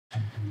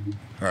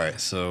All right,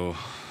 so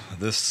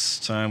this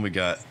time we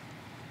got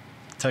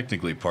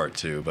technically part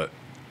two, but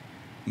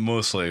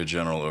mostly a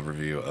general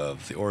overview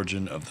of the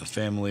origin of the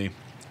family,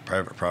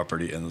 private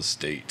property, and the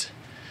state.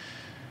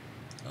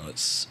 Now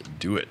let's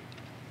do it.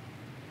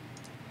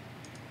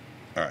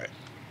 All right,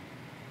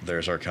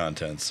 there's our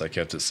contents. I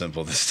kept it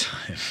simple this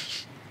time.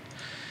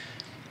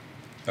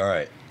 All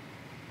right,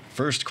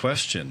 first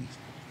question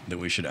that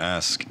we should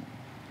ask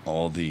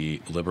all the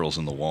liberals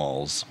in the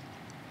walls.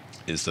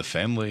 Is the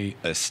family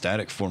a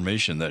static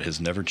formation that has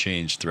never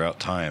changed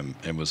throughout time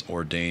and was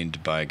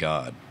ordained by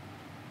God?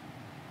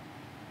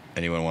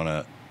 Anyone want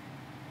to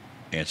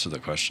answer the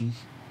question?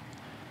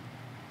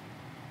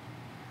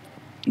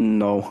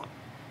 No.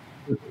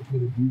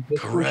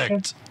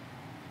 Correct.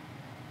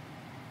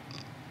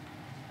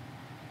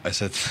 I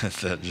said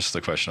that just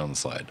the question on the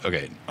slide.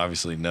 Okay,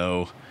 obviously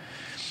no.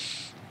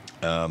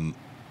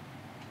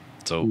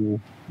 So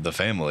the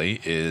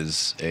family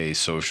is a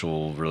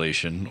social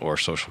relation or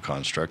social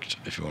construct,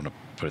 if you want to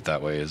put it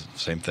that way, is the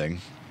same thing.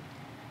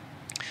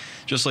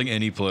 Just like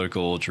any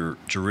political,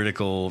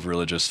 juridical,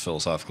 religious,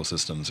 philosophical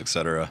systems,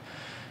 etc.,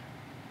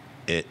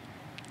 it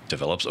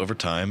develops over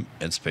time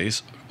and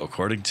space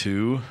according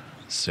to,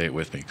 say it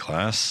with me,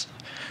 class,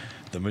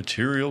 the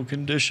material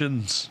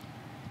conditions.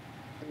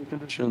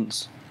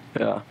 Conditions.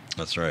 Yeah.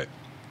 That's right.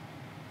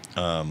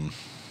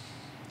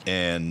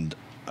 And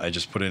I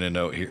just put in a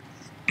note here.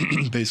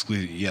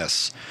 Basically,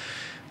 yes,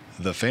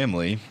 the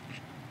family,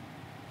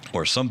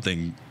 or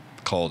something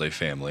called a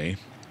family,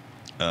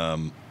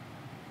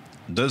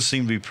 does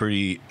seem to be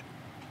pretty,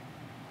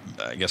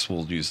 I guess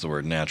we'll use the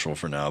word natural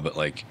for now, but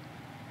like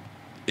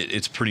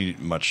it's pretty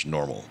much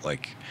normal.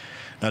 Like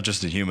not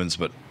just in humans,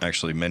 but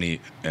actually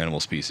many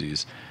animal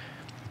species,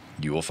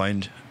 you will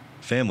find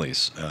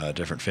families,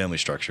 different family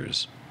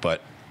structures.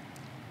 But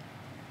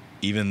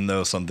even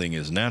though something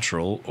is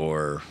natural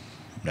or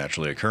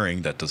naturally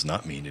occurring, that does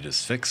not mean it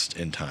is fixed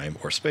in time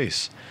or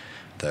space.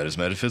 That is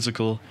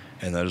metaphysical,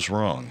 and that is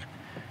wrong.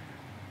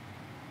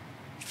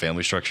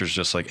 Family structures,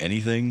 just like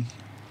anything,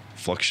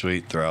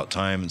 fluctuate throughout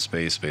time and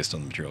space based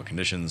on the material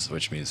conditions,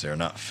 which means they are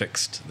not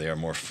fixed. They are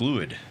more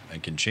fluid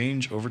and can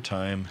change over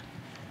time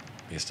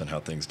based on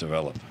how things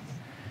develop.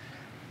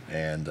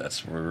 And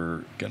that's what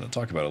we're going to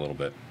talk about a little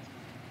bit.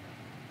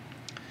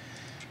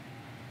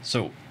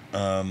 So,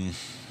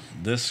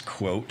 this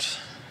quote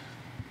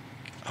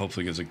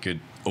hopefully gives a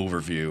good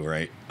overview,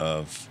 right,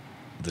 of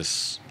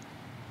this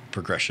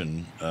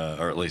progression,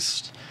 or at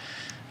least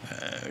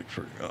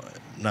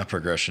not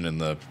progression in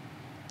the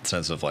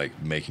sense of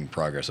like making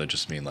progress. I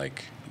just mean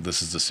like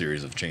this is the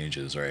series of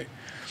changes, right?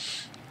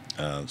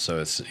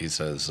 So he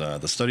says,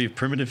 the study of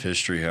primitive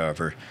history,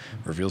 however,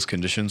 reveals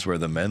conditions where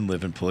the men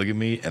live in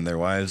polygamy and their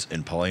wives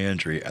in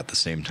polyandry at the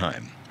same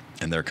time,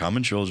 and their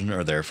common children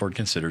are therefore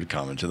considered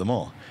common to them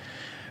all.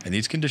 And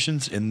these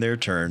conditions, in their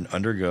turn,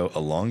 undergo a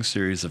long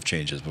series of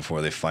changes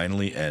before they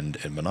finally end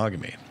in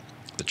monogamy.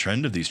 The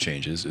trend of these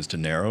changes is to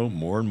narrow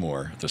more and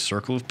more the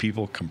circle of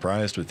people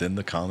comprised within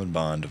the common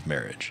bond of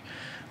marriage,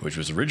 which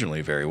was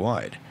originally very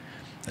wide,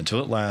 until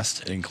at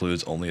last it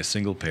includes only a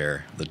single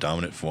pair, the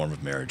dominant form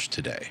of marriage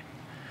today.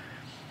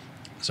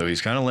 So he's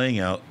kind of laying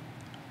out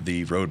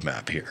the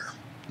roadmap here,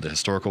 the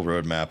historical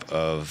roadmap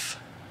of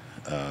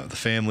the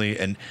family.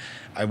 And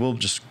I will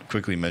just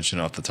quickly mention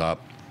off the top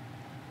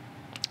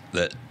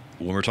that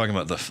when we're talking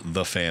about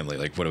the family,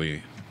 like what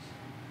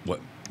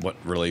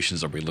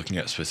relations are we looking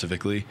at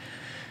specifically?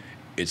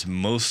 It's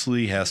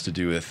mostly has to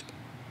do with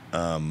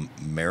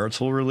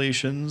marital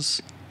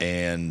relations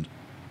and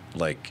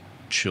like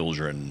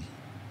children,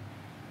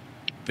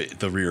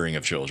 the rearing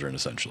of children,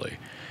 essentially.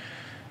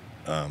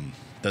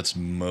 That's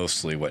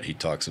mostly what he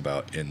talks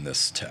about in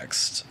this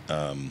text.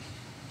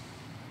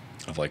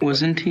 Of like,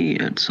 wasn't he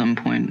at some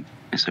point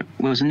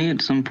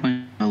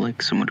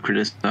like somewhat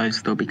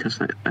criticized though, because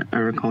I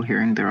recall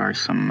hearing there are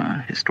some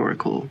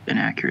historical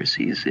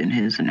inaccuracies in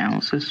his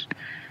analysis.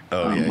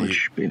 Oh yeah,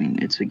 which I mean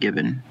it's a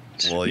given.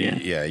 Well,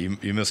 yeah,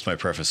 you missed my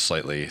preface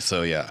slightly.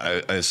 So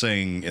yeah, I was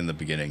saying in the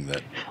beginning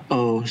that.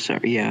 Oh,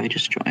 sorry. Yeah, I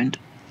just joined.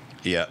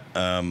 Yeah.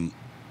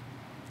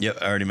 Yep.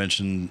 I already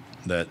mentioned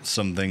that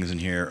some things in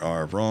here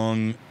are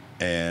wrong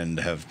and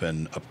have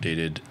been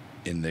updated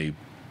in the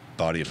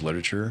body of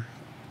literature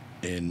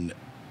in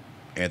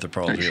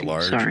anthropology at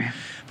large. Sorry.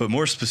 But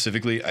more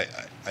specifically,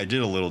 I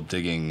did a little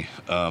digging.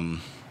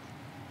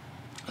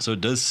 So it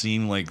does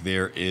seem like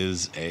there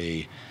is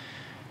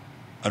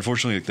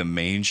unfortunately, like the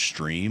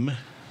mainstream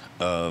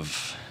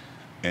of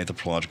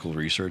anthropological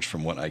research,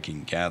 from what I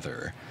can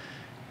gather,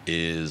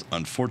 is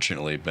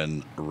unfortunately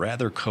been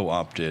rather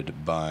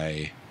co-opted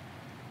by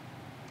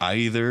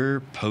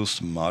either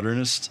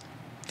postmodernist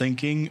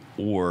thinking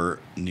or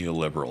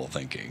neoliberal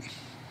thinking.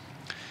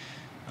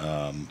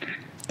 I'd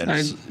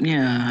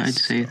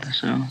say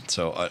so.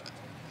 So,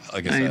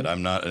 like I said,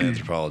 I'm not an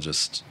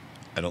anthropologist.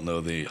 I don't know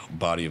the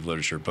body of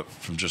literature, but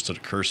from just a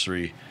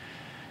cursory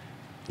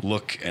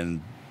look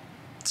and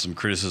some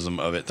criticism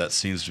of it, that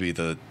seems to be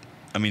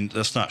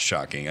that's not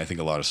shocking. I think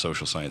a lot of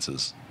social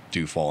sciences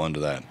do fall under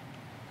that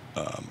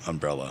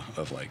umbrella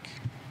of like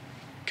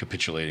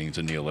capitulating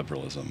to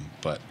neoliberalism.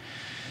 But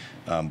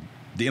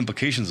the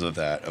implications of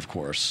that, of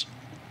course,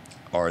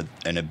 are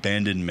an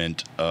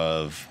abandonment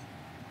of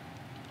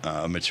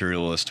a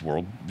materialist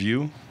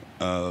worldview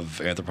of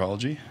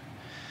anthropology,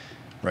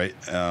 right?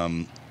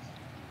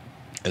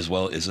 As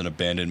well as an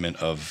abandonment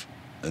of,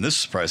 and this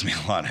surprised me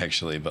a lot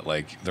actually, but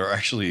like there are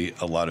actually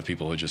a lot of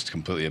people who just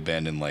completely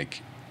abandon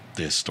like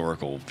the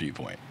historical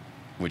viewpoint,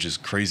 which is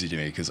crazy to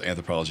me because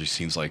anthropology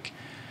seems like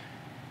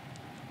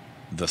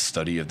the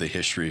study of the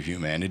history of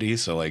humanity.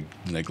 So like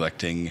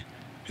neglecting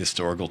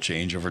historical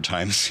change over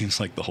time seems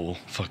like the whole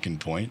fucking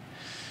point.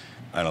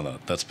 I don't know.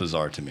 That's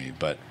bizarre to me,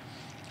 but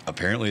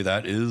apparently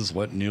that is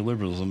what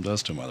neoliberalism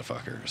does to a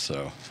motherfucker.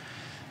 So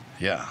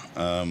yeah,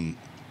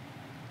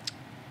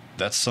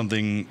 that's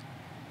something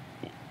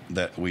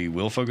that we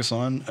will focus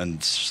on, and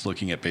just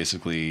looking at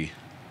basically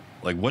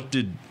like what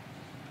did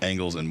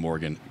Engels and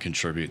Morgan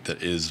contribute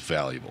that is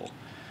valuable.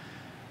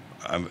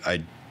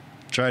 I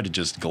tried to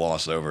just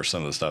gloss over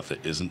some of the stuff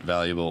that isn't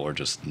valuable or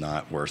just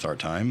not worth our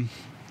time.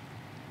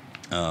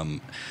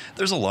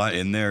 There's a lot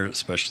in there,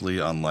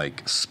 especially on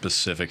like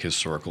specific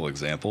historical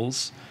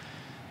examples,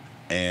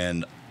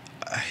 and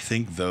I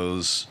think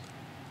those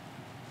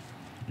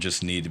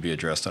just need to be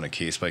addressed on a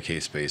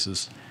case-by-case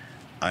basis.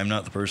 I'm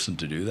not the person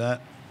to do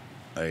that.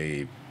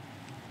 A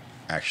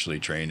actually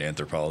trained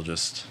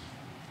anthropologist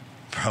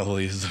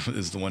probably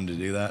is the one to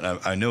do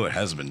that. I know it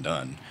has been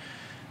done.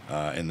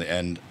 In the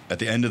end, at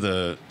the end of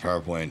the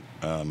PowerPoint,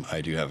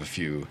 I do have a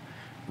few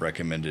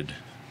recommended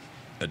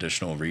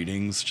additional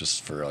readings,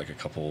 just for like a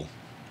couple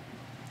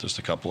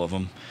of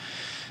them,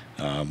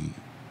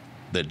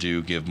 that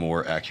do give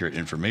more accurate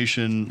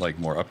information, like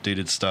more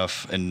updated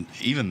stuff. And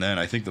even then,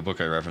 I think the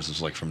book I referenced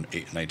was like from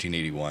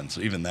 1981,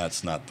 so even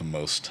that's not the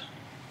most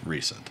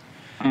recent.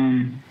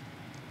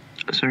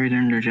 Sorry to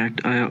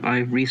interject. I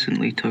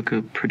recently took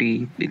a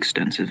pretty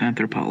extensive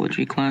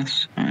anthropology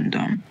class, and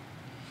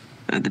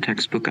the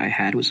textbook I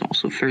had was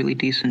also fairly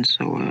decent,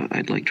 so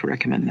I'd like to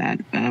recommend that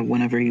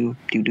whenever you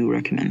do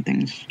recommend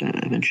things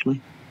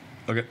eventually.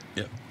 Okay,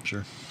 yeah,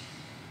 sure.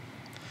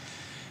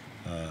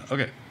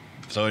 Okay,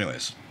 so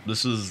anyways,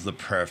 this is the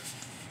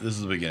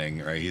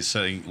beginning, right? He's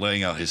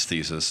laying out his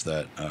thesis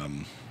that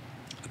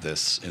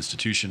this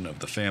institution of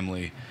the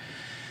family,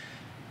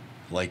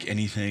 like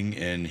anything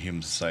in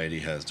human society,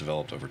 has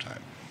developed over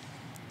time.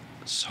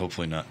 It's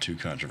hopefully not too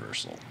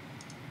controversial,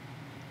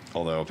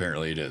 although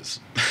apparently it is.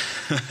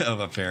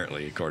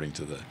 Apparently, according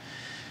to the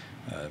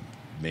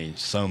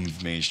some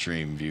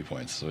mainstream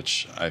viewpoints,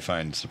 which I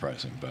find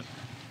surprising, but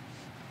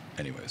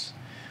anyways.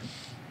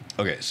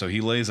 Okay, so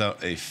he lays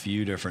out a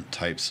few different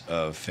types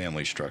of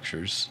family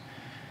structures,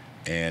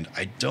 and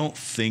I don't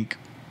think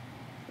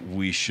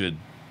we should,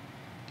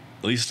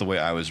 at least the way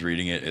I was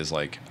reading it, is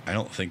like, I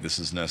don't think this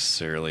is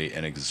necessarily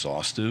an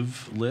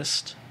exhaustive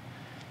list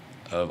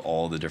of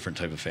all the different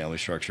type of family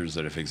structures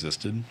that have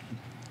existed.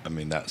 I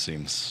mean, that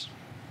seems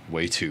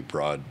way too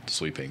broad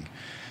sweeping.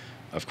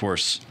 Of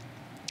course,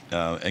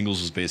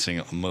 Engels was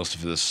basing most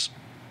of this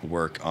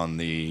work on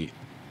the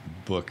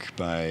book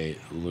by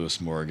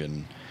Lewis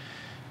Morgan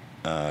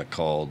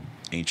called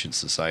Ancient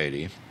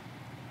Society,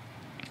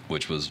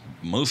 which was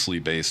mostly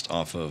based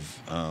off of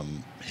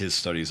his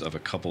studies of a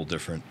couple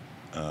different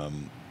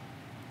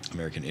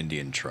American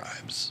Indian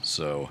tribes.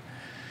 So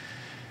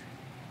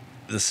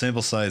the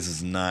sample size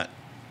is not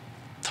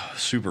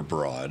super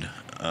broad.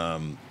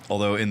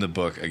 Although in the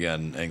book,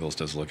 again, Engels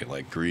does look at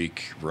like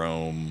Greek,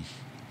 Rome,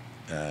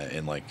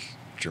 and like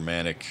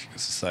Germanic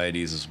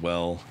societies as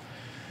well,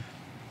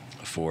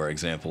 for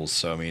examples.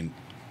 So, I mean,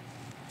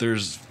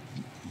 there's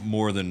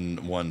more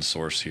than one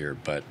source here,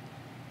 but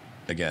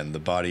again, the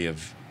body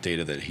of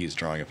data that he's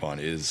drawing upon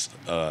is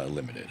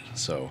limited.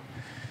 So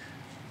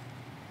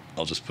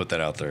I'll just put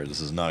that out there.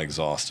 This is not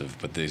exhaustive,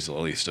 but there's at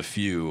least a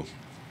few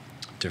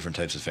different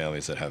types of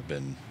families that have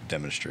been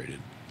demonstrated,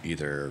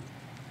 either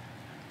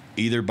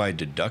by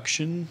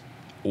deduction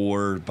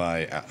or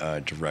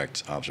by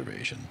direct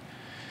observation.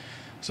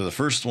 So the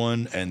first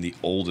one, and the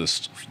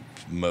oldest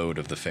mode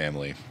of the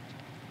family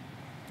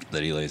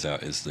that he lays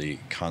out, is the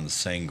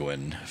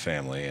consanguine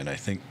family, and I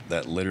think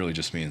that literally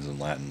just means in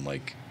Latin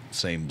like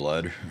same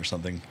blood or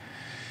something.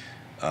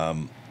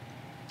 And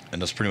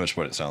that's pretty much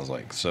what it sounds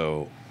like.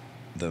 So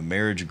the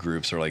marriage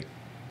groups are like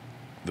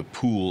the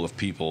pool of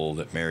people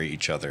that marry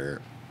each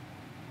other,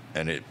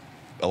 and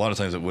a lot of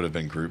times it would have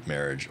been group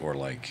marriage, or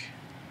like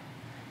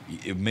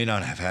it may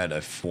not have had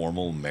a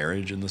formal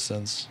marriage in the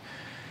sense.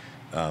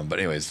 But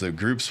anyways, the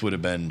groups would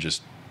have been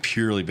just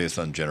purely based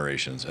on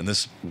generations, and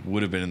this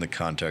would have been in the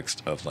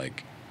context of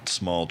like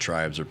small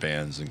tribes or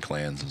bands and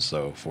clans and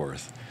so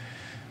forth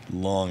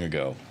long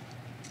ago.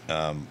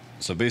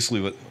 So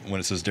basically when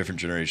it says different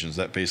generations,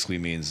 that basically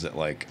means that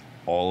like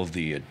all of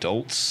the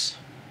adults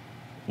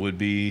would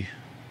be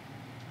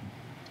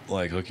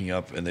like hooking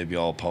up, and they'd be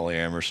all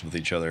polyamorous with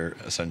each other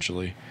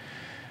essentially,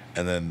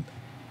 and then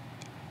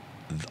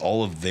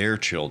all of their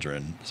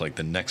children, it's like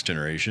the next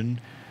generation,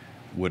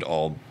 would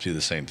all do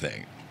the same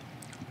thing.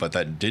 But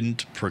that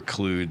didn't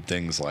preclude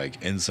things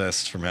like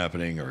incest from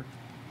happening, or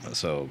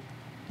so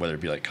whether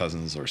it be like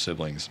cousins or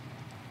siblings.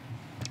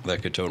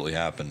 That could totally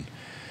happen.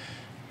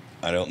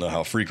 I don't know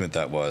how frequent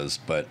that was,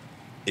 but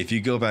if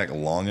you go back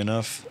long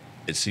enough,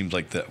 it seems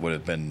like that would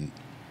have been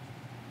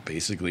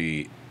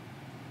basically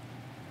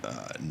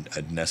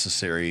a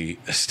necessary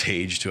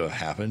stage to have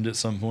happened at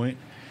some point,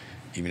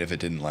 even if it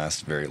didn't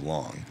last very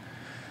long.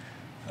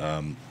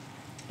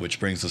 Which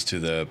brings us to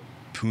the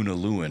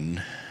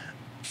Punaluan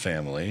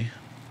family,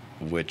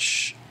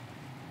 which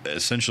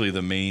essentially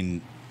the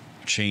main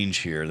change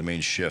here, the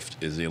main shift,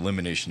 is the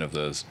elimination of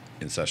those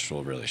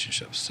ancestral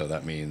relationships. So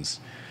that means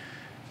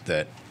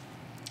that,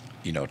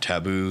 you know,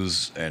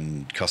 taboos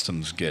and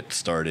customs get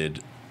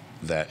started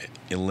that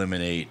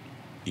eliminate,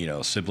 you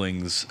know,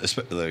 siblings,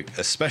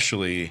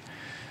 especially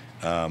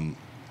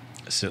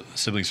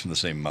siblings from the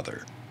same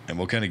mother. And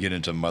we'll kind of get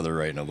into mother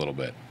right in a little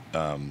bit.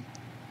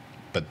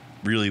 But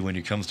really, when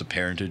it comes to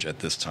parentage at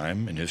this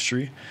time in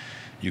history,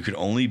 you could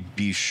only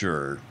be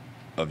sure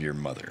of your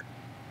mother.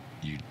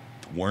 You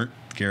weren't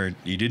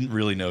you didn't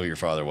really know who your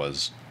father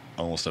was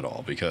almost at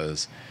all,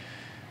 because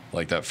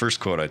like that first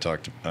quote I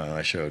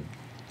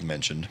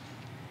mentioned,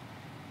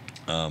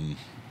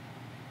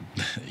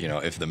 you know,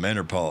 if the men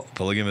are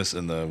polygamous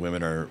and the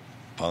women are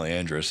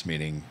polyandrous,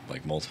 meaning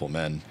like multiple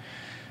men,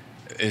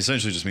 it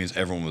essentially just means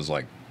everyone was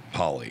like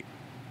poly.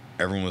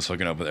 Everyone was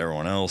hooking up with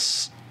everyone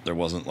else. There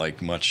wasn't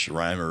like much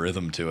rhyme or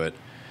rhythm to it.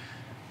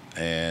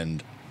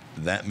 And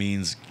that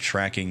means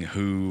tracking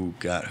who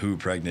got who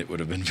pregnant would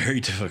have been very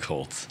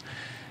difficult.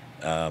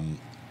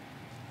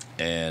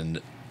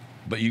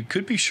 But you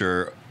could be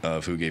sure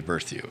of who gave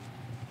birth to you.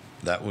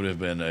 That would have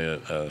been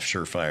a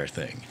surefire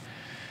thing,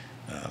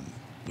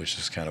 which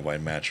is kind of why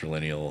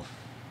matrilineal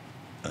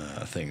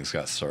things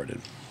got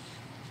started.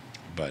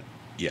 But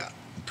yeah,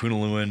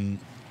 Punaluan,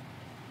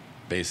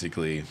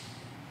 basically,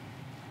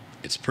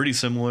 it's pretty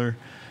similar,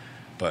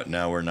 but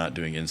now we're not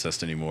doing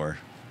incest anymore.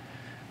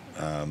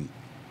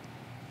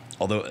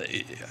 Although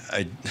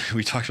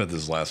we talked about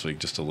this last week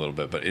just a little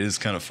bit, but it is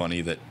kind of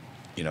funny that,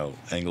 you know,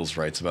 Engels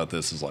writes about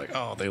this as like,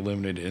 oh, they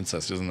eliminated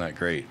incest, isn't that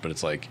great? But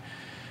it's like,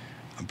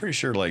 I'm pretty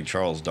sure like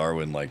Charles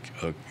Darwin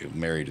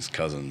married his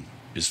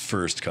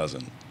first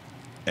cousin,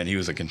 and he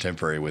was a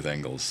contemporary with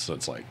Engels, so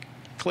it's like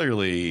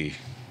clearly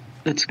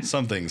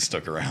something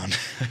stuck around.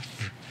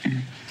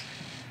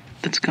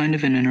 That's kind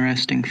of an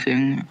interesting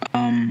thing.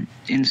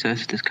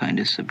 Incest is kind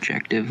of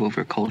subjective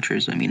over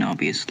cultures. I mean,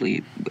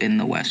 obviously, in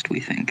the West, we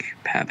think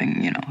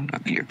having, you know,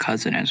 your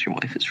cousin as your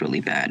wife is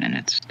really bad, and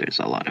there's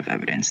a lot of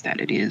evidence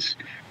that it is.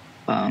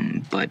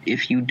 But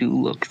if you do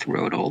look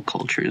throughout all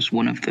cultures,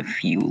 one of the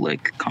few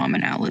like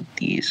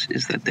commonalities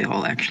is that they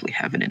all actually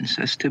have an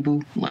incest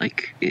taboo.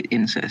 Like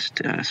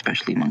incest,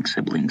 especially among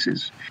siblings,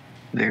 is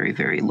very,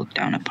 very looked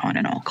down upon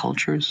in all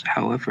cultures.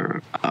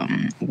 However,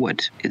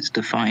 what is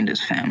defined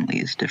as family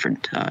is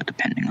different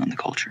depending on the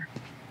culture.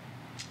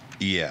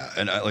 Yeah,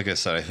 and like I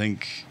said, I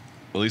think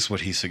at least what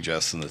he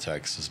suggests in the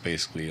text is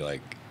basically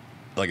like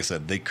I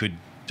said, they could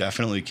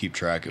definitely keep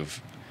track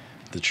of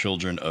the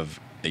children of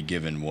a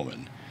given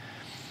woman.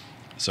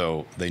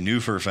 So they knew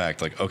for a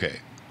fact, like,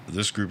 okay,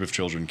 this group of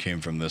children came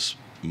from this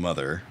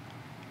mother.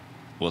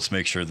 Let's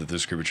make sure that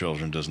this group of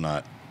children does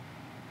not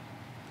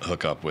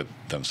hook up with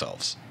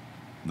themselves.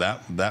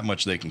 That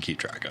much they can keep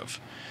track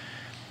of.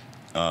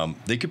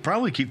 They could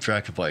probably keep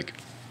track of like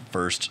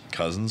first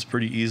cousins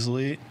pretty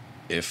easily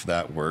if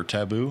that were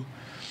taboo.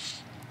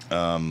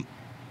 I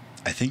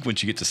think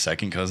once you get to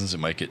second cousins, it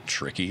might get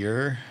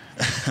trickier,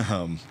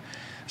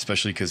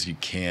 especially because you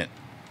can't,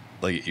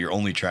 like, you're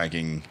only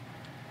tracking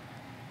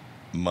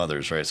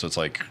mothers, right? So it's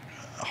like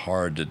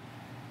hard to,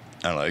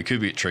 I don't know, it could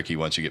be tricky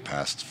once you get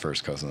past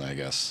first cousin, I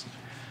guess,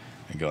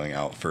 and going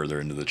out further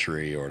into the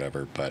tree or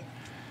whatever. But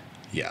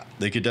yeah,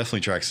 they could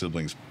definitely track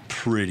siblings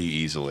pretty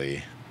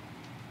easily,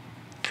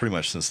 pretty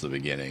much since the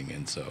beginning.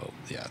 And so,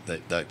 yeah,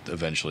 that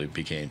eventually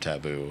became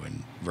taboo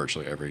in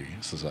virtually every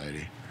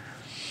society.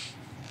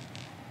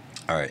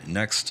 All right,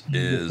 next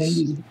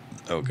is...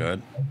 Oh, go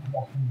ahead.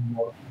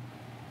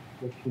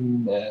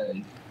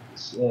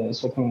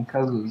 Second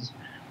cousins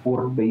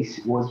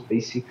was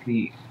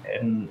basically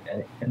an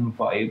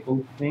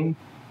viable thing,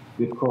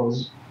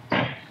 because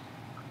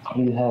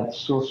you have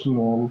so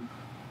small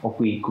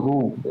of a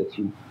group that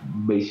you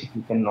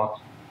basically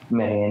cannot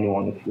marry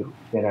anyone if you're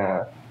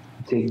gonna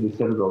take the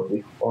third or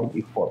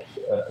the fourth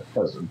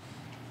cousin.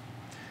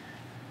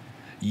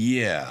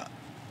 Yeah,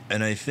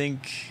 and I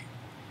think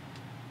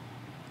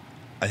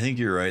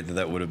you're right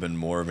that would have been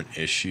more of an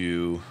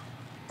issue,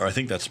 or I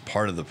think that's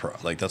part of the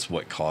that's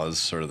what caused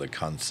sort of the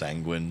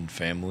consanguine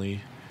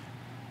family.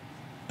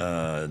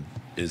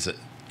 Is that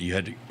you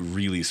had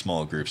really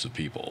small groups of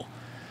people,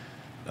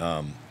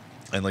 and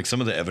like some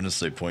of the evidence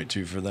they point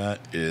to for that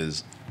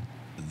is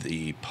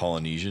the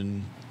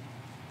Polynesian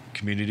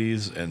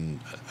communities, and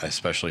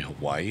especially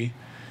Hawaii,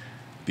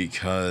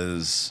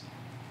 because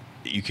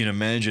you can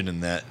imagine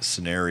in that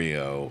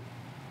scenario,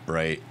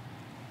 right,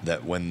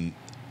 that when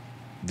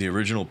the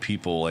original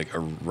people like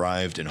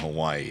arrived in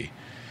Hawaii,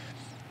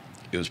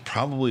 it was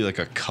probably like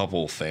a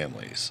couple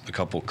families, a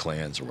couple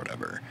clans or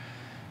whatever,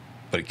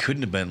 but it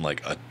couldn't have been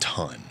like a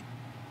ton.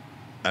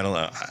 I don't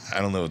know.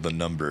 I don't know the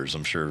numbers.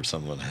 I'm sure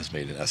someone has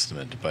made an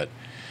estimate, but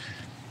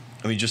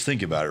I mean, just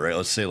think about it, right?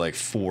 Let's say like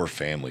 4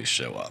 families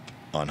show up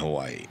on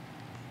Hawaii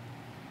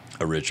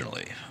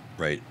originally,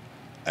 right?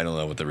 I don't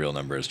know what the real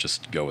number is.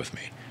 Just go with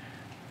me.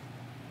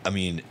 I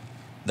mean,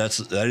 that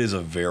is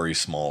a very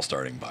small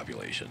starting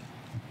population.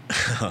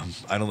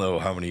 I don't know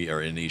how many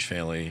are in each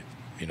family.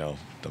 You know,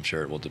 I'm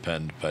sure it will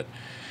depend, but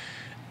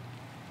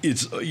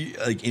it's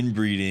like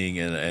inbreeding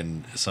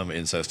and some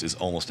incest is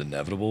almost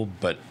inevitable.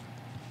 But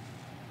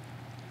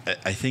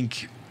I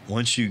think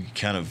once you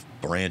kind of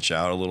branch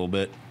out a little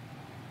bit,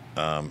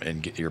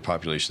 and your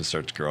population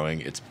starts growing,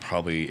 it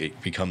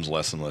becomes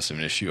less and less of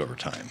an issue over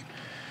time.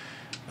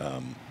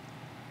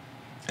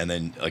 And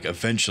then like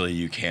eventually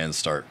you can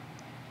start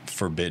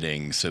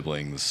forbidding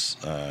siblings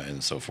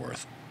and so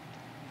forth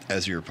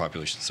as your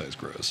population size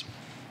grows.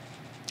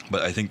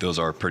 But I think those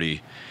are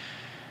pretty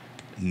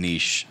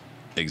niche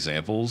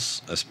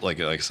examples, like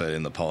I said,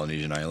 in the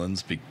Polynesian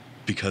islands,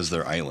 because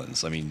they're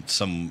islands. I mean,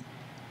 some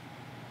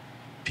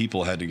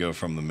people had to go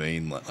from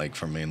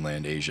from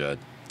mainland Asia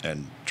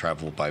and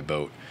travel by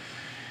boat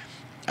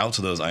out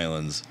to those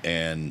islands,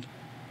 and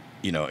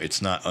you know,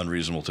 it's not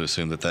unreasonable to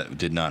assume that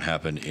did not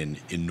happen in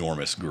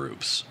enormous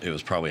groups. It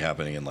was probably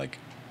happening in like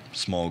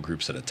small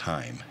groups at a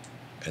time,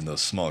 and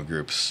those small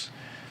groups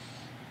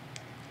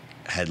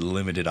had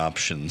limited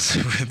options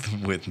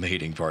with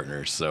mating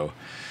partners. So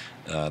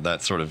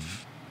that's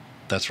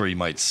where you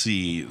might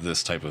see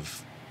this type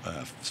of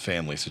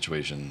family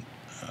situation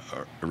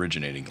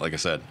originating. Like I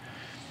said,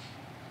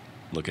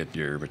 look at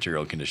your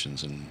material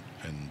conditions and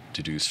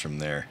deduce from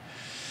there.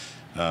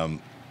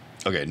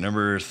 Okay,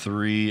 number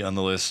 3 on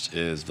the list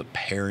is the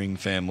pairing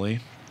family.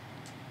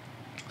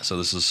 So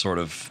this is sort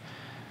of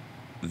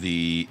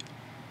the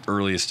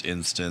earliest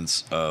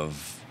instance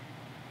of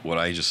what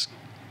I just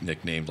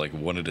nicknamed like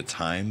one at a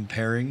time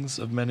pairings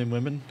of men and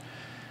women.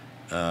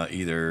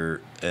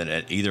 Either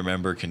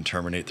member can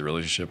terminate the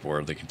relationship,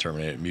 or they can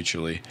terminate it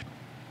mutually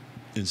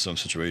in some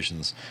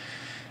situations.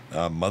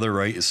 Mother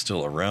right is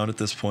still around at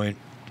this point,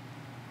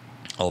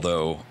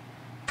 although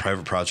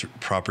private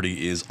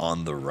property is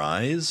on the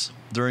rise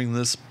during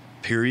this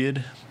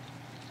period.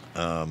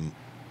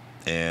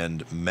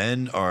 And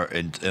men are,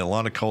 in a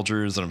lot of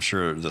cultures, and I'm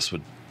sure this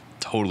would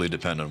totally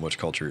depend on which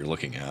culture you're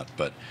looking at,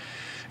 but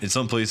in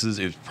some places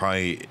it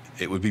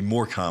would be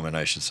more common,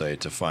 I should say,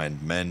 to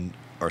find men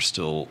are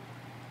still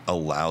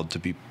allowed to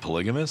be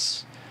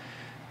polygamous,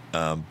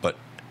 but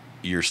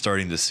you're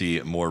starting to see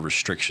more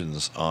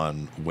restrictions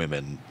on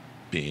women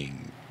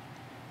being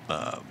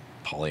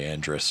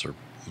polyandrous, or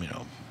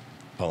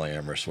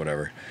polyamorous,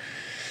 whatever.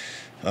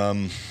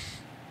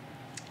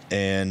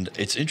 And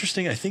it's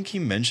interesting. I think he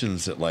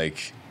mentions that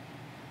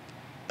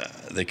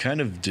they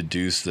kind of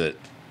deduce that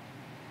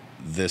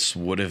this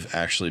would have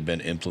actually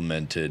been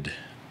implemented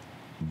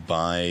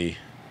by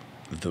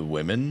the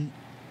women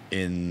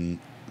in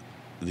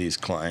these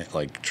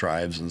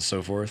tribes and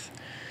so forth.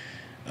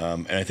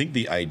 And I think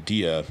the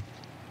idea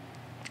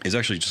is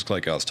actually just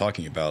like I was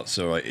talking about.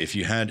 So if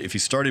you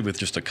started with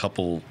just a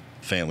couple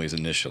families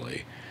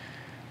initially,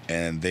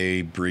 and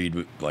they breed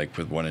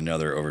with one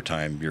another over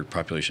time, your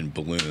population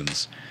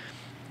balloons.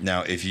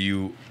 Now, if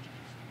you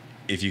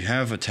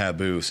have a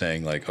taboo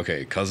saying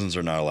okay, cousins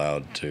are not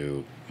allowed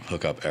to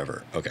hook up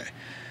ever. Okay.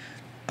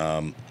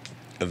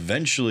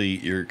 Eventually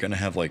you're going to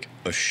have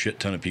a shit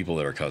ton of people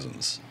that are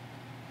cousins,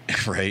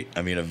 right?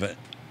 I mean,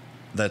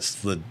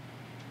 that's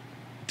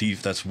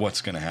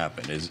what's going to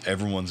happen, is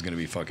everyone's going to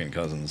be fucking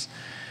cousins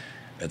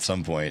at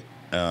some point.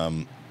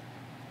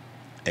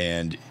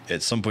 And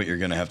at some point you're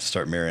going to have to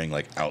start marrying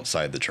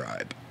outside the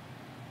tribe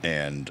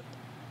and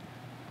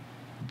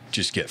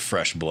just get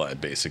fresh blood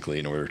basically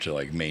in order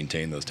to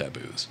maintain those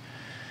taboos.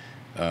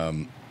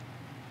 And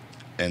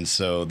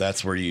so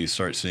that's where you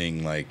start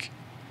seeing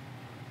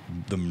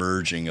the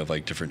merging of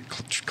different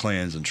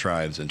clans and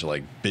tribes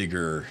into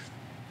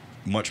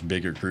much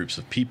bigger groups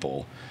of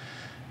people.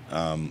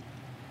 And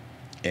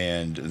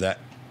that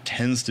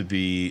tends to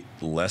be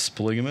less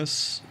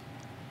polygamous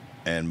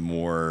and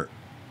more,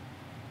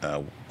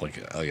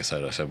 like I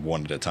said,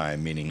 one at a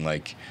time, meaning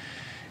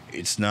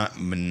it's not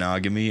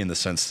monogamy in the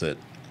sense that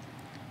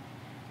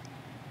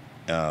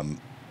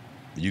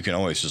you can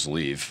always just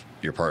leave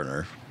your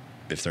partner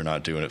if they're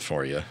not doing it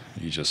for you.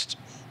 You just,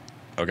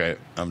 okay,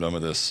 I'm done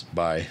with this.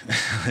 Bye.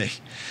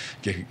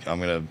 I'm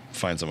going to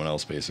find someone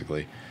else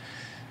basically.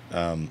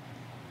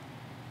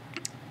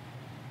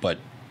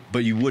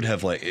 But you would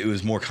have it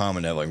was more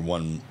common to have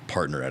one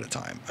partner at a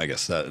time. I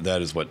guess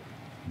that is what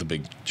the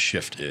big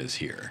shift is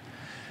here.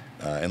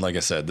 And like I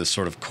said, this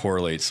sort of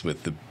correlates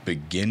with the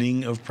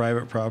beginning of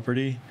private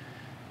property.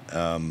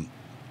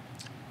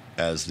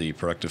 As the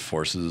productive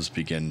forces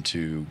begin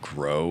to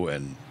grow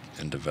and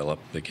develop,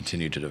 they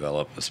continue to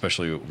develop,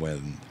 especially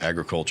when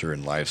agriculture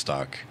and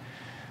livestock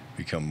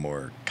become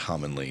more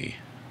commonly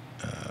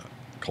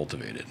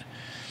cultivated.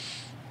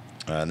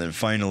 And then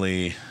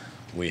finally,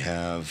 we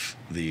have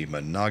the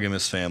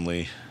monogamous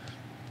family,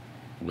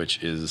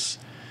 which is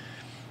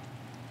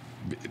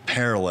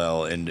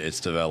parallel in its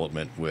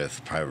development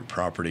with private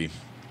property.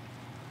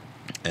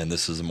 And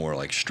this is a more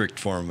like strict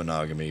form of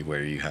monogamy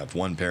where you have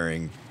one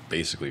pairing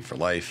basically for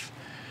life.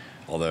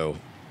 Although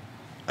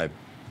I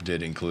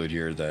did include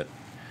here that,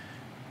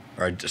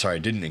 I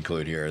didn't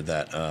include here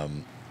that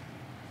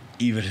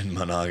even in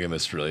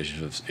monogamous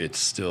relationships, it's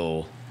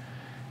still,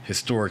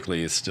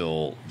 historically, it's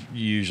still,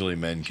 usually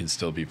men can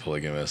still be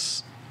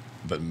polygamous,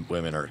 but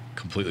women are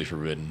completely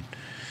forbidden.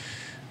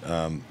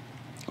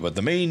 But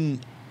the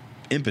main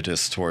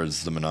impetus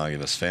towards the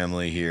monogamous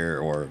family here,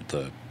 or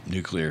the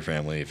nuclear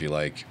family, if you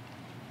like,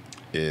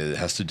 it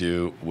has to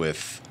do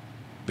with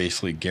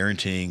basically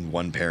guaranteeing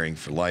one pairing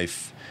for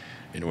life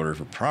in order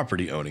for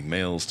property owning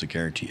males to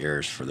guarantee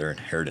heirs for their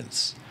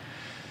inheritance.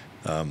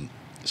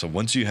 So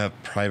once you have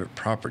private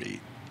property,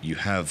 you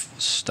have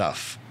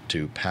stuff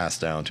to pass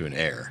down to an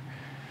heir,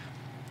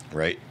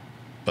 right?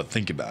 But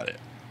think about it.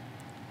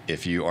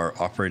 If you are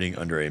operating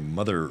under a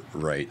mother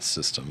right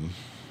system,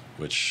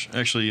 which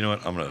actually, you know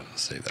what? I'm going to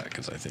say that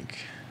because I think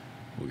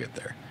we'll get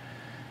there.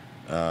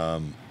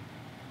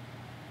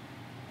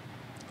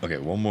 Okay,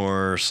 one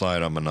more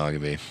slide on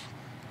monogamy.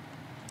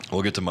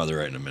 We'll get to mother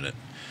right in a minute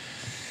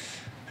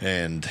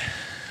and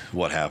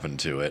what happened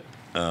to it.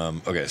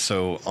 Okay,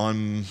 so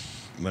on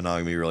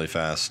monogamy really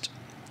fast.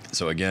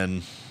 So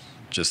again,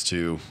 just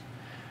to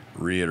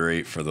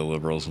reiterate for the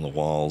liberals on the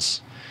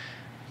walls,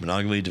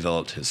 monogamy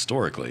developed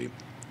historically,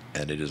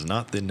 and it is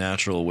not the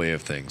natural way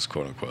of things,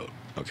 quote unquote.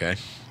 Okay?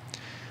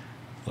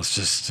 Let's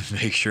just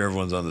make sure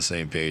everyone's on the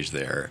same page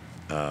there.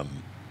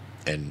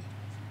 And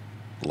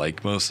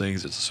like most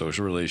things, it's a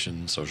social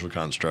relation, social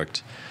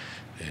construct.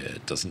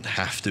 It doesn't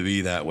have to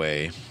be that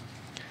way.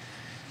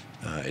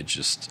 It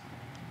just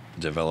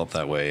developed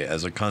that way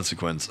as a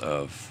consequence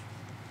of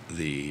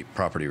the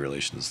property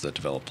relations that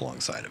developed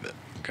alongside of it.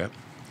 Okay?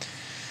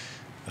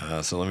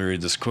 So let me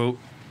read this quote.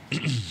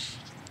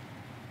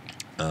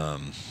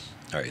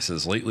 All right, it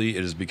says, lately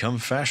it has become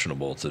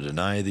fashionable to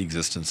deny the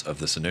existence of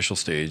this initial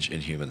stage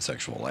in human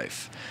sexual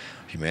life.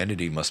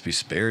 Humanity must be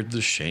spared the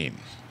shame.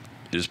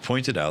 It is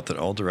pointed out that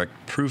all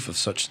direct proof of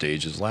such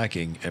stage is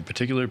lacking, and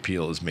particular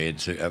appeal is made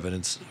to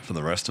evidence from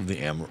the rest of the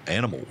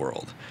animal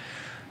world.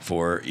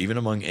 For even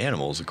among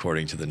animals,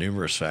 according to the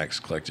numerous facts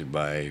collected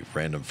by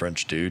random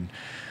French dude,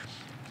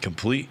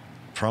 complete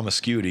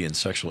promiscuity in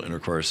sexual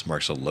intercourse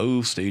marks a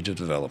low stage of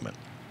development.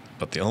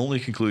 But the only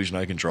conclusion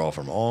I can draw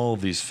from all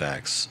of these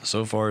facts,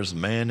 so far as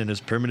man and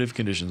his primitive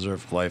conditions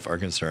of life are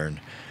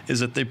concerned, is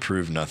that they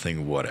prove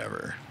nothing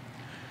whatever.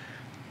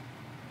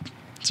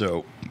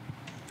 So,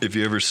 if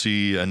you ever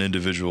see an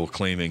individual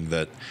claiming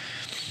that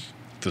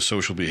the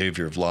social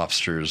behavior of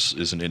lobsters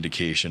is an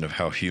indication of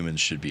how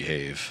humans should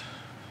behave,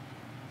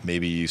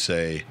 maybe you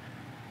say,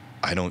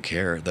 I don't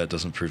care, that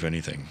doesn't prove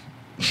anything.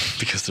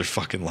 Because they're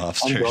fucking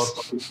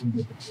lobsters.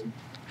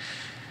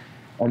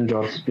 And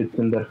or spit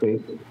in their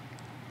face.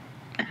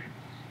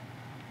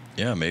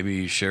 Yeah,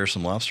 maybe share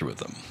some lobster with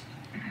them.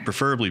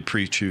 Preferably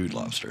pre-chewed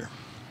lobster.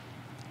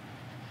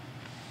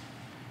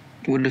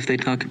 What if they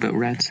talk about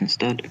rats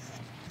instead?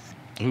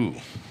 Ooh.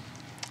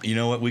 You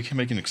know what? We can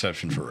make an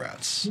exception for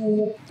rats.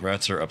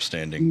 Rats are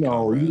upstanding No,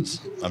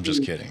 comrades. I'm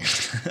just kidding.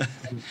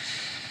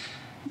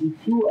 You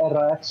chew a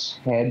rat's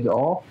head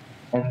off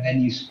and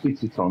then you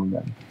spit it on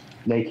them.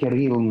 Like a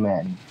real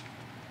man.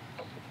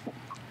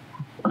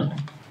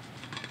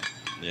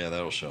 Yeah,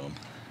 that'll show them.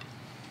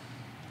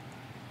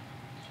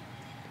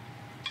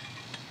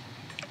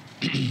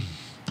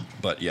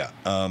 But yeah,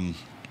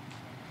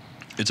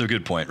 it's a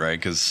good point, right?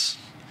 Because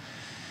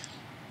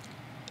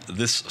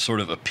this sort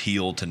of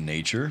appeal to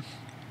nature,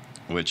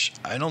 which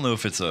I don't know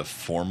if it's a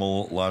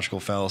formal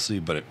logical fallacy,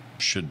 but it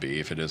should be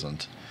if it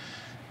isn't.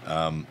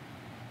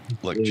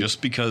 Look,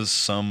 just because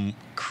some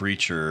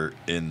creature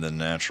in the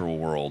natural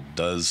world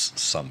does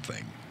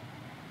something,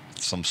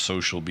 some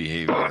social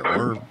behavior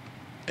or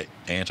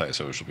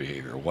antisocial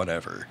behavior,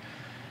 whatever,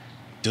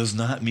 does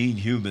not mean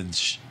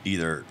humans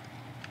either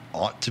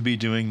ought to be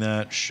doing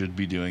that, should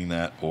be doing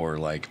that, or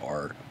like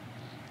are,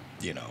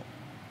 you know,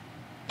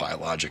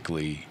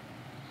 biologically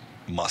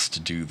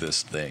must do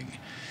this thing.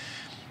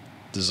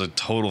 This is a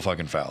total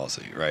fucking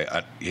fallacy, right?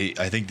 I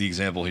think the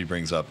example he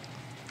brings up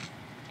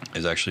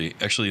is actually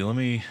let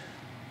me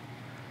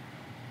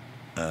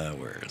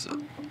where is it?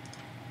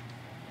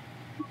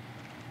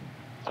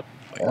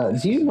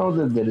 Do you know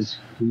that there is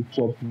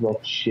creatures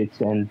that shit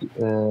and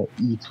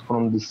eat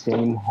from the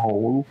same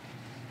hole?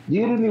 Do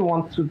you really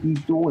want to be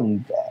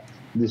doing that?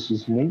 This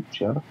is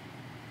nature.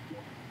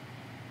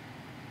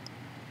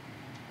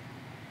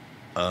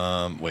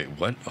 Wait,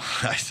 what?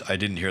 I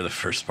didn't hear the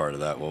first part of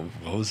that. What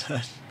was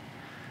that?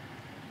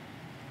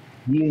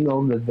 Do you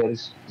know that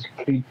there's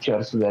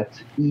creatures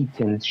that eat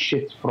and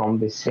shit from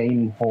the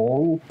same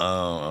hole?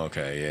 Oh,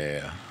 okay,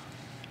 yeah.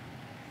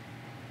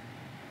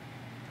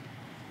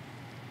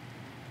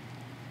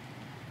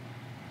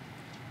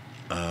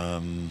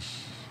 Oh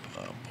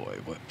boy,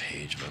 what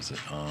page was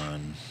it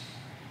on?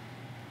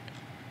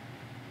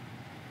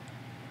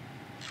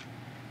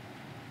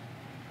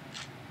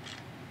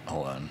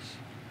 Hold on.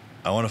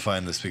 I want to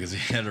find this because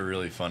he had a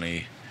really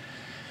funny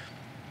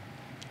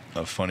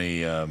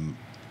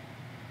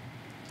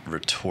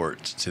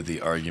retort to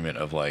the argument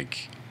of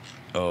like,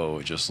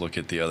 oh, just look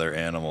at the other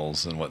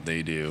animals and what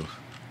they do.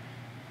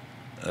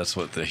 That's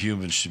what the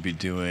humans should be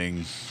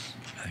doing.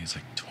 I think it's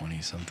like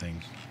 20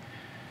 something.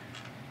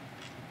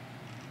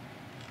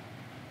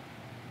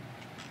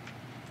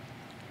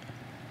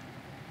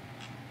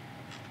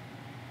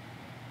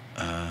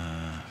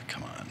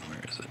 Come on,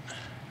 where is it?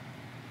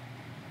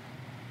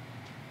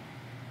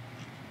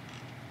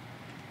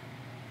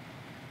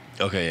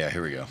 Okay, yeah,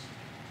 here we go.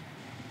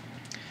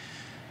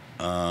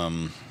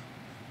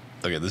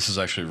 Okay, this is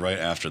actually right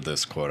after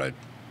this quote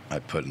I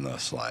put in the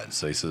slide.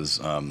 So he says,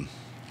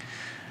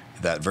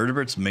 that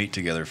vertebrates mate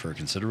together for a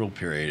considerable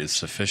period is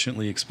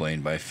sufficiently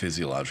explained by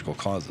physiological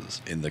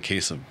causes. In the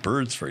case of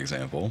birds, for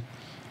example,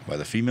 by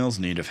the female's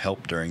need of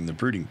help during the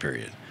brooding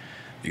period.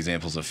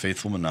 Examples of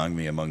faithful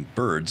monogamy among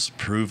birds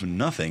prove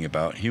nothing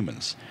about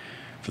humans,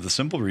 for the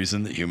simple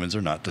reason that humans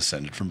are not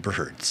descended from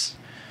birds.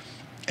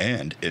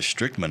 And if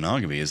strict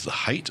monogamy is the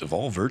height of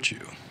all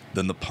virtue,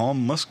 then the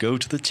palm must go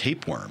to the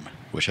tapeworm,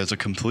 which has a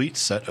complete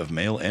set of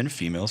male and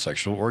female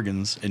sexual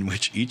organs in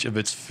which each of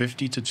its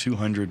 50 to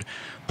 200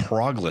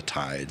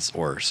 proglotides,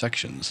 or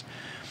sections,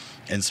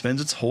 and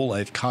spends its whole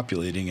life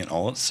copulating in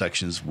all its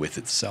sections with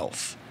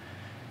itself.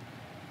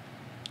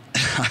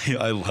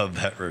 I love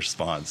that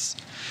response.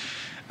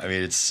 I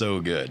mean, it's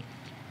so good.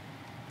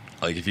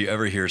 Like, if you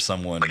ever hear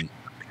someone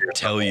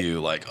tell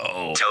you, like,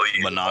 oh,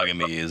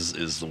 monogamy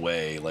is the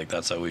way, like,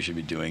 that's how we should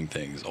be doing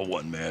things, oh,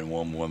 one man,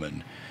 one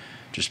woman,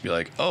 just be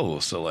like, oh,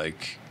 so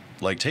like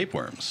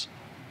tapeworms.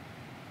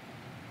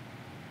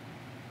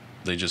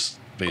 They just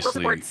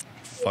basically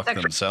fuck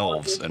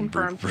themselves and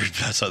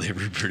that's how they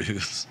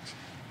reproduce.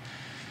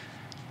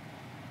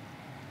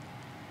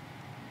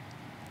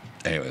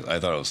 Anyways, I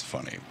thought it was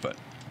funny, but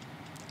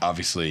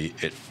obviously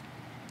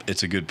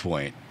it's a good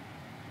point.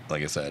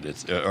 Like I said,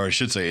 or I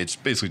should say, it's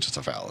basically just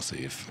a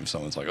fallacy. If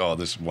someone's like, oh,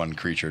 this one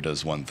creature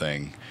does one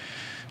thing,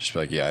 just be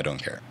like, yeah, I don't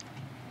care.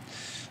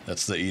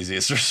 That's the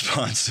easiest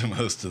response to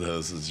most of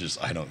those, is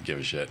just, I don't give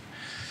a shit.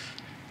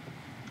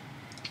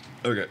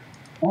 Okay.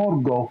 Or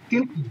go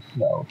kill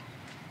yourself.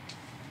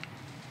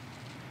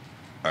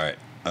 All right.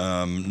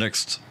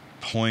 Next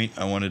point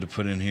I wanted to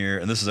put in here,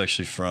 and this is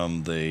actually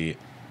from the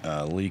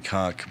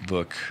Leacock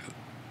book,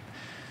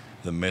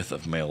 The Myth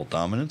of Male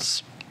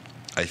Dominance.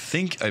 I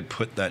think I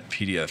put that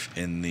PDF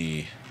in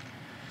the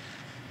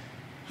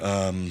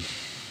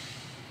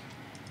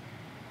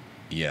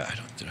yeah,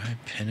 did I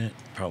pin it?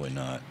 Probably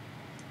not.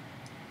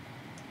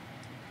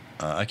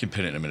 I can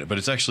pin it in a minute, but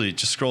it's actually,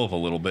 just scroll up a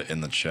little bit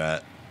in the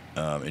chat,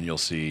 and you'll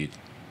see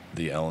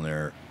the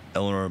Eleanor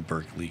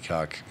Burke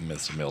Leacock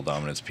Myths of Male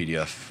Dominance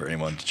PDF for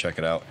anyone to check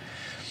it out.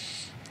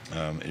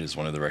 It is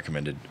one of the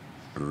recommended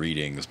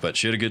readings, but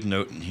she had a good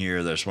note in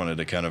here that I just wanted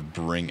to kind of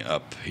bring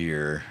up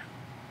here.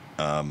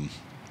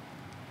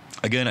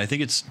 Again, I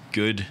think it's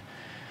good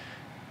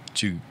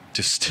to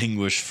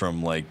distinguish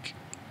from, like,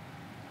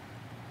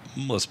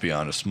 let's be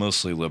honest,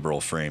 mostly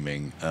liberal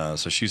framing.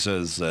 So she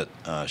says that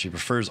she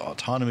prefers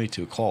autonomy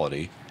to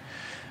equality,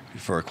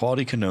 for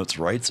equality connotes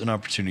rights and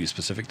opportunities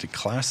specific to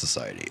class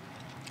society.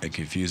 It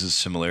confuses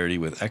similarity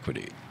with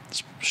equity.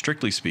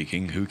 Strictly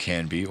speaking, who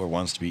can be or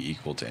wants to be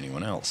equal to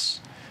anyone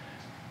else?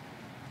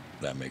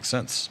 That makes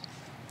sense.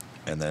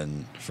 And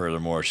then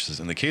furthermore, she says,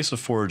 in the case of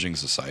foraging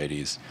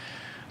societies,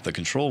 the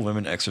control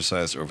women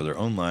exercise over their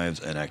own lives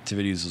and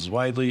activities is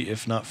widely,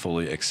 if not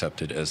fully,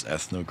 accepted as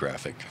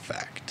ethnographic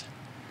fact.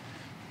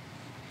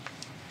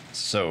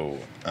 So,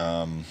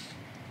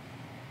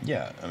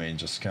 yeah, I mean,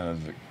 just kind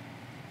of,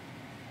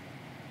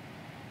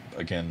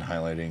 again,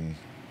 highlighting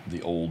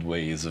the old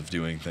ways of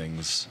doing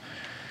things.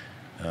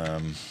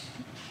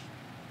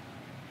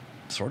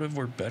 Sort of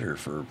were better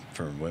for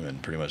women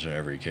pretty much in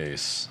every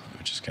case,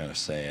 which is kind of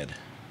sad.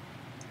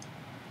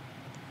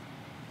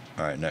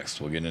 All right,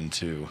 next we'll get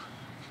into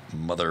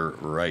mother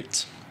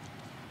right.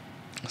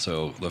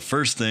 So the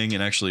first thing,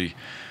 and actually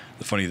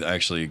the funny that I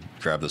actually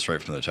grabbed this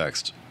right from the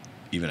text,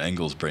 even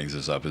Engels brings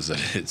this up, is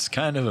that it's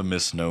kind of a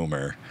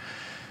misnomer,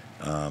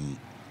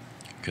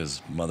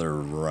 because mother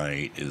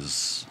right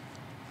is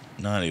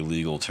not a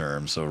legal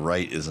term, so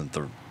right isn't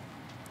the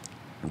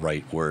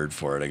right word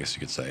for it, I guess you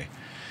could say.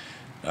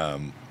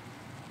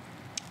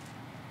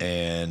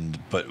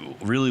 But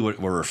really what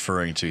we're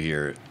referring to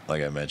here,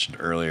 like I mentioned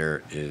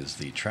earlier, is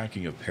the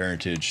tracking of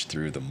parentage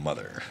through the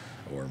mother,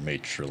 or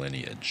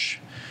matrilineage.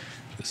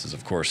 This is,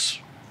 of course,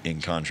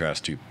 in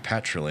contrast to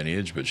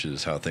patrilineage, which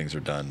is how things are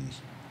done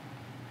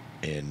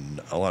in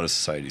a lot of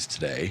societies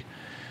today.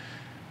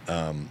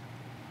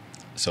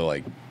 So,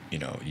 like, you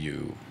know,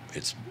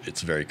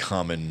 it's very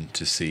common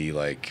to see,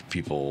 like,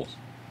 people,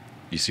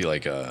 you see,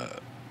 like,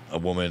 a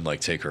woman,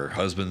 like, take her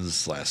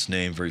husband's last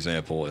name, for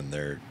example, and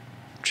their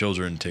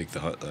children take the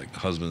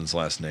husband's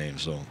last name,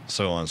 so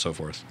on and so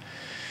forth.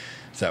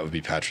 So that would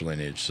be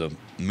patrilineage. So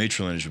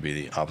matrilineage would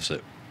be the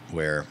opposite,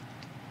 where,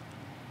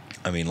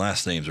 I mean,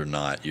 last names or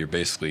not, you're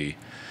basically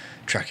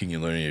tracking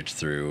your lineage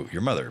through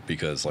your mother,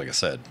 because, like I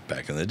said,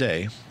 back in the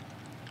day,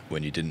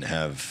 when you didn't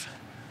have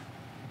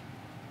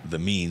the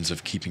means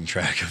of keeping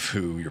track of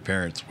who your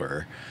parents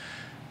were,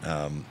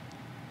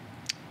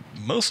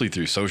 mostly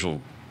through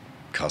social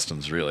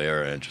customs, really,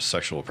 or just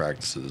sexual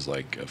practices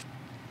like of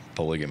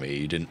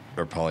polygamy.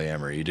 Or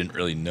polyamory. You didn't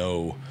really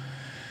know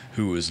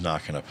who was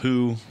knocking up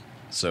who,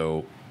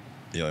 so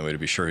the only way to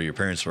be sure who your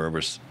parents were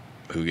was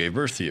who gave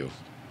birth to you.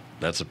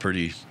 That's a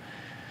pretty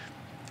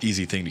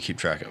easy thing to keep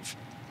track of.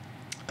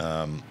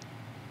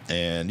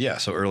 And yeah,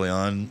 so early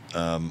on,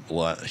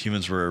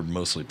 humans were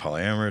mostly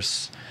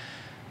polyamorous.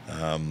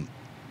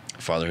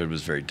 Fatherhood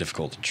was very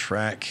difficult to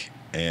track.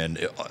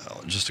 And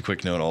just a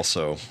quick note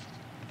also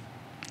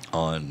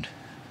on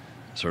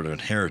sort of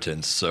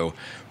inheritance. So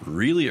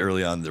really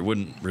early on, there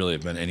wouldn't really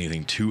have been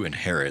anything to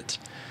inherit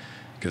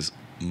because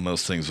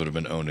most things would have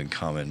been owned in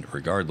common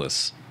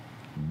regardless.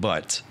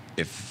 But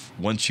if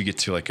once you get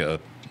to like a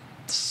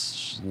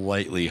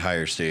slightly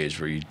higher stage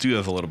where you do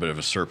have a little bit of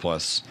a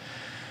surplus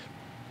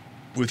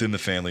within the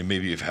family,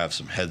 maybe you have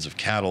some heads of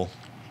cattle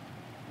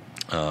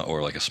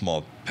or like a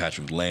small patch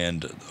of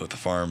land with a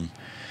farm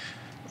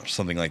or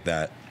something like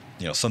that,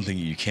 something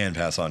you can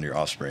pass on to your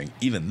offspring.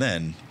 Even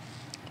then,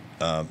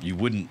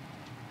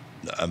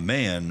 a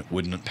man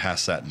wouldn't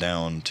pass that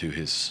down to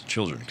his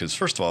children because,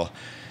 first of all,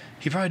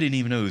 he probably didn't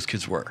even know who his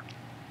kids were.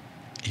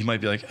 He might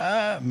be like,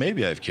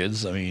 maybe I have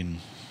kids. I mean,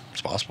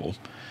 it's possible.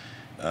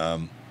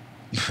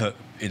 But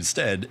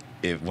instead,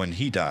 when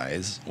he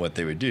dies, what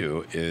they would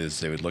do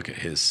is they would look at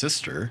his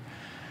sister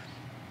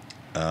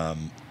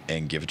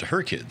and give it to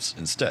her kids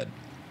instead.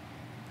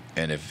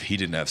 And if he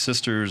didn't have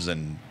sisters,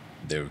 then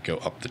they would go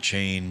up the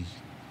chain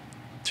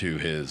to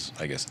his,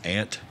 I guess,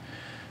 aunt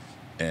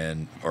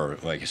or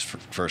like his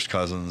first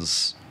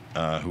cousins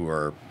who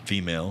are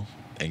female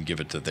and give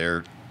it to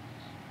their.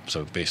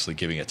 So basically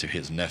giving it to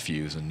his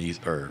nephews and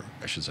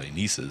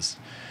nieces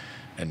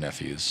and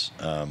nephews.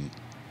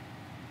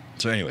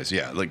 So anyways,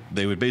 yeah, like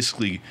they would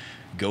basically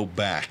go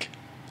back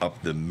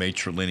up the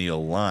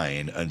matrilineal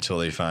line until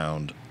they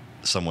found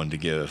someone to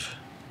give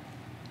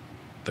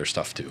their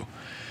stuff to.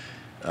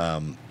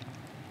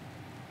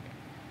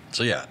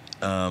 So yeah,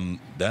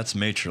 that's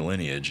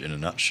matrilineage in a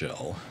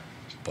nutshell.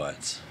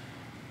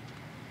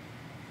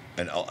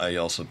 And I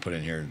also put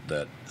in here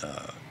that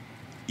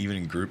even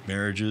in group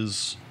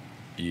marriages,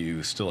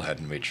 you still had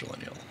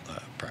matrilineal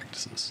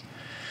practices.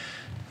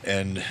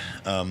 And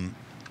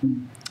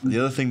the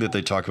other thing that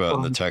they talk about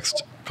in the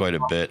text quite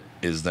a bit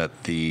is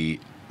that the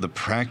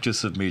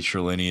practice of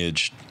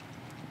matrilineage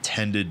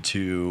tended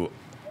to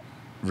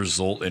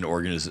result in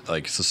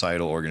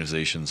societal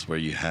organizations where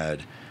you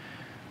had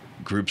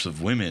groups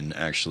of women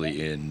actually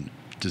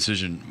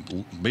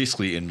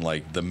basically in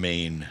like the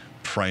main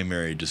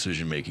primary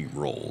decision-making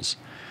roles.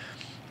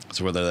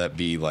 So whether that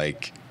be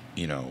like,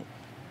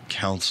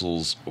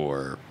 councils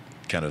or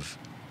kind of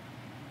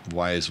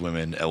wise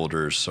women,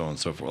 elders, so on and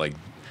so forth. Like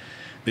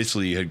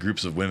basically you had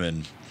groups of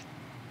women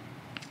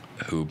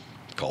who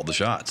called the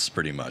shots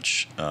pretty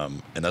much.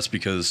 And that's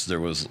because there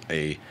was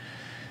a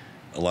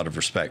lot of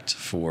respect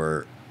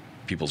for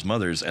people's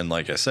mothers. And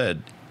like I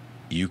said,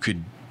 you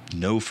could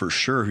know for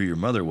sure who your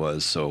mother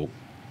was. So,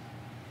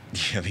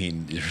 I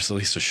mean, there's at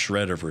least a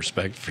shred of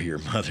respect for your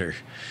mother.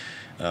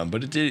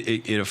 But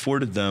it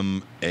afforded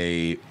them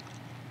a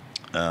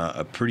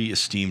pretty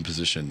esteemed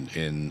position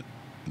in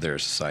their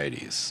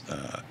societies,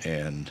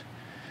 and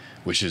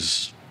which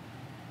is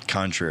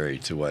contrary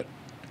to what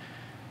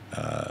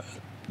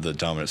the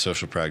dominant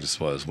social practice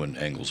was when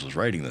Engels was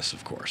writing this,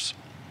 of course.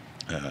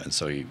 And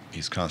so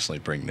he's constantly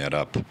bringing that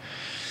up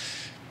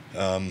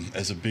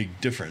as a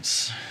big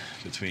difference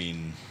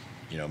between,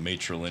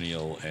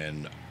 matrilineal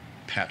and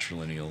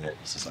patrilineal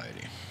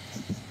society.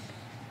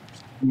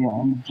 Yeah,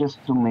 and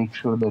just to make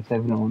sure that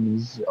everyone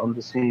is on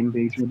the same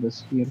page with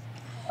us here,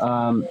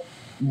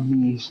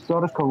 the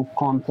historical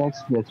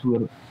context that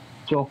we're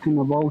talking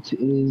about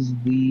is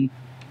the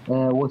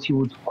what you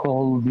would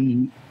call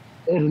the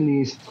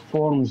earliest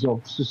forms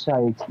of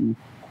society,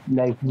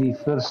 like the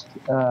first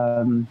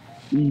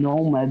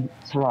nomad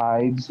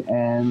tribes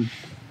and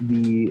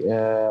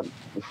the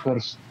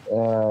first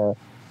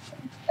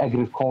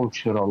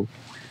agricultural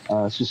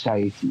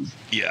societies.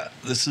 Yeah,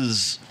 this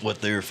is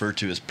what they refer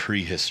to as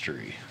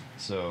prehistory.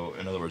 So,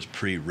 in other words,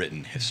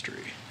 pre-written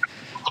history.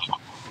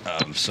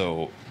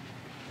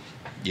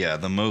 Yeah,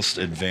 the most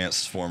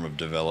advanced form of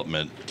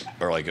development,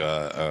 or like,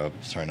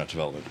 not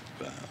development,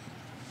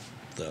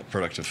 the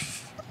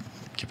productive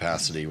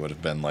capacity would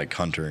have been like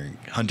hunting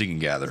and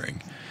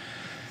gathering.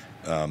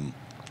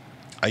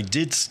 I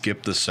did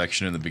skip the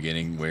section in the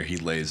beginning where he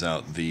lays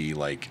out the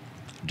like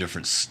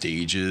different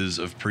stages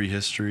of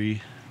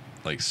prehistory,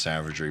 like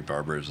savagery,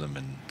 barbarism,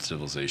 and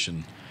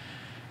civilization.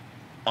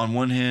 On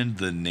one hand,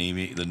 the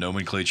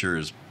nomenclature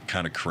is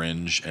kind of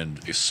cringe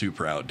and is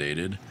super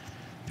outdated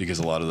because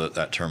a lot of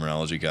that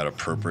terminology got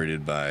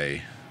appropriated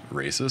by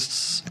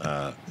racists,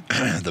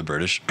 the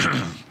British,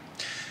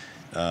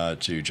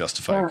 to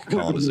justify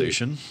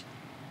colonization.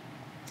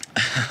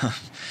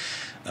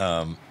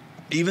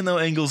 Even though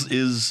Engels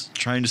is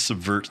trying to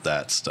subvert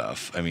that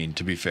stuff, I mean,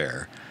 to be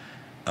fair,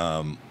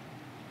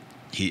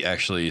 he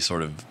actually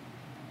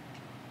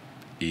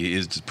he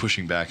is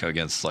pushing back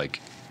against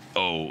like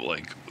oh,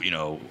 like,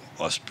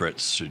 us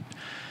Brits should,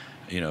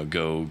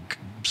 go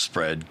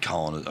spread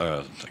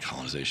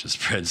colonization,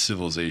 spread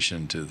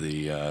civilization to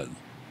the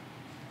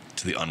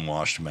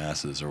unwashed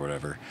masses or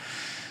whatever.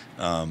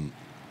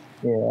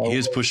 He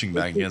is pushing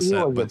back against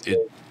that, but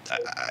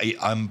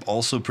I'm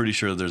also pretty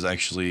sure there's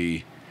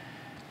actually,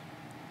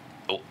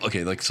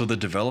 okay, like, so the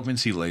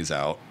developments he lays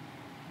out,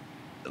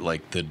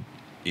 like the,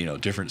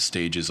 different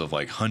stages of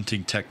like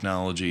hunting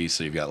technology.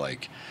 So you've got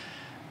like,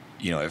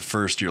 at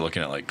first you're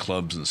looking at like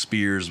clubs and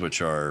spears,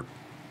 which are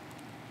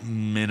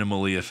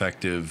minimally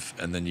effective.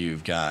 And then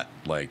you've got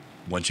like,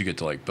 once you get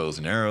to like bows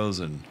and arrows,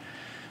 and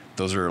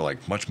those are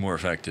like much more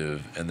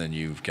effective. And then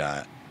you've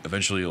got,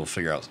 eventually you'll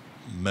figure out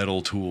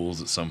metal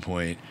tools at some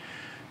point.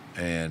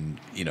 And,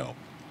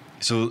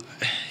 so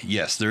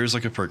yes, there is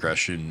like a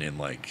progression in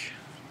like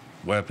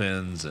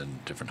weapons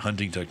and different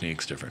hunting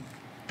techniques, different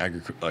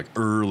like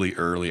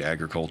early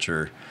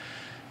agriculture.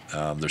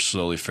 They're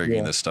slowly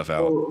figuring this stuff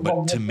out.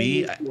 But to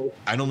me,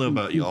 I don't know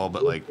about y'all,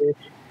 but like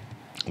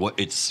what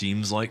it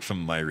seems like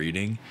from my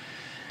reading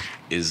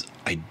is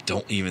I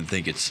don't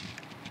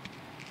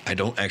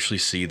actually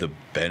see the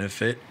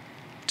benefit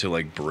to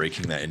like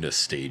breaking that into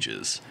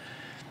stages.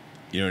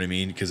 You know what I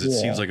mean? Because it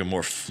seems like a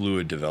more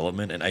fluid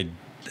development, and I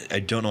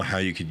don't know how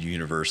you could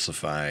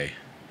universalize. I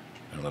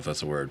don't know if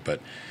that's a word,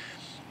 but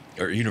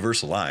or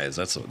universalize.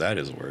 That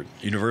is a word.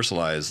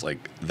 Universalize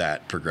like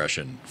that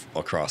progression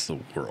across the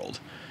world,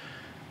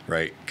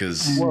 right?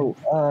 Because you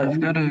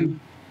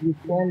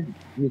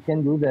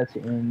can do that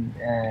in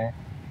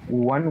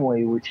one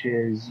way, which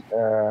is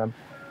so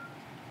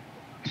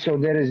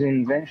there is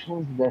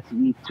inventions that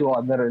lead to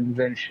other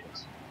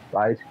inventions,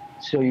 right?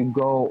 So you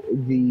go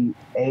the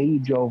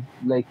age of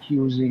like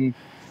using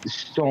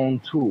stone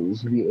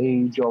tools, the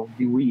age of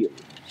the wheel,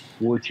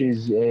 which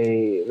is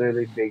a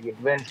really big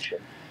invention,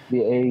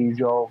 the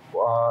age of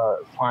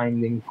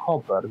finding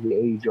copper, the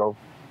age of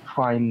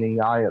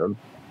finding iron.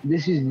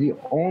 This is the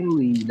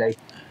only like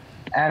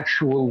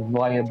actual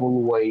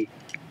viable way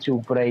to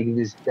break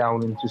this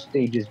down into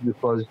stages,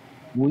 because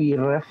we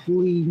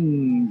roughly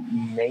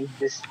made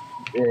this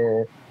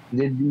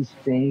did these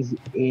things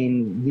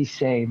in the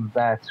same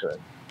pattern.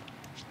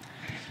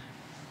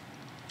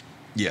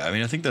 yeah, I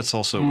mean, I think that's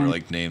also where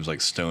like names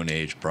like Stone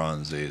Age,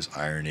 Bronze Age,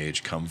 Iron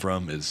Age come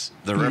from. Is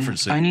they're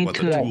referencing what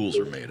the tools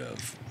were made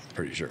of.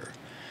 Pretty sure.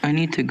 I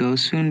need to go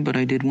soon, but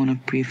I did want to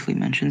briefly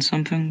mention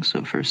something.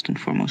 So first and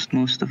foremost,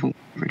 most of what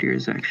we covered here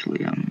is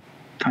actually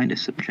kind of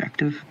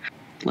subjective.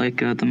 Like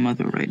the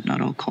mother, right?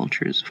 Not all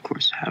cultures, of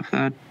course, have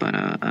that. But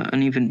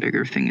an even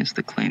bigger thing is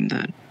the claim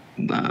that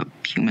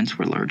humans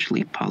were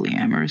largely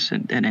polyamorous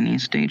at any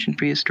stage in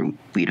prehistory.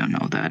 We don't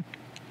know that.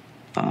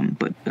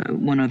 But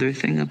one other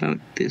thing about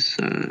this,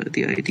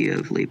 the idea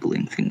of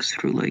labeling things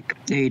through like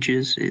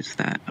ages, is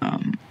that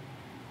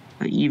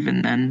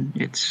even then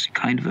it's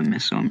kind of a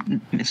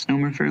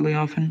misnomer fairly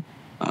often.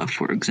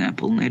 For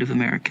example, Native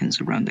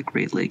Americans around the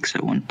Great Lakes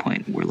at one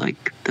point were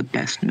like the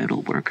best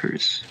metal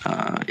workers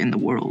in the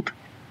world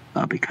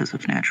because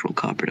of natural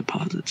copper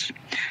deposits.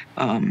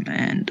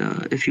 And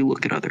if you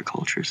look at other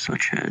cultures,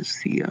 such as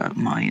the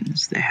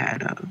Mayans, they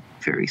had a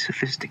very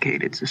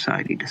sophisticated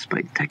society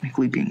despite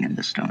technically being in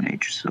the Stone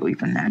Age. So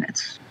even then,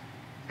 it's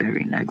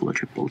very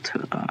negligible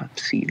to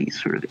see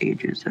these sort of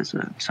ages as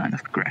a sign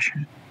of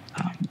progression.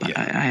 But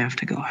I have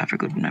to go. Have a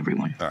good one,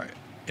 everyone. All right.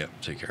 Yep.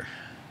 Take care.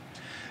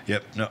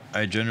 Yep. No,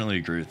 I generally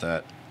agree with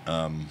that.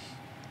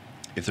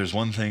 If there's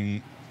one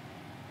thing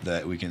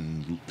that we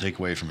can take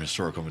away from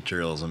historical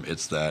materialism,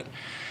 it's that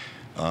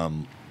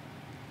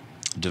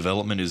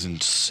development is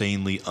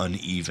insanely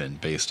uneven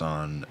based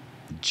on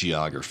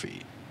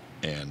geography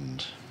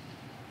and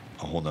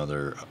a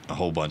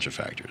whole bunch of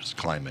factors.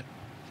 Climate.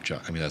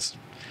 I mean,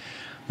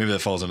 maybe that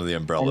falls under the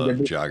umbrella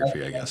of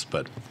geography, I guess,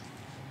 but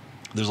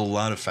there's a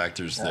lot of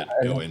factors that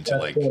go into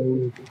like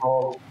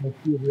material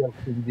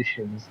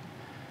conditions.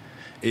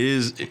 It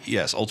is,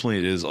 yes, ultimately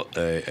it is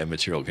a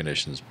material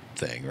conditions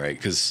thing, right?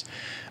 Because,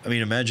 I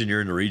mean, imagine you're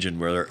in a region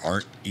where there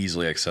aren't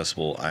easily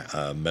accessible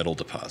metal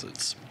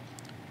deposits.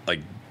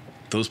 Like,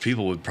 those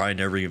people would probably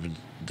never even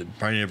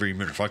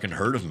fucking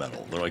heard of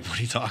metal. They're like, what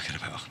are you talking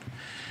about?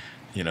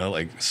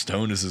 Like,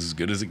 stone is as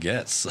good as it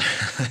gets.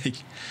 Like,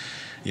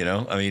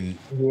 I mean,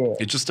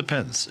 It just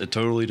depends. It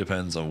totally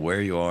depends on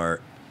where you are,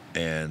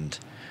 and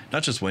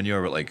not just when you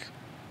are, but like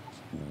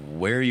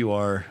where you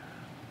are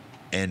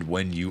and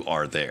when you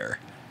are there.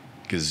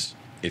 Because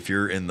if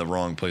you're in the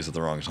wrong place at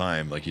the wrong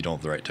time, like you don't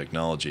have the right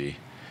technology,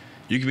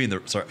 you could be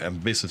I'm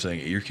basically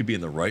saying you could be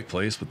in the right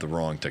place with the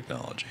wrong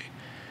technology.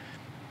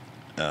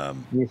 Yes,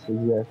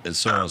 exactly. And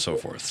so on and so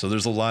forth. So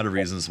there's a lot of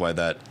reasons why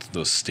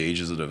those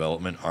stages of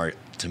development are,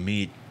 to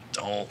me,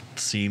 don't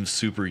seem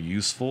super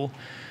useful.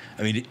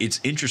 I mean, it's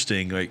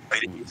interesting. Like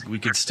we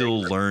can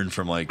still learn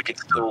from like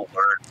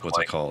what's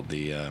it called?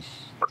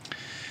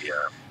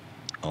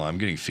 Oh, I'm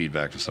getting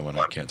feedback from someone.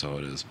 I can't tell who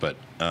it is, but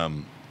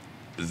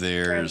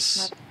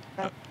there's.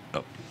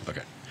 Oh,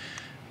 okay.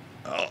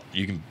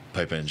 You can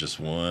pipe in just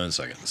 1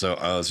 second. So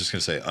I was just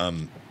gonna say,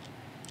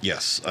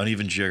 Yes,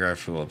 uneven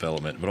geographical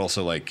development, but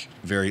also like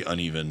very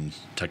uneven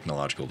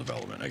technological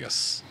development. I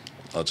guess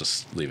I'll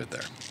just leave it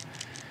there.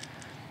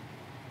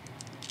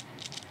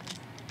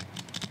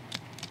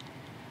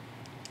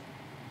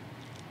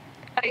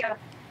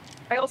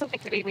 I also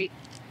think that we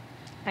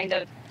kind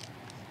of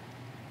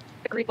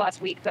agreed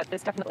last week that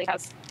this definitely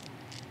has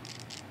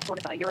sort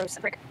of a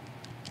Eurocentric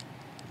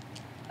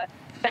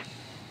bent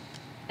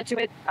to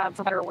it,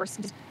 for better or worse,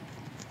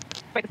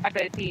 despite the fact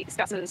that he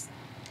discusses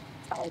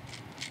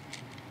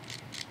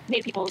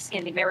Native peoples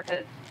in the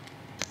Americas,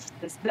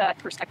 that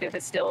perspective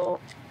is still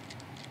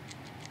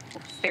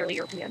fairly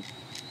European.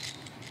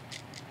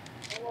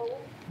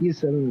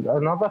 Yes, and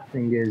another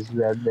thing is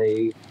that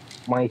they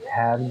might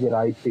have the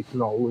right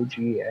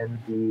technology and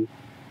the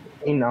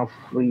enough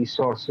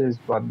resources,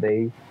 but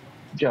they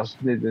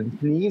just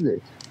didn't need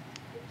it.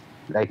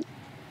 Like,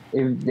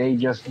 if they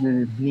just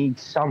didn't need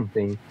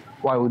something,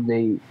 why would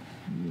they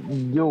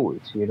do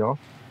it, you know?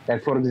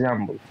 Like, for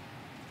example,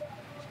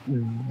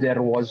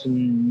 there was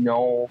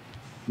no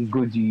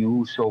good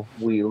use of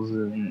wheels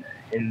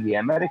in the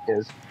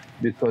Americas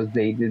because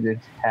they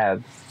didn't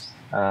have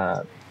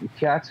uh,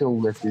 cattle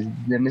that is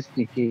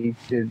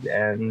domesticated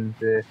and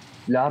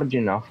large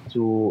enough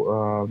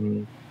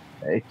to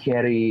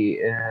carry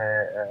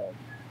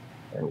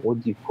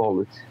what do you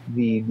call it,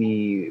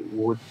 the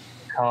wood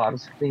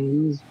cars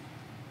thingies.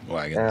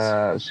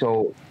 Wagons.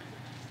 So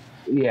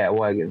yeah,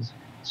 wagons.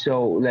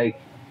 So like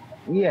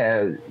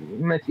yeah,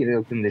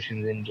 material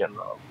conditions in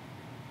general.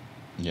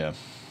 Yeah.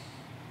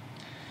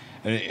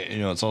 And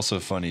it's also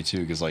funny too,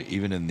 because like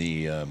even in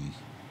the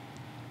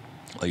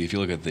like if you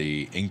look at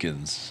the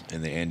Incans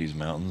in the Andes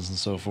Mountains and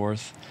so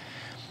forth,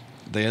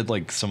 they had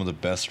like some of the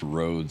best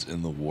roads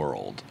in the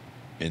world,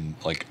 in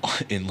like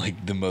in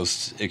like the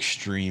most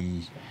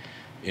extreme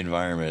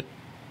environment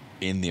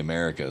in the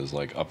Americas,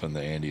 like up in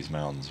the Andes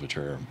Mountains, which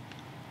are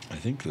I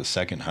think the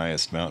second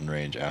highest mountain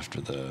range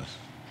after the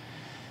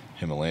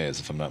Himalayas,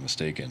 if I'm not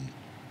mistaken.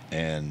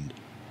 And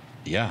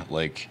yeah,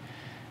 like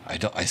I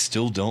don't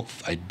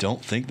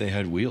think they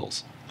had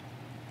wheels.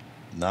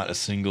 Not a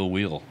single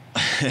wheel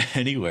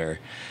anywhere.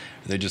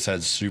 They just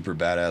had super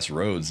badass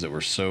roads that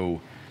were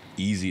so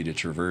easy to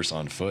traverse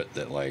on foot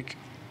that like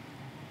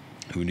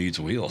who needs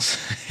wheels,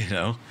 you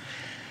know?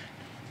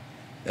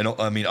 And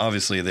I mean,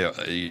 obviously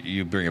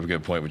you bring up a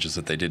good point, which is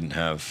that they didn't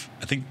have,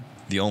 I think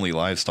the only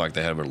livestock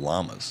they had were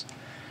llamas,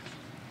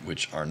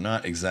 which are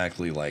not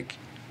exactly like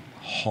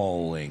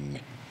hauling.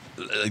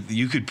 Like,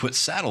 you could put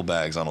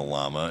saddlebags on a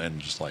llama and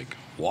just like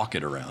walk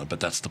it around, but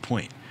that's the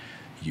point.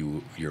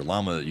 Your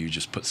llama, you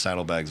just put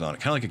saddlebags on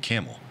it, kind of like a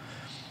camel.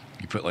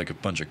 You put like a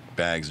bunch of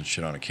bags and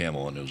shit on a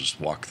camel, and it'll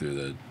just walk through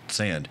the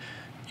sand.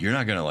 You're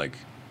not gonna like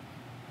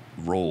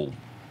roll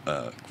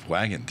a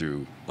wagon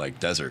through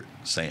like desert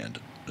sand.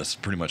 That's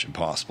pretty much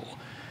impossible.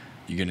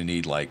 You're gonna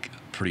need like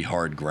pretty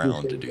hard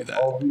ground to do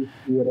that.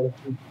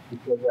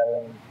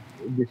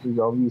 This is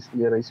obviously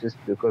racist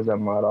because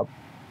I'm Arab.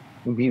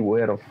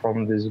 Beware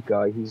from this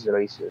guy, he's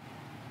racist.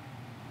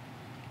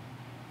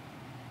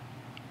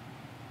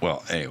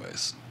 Well,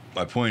 anyways,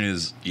 my point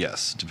is,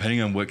 yes,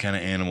 depending on what kind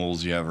of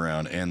animals you have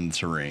around and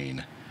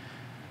terrain,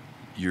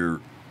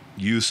 your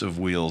use of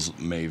wheels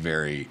may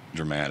vary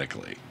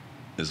dramatically,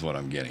 is what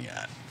I'm getting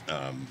at.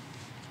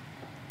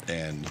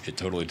 And it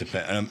totally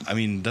depends. I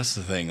mean, that's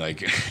the thing.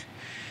 Like,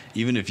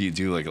 even if you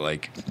do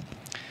like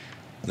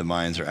the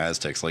Mayans or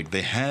Aztecs, like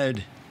they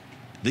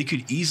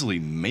could easily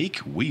make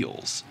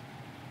wheels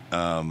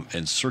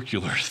and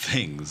circular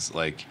things.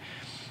 Like,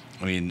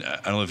 I mean, I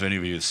don't know if any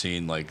of you have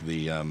seen like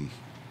the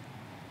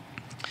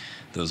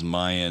those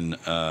Mayan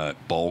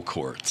ball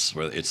courts,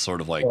 where it's sort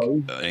of like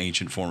an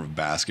ancient form of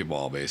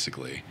basketball,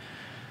 basically.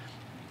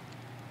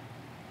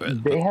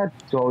 They had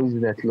toys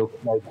that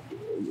looked like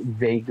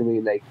vaguely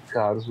like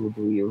cars with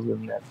wheels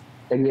in them.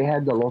 Like they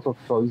had a lot of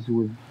toys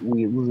with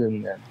wheels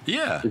in them.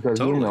 Yeah, because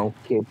totally.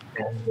 Kids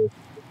can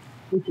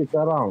push it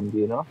around,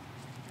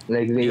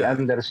 Like they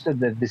understood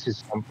that this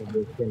is something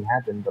that can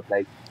happen, but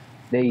like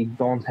they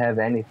don't have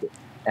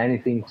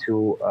anything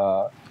to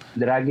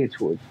drag it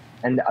with.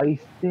 And I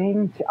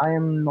think I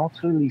am not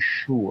really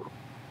sure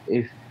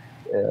if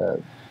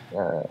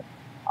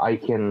I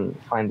can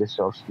find the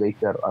source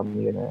later.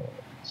 I'm gonna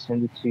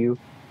send it to you.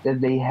 That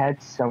they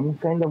had some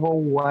kind of a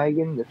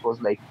wagon that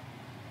was like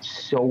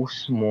so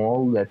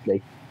small that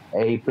like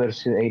a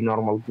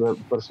normal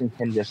person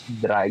can just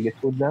drag it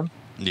with them.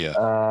 Yeah.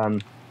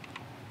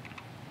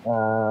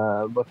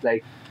 But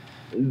like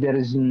there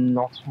is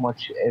not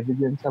much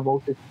evidence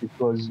about it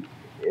because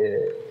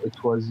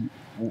it was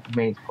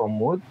made from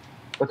wood,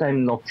 but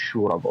I'm not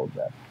sure about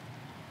that.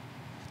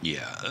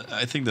 Yeah,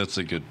 I think that's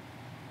a good.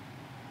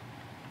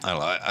 I don't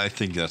know. I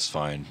think that's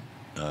fine,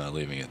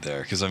 leaving it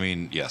there, because I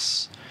mean,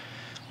 yes,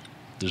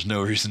 there's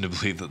no reason to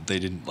believe that they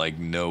didn't like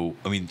know.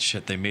 I mean,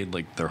 shit, they made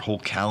like their whole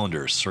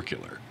calendar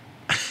circular.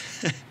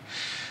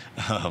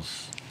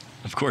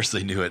 Of course,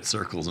 they knew what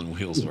circles and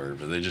wheels were,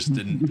 but they just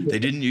didn't. They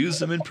didn't use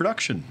them in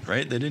production,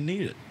 right? They didn't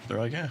need it. They're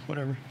like, yeah,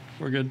 whatever,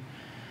 we're good.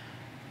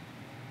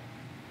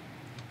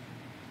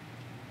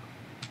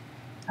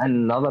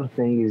 Another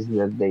thing is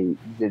that they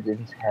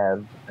didn't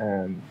have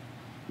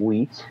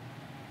wheat,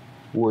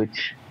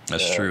 which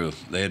That's uh, true.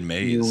 They had you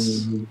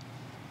maize, need,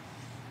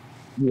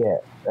 yeah,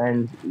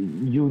 and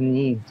you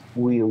need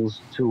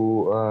wheels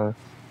to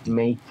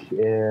make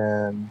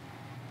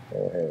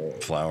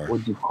flour.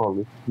 what do you call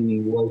it? The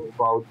white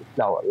powder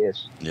flour.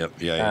 Yes. Yep.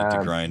 Yeah, you had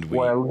to grind wheat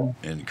Well,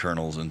 and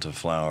kernels into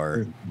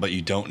flour, but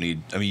you don't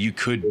need. I mean, you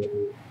could.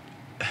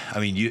 I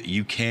mean,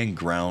 you can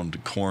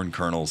ground corn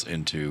kernels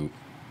into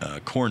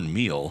corn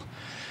meal,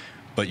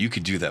 but you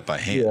could do that by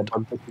yeah, hand.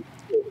 but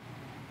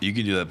You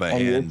can do that by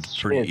and hand it's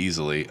pretty shit.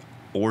 easily,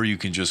 or you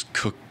can just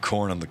cook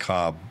corn on the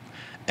cob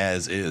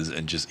as is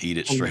and just eat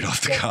it And straight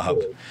off the that's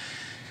cob.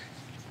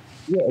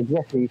 yeah,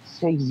 exactly. It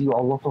saves you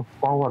a lot of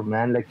power,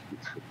 man. Like,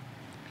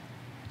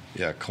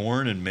 Yeah,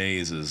 corn and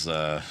maize is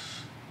a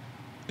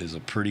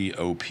pretty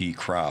OP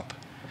crop.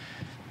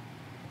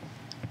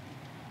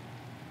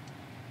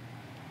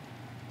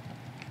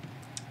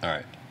 All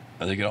right,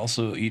 they could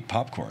also eat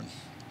popcorn.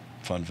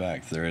 Fun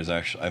fact: there is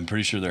actually, I'm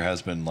pretty sure there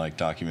has been like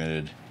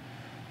documented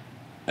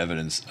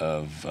evidence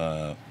of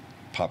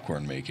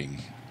popcorn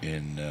making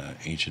in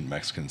ancient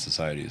Mexican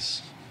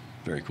societies.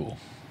 Very cool.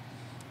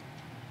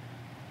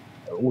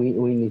 we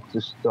need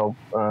to stop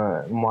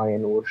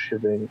Mayan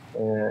worshipping,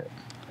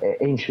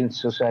 ancient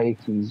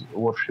societies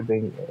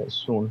worshipping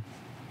soon.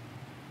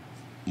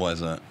 Why is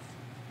that?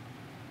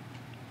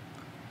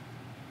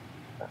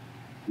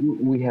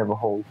 We have a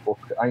whole book.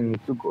 I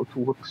need to go to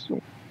work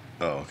soon.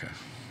 Oh, okay.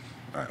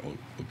 All right, we'll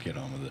get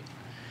on with it.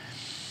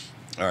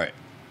 All right.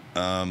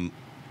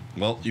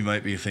 Well, you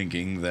might be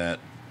thinking that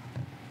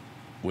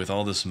with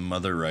all this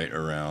mother right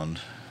around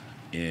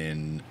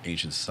in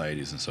ancient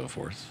societies and so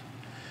forth,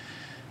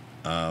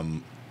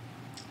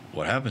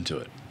 what happened to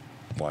it?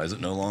 Why is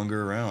it no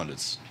longer around?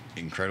 It's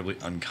incredibly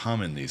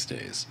uncommon these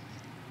days.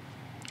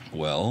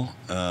 Well,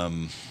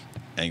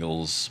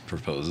 Engels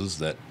proposes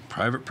that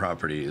private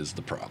property is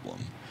the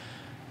problem.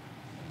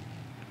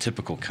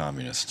 Typical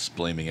communists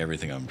blaming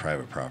everything on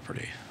private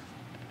property.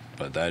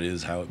 But that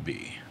is how it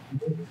be.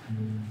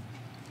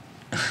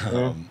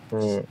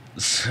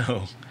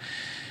 So,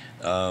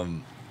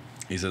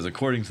 he says,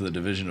 according to the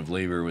division of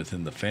labor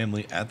within the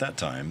family at that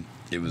time,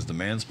 it was the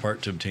man's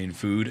part to obtain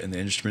food and the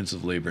instruments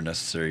of labor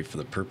necessary for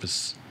the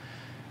purpose.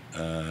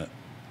 I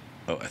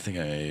think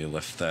I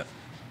left that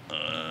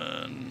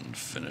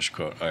unfinished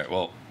quote. All right,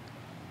 well,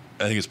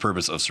 I think it's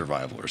purpose of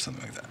survival or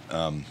something like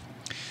that.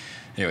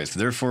 Anyways,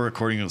 therefore,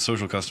 according to the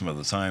social custom of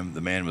the time,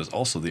 the man was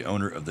also the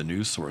owner of the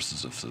new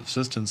sources of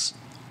subsistence,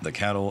 the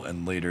cattle,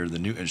 and later the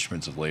new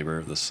instruments of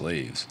labor, the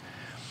slaves.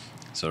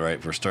 So,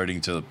 right, we're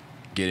starting to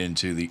get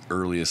into the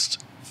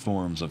earliest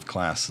forms of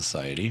class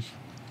society,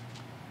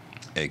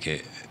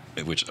 aka,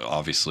 which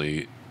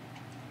obviously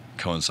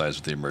coincides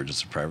with the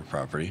emergence of private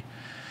property.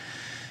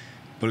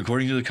 But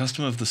according to the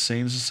custom of the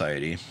same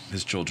society,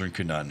 his children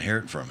could not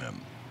inherit from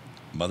him.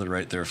 Mother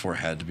right therefore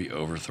had to be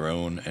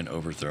overthrown, and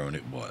overthrown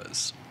it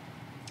was.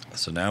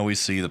 So now we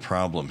see the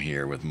problem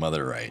here with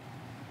mother right.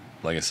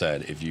 Like I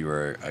said, if you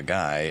are a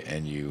guy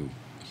and you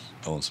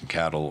own some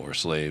cattle or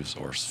slaves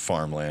or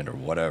farmland or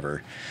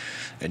whatever,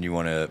 and you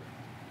want to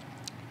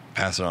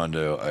pass it on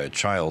to a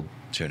child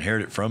to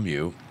inherit it from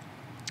you,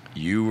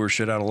 you were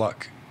shit out of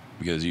luck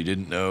because you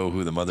didn't know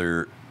who the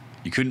mother,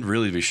 you couldn't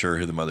really be sure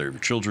who the mother of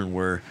your children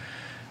were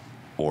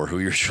or who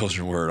your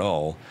children were at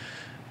all.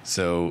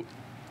 So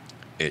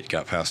it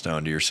got passed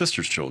down to your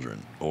sister's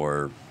children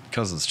or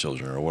cousin's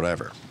children or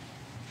whatever.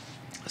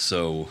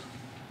 So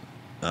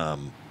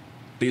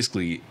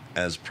basically,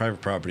 as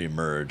private property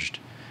emerged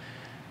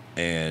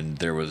and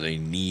there was a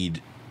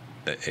need,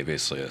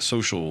 basically a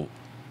social,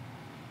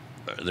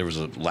 there was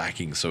a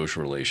lacking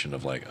social relation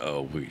of like,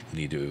 oh, we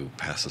need to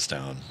pass this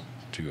down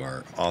to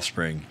our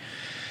offspring.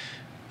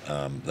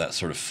 That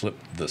sort of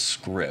flipped the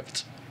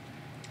script.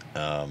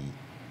 And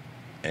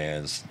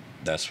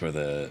that's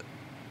where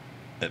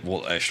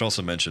well, I should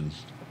also mention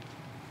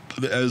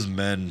that as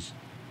men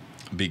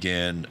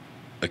began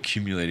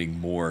accumulating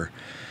more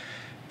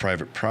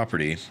private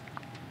property,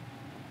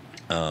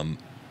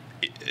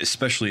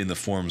 especially in the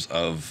forms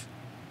of,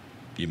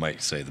 you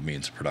might say, the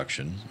means of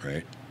production,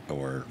 right,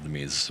 or the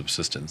means of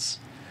subsistence,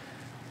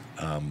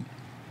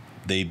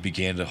 they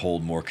began to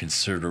hold more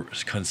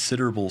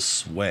considerable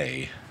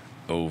sway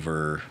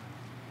over,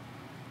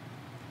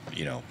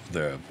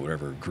 the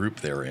whatever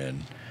group they're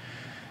in.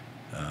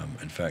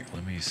 In fact,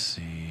 let me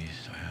see.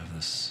 Do I have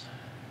this?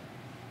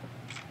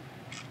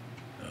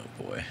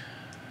 Oh boy,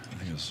 I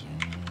think it's.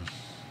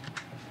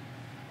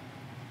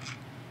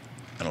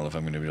 I don't know if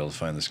I'm going to be able to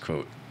find this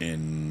quote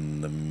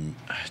in the.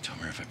 I don't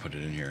remember if I put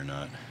it in here or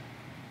not.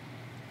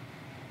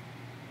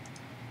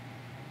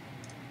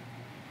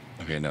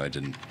 Okay, no, I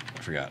didn't.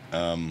 I forgot.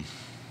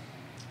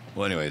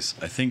 Well, anyways,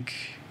 I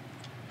think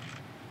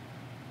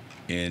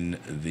in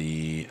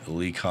the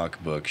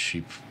Leacock book,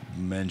 she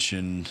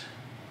mentioned.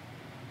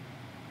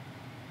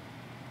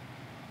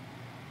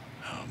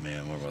 Oh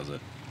man, where was it?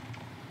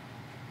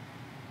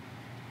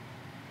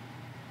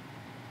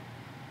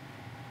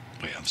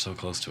 Wait, I'm so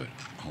close to it.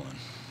 Hold on.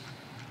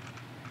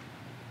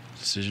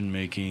 Decision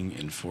making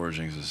in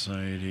forging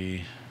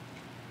society.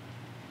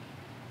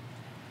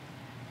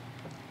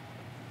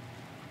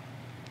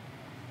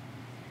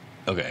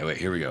 Okay, wait,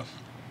 here we go.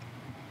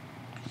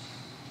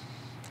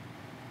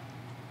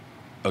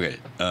 Okay,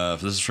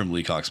 this is from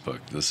Leacock's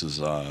book. This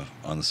is on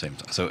the same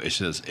time. So it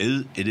says,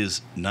 it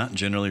is not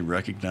generally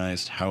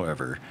recognized,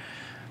 however,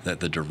 that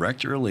the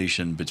direct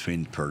relation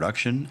between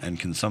production and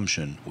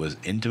consumption was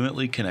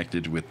intimately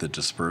connected with the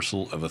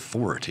dispersal of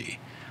authority.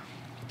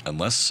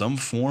 Unless some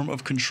form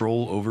of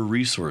control over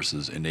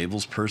resources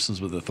enables persons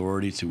with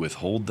authority to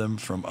withhold them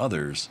from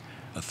others,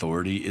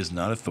 authority is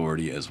not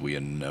authority as we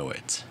know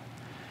it.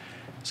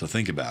 So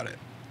think about it.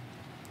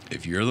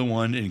 If you're the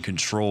one in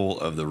control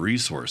of the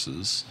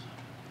resources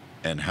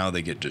and how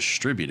they get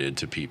distributed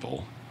to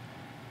people,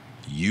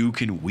 you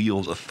can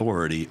wield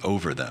authority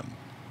over them.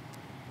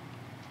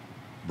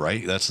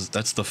 Right?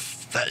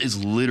 That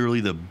is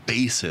literally the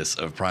basis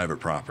of private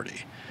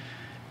property.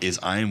 Is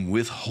I'm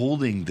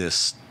withholding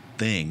this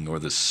thing or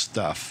this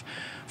stuff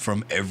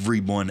from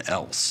everyone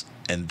else,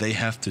 and they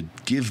have to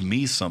give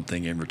me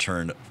something in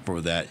return for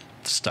that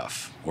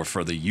stuff or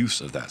for the use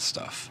of that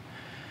stuff.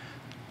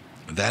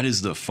 That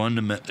is the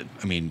fundamental.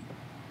 I mean,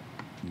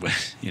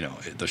 you know,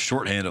 the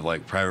shorthand of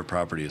like private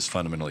property is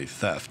fundamentally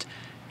theft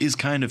is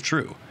kind of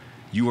true.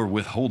 You are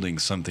withholding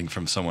something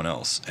from someone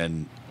else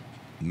and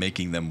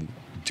making them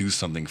do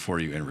something for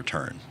you in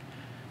return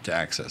to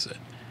access it.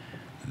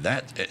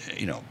 That,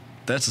 you know,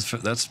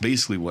 that's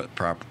basically what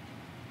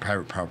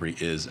private property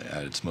is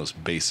at its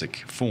most basic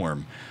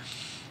form.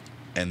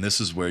 And this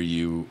is where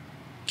you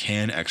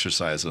can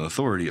exercise an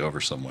authority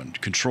over someone,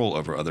 control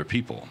over other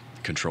people,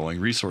 controlling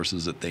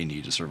resources that they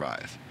need to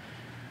survive.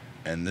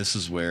 And this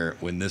is where,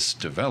 when this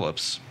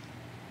develops,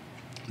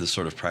 this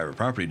sort of private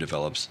property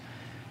develops,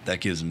 that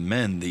gives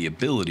men the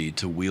ability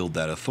to wield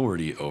that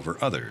authority over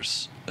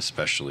others,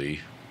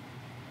 especially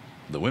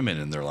the women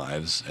in their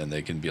lives. And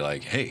they can be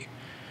like, hey,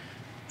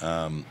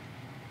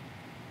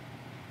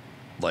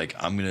 like,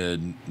 I'm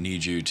going to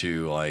need you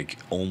to like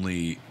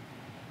only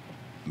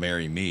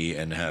marry me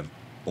and have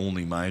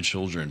only my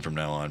children from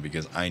now on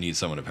because I need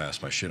someone to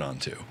pass my shit on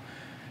to.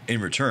 In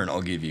return,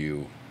 I'll give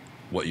you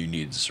what you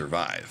need to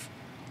survive.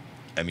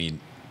 I mean,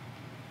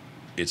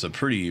 it's a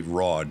pretty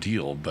raw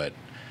deal, but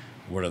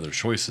what other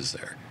choice is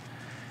there?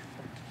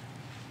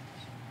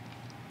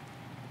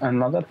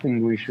 Another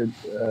thing we should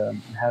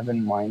have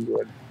in mind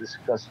when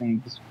discussing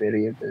this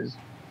period is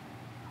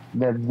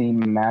that the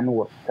men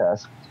were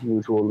tasked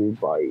usually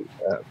by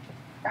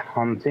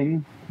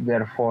hunting,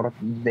 therefore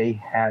they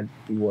had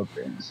the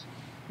weapons,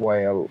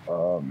 while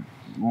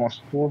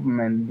most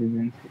women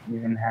didn't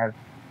even have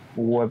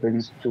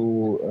weapons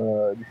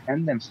to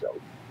defend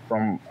themselves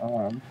from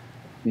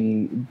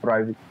the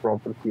private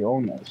property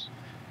owners.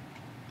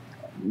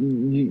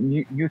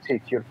 You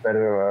take your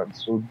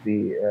parallels with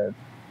the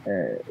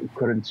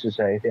current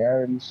society.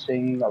 I'm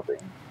saying nothing.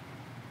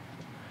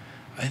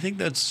 I think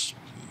that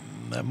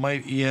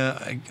might,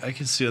 yeah, I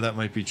can see how that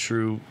might be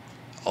true.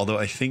 Although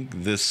I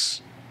think the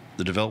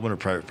development of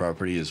private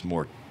property is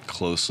more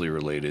closely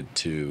related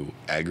to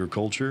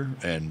agriculture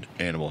and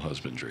animal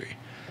husbandry.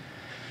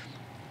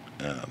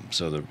 But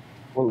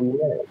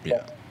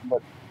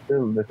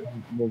still, the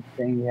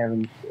thing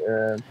haven't,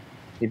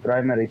 the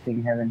primary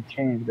thing haven't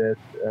changed. That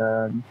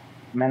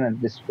men at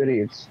this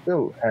period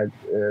still had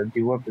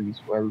the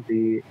weapons, while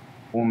the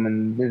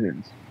women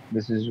didn't.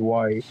 This is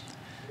why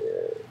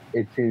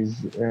it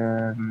is.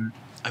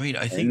 I mean,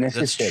 I think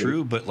necessary. That's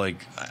true, but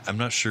like, I'm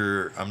not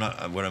sure.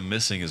 What I'm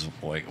missing is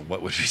like,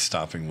 what would be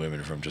stopping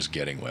women from just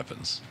getting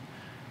weapons,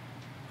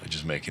 like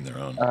just making their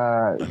own?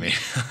 I mean,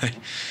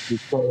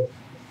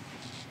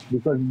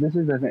 because this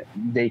is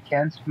they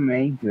can't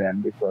make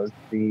them because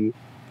the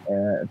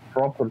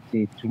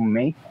property to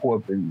make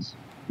weapons,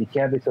 the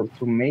capital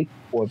to make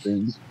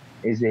weapons,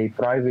 is a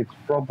private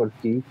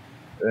property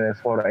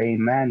for a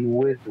man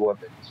with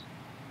weapons.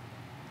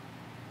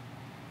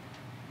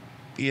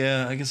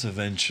 Yeah, I guess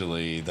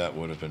eventually that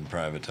would have been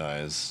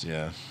privatized.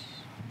 Yeah,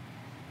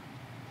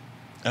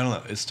 I don't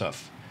know. It's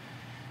tough.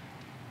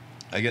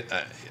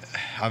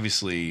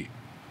 Obviously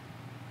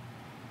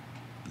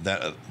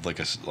that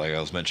like I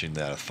was mentioning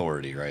that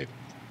authority right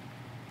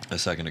a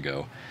second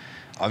ago.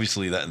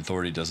 Obviously, that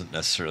authority doesn't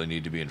necessarily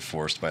need to be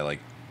enforced by like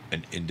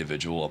an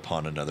individual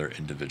upon another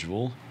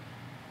individual.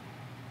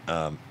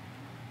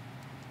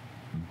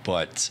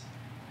 But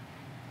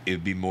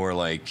it'd be more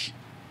like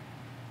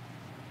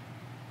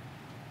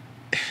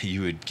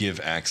you would give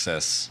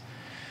access.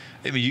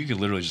 I mean, you could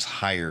literally just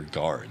hire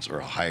guards or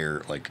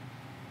hire like,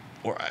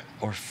 or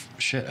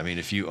shit. I mean,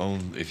 if you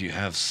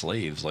have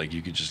slaves, like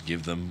you could just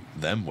give them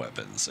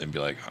weapons and be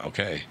like,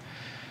 okay,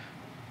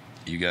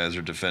 you guys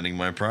are defending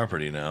my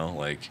property now,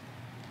 like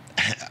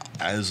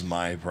as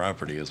my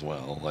property as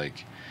well.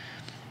 Like,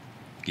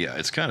 yeah,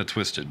 it's kind of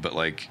twisted, but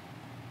like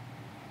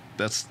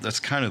that's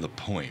kind of the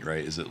point,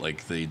 right? Is it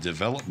like the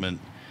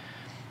development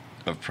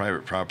of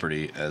private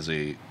property as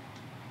a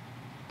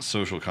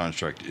social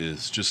construct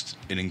is just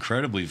an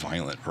incredibly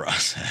violent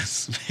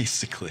process,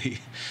 basically.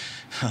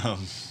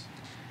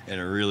 and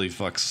it really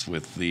fucks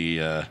with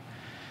the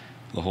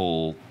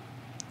whole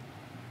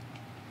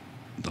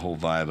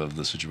vibe of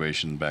the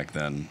situation back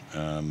then.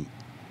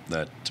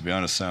 That, to be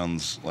honest,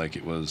 sounds like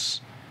it was,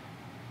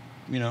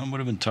 it would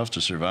have been tough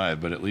to survive,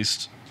 but at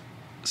least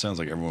it sounds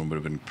like everyone would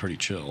have been pretty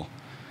chill.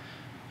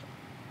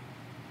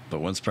 But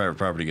once private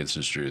property gets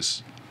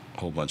introduced, a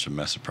whole bunch of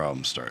mess of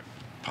problems start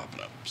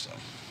popping up. So,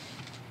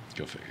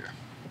 go figure.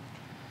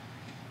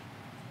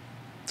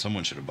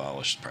 Someone should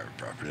abolish private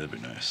property. That'd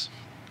be nice.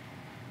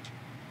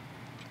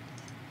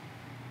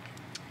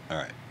 All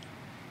right.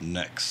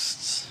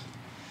 Next.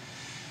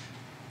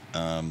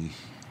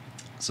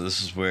 So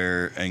this is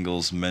where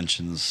Engels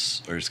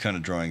mentions, or is kind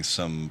of drawing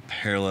some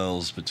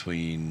parallels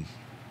between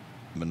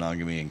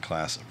monogamy and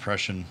class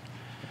oppression.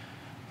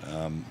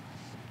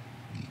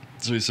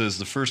 So he says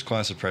the first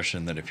class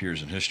oppression that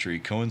appears in history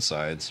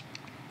coincides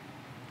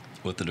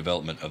with the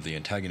development of the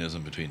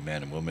antagonism between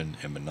man and woman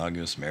in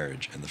monogamous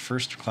marriage, and the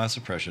first class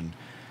oppression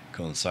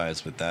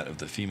coincides with that of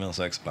the female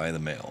sex by the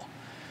male.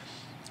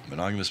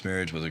 Monogamous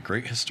marriage was a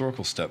great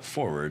historical step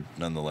forward,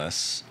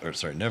 nevertheless,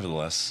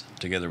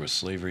 together with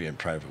slavery and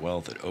private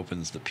wealth, it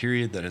opens the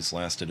period that has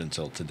lasted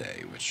until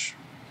today, which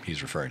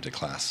he's referring to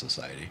class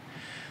society,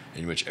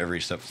 in which every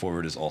step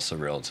forward is also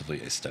relatively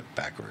a step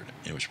backward,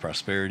 in which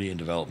prosperity and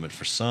development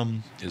for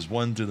some is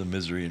won through the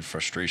misery and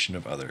frustration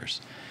of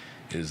others.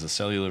 It is the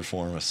cellular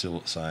form of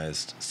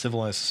civilized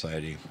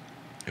society,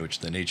 in which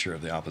the nature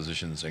of the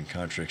oppositions and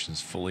contradictions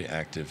fully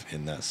active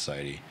in that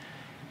society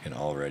can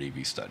already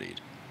be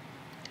studied.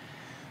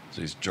 So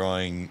he's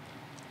drawing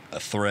a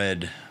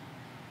thread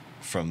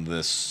from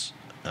this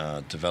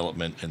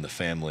development in the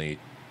family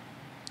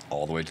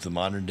all the way to the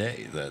modern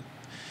day that,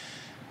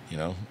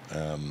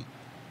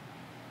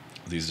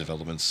 these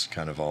developments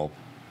kind of all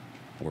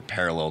were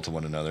parallel to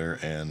one another,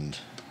 and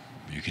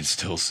you can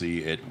still see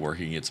it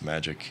working its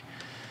magic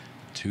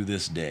to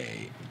this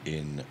day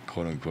in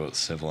quote-unquote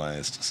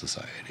civilized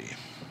society.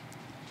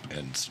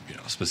 And,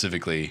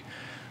 specifically,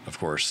 of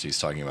course, he's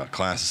talking about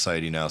class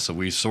society now. So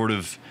we sort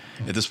of,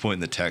 at this point in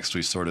the text,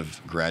 we sort of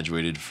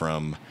graduated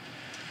from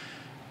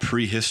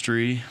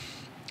prehistory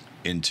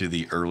into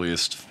the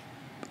earliest,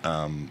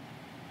 the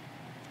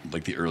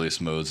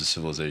earliest modes of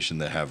civilization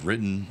that have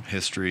written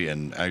history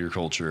and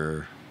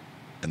agriculture,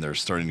 and they're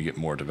starting to get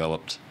more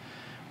developed.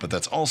 But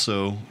that's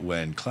also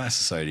when class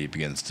society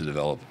begins to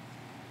develop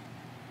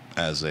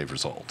as a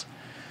result,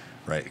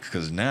 right?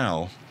 Because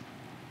now,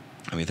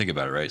 think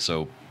about it, right?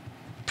 So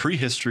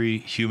prehistory,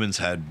 humans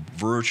had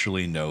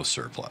virtually no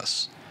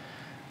surplus,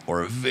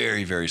 or a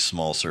very, very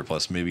small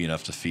surplus, maybe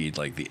enough to feed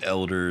like the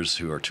elders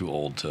who are too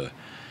old to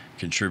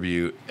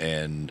contribute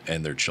and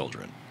their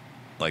children.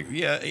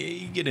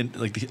 You get in,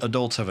 the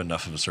adults have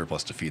enough of a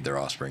surplus to feed their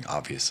offspring,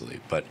 obviously,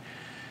 but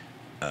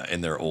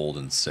and they're old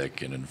and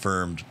sick and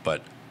infirmed,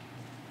 but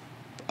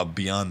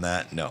beyond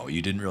that, no,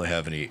 you didn't really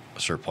have any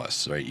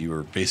surplus, right? You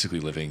were basically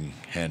living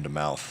hand to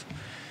mouth.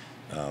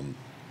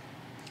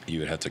 You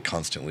would have to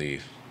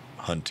constantly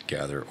hunt,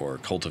 gather, or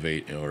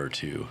cultivate in order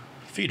to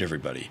feed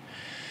everybody.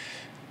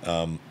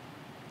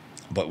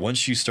 But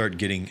once you start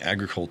getting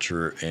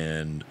agriculture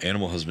and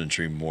animal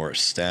husbandry more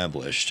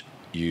established,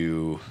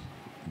 you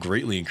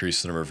greatly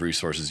increase the number of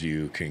resources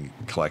you can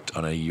collect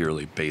on a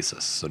yearly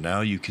basis. So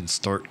now you can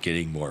start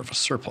getting more of a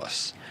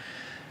surplus.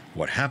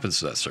 What happens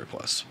to that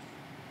surplus?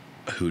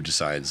 Who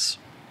decides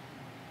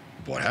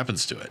what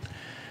happens to it?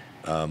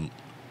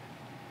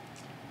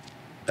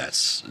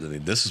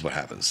 This is what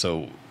happens.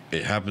 So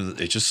it happens.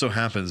 It just so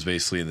happens,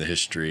 basically, in the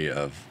history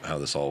of how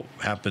this all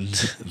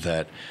happened,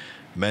 that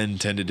men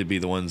tended to be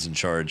the ones in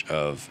charge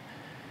of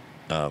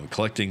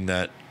collecting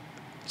that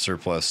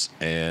surplus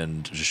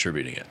and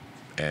distributing it,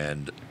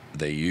 and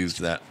they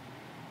used that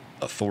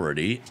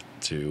authority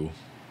to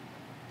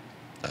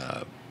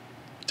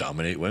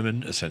dominate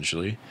women,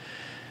 essentially,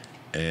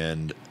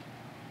 and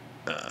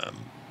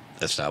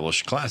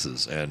establish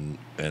classes, and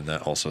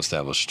that also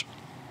established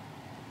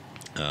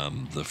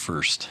the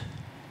first,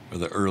 or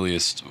the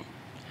earliest,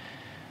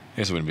 I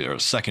guess it wouldn't be, or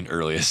second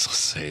earliest, let's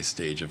say,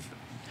 stage of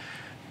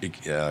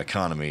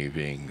economy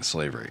being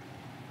slavery,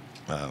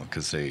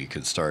 because they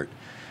could start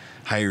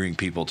hiring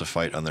people to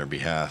fight on their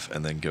behalf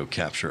and then go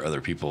capture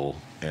other people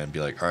and be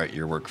like, all right,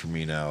 you're work for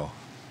me now,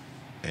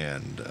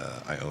 and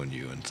I own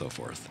you, and so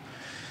forth.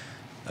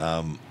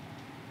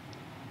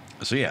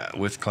 So yeah,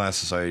 with class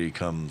society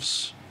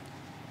comes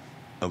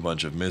a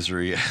bunch of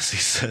misery, as he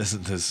says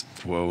in this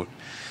quote.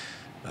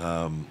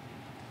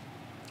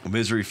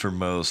 Misery for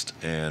most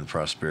and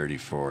prosperity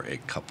for a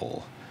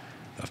couple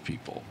of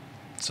people.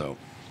 So,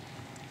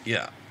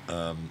 yeah.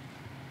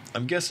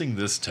 I'm guessing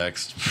this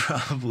text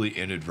probably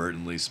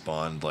inadvertently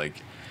spawned,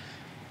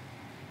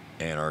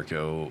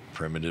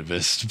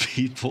 anarcho-primitivist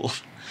people.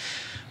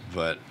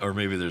 Or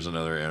maybe there's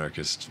another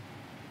anarchist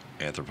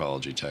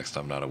anthropology text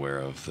I'm not aware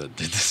of that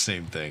did the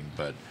same thing,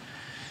 but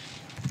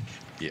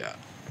yeah.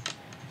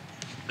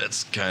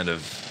 That's kind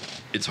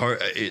of, it's hard,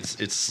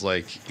 it's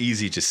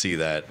easy to see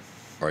that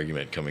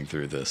argument coming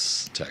through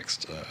this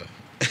text.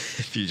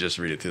 If you just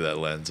read it through that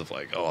lens of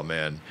oh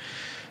man,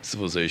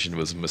 civilization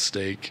was a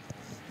mistake.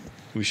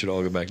 We should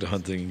all go back to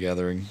hunting and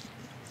gathering.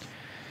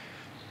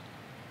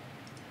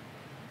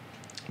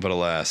 But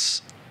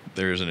alas,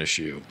 there is an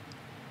issue.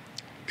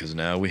 Because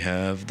now we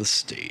have the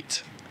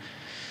state.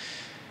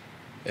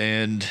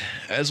 And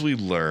as we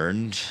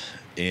learned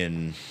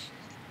in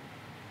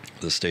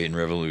the State and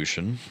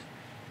Revolution,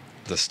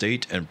 the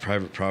state and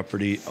private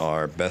property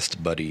are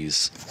best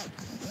buddies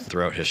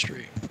throughout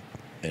history.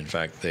 In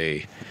fact,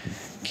 they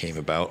came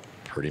about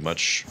pretty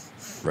much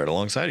right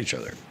alongside each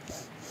other.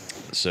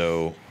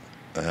 So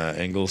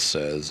Engels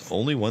says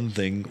only one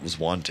thing was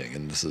wanting,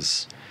 and this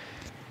is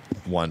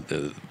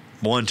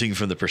wanting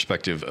from the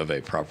perspective of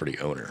a property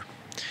owner.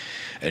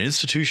 An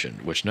institution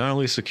which not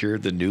only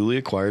secured the newly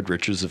acquired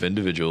riches of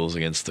individuals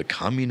against the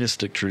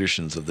communistic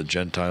traditions of the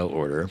Gentile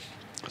order,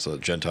 so the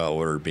Gentile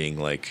order being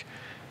like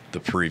the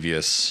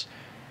previous,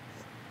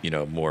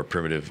 more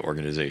primitive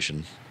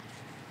organization,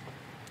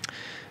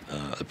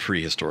 a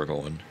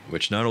prehistorical one,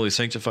 which not only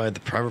sanctified the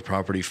private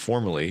property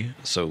formerly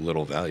so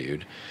little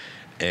valued,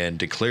 and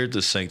declared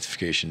this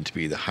sanctification to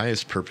be the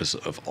highest purpose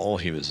of all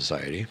human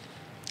society,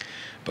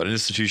 but an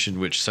institution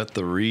which set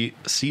the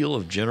seal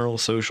of general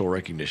social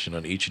recognition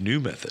on each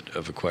new method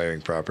of acquiring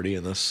property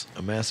and thus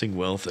amassing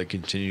wealth at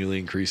continually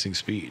increasing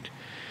speed.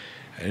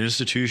 An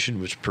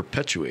institution which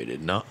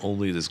perpetuated not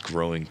only this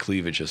growing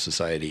cleavage of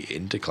society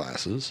into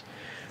classes,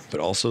 but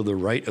also the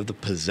right of the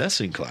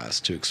possessing class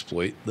to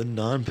exploit the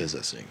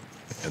non-possessing,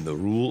 and the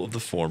rule of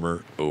the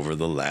former over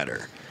the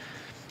latter.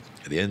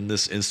 At the end,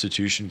 this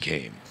institution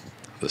came.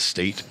 The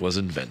state was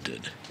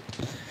invented.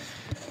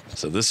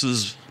 So this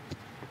is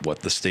what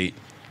the state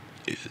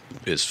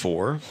is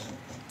for,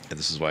 and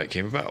this is why it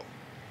came about.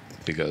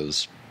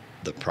 Because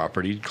the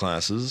propertied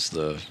classes,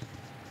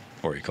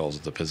 or he calls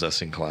it the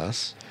possessing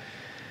class,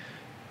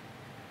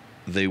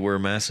 they were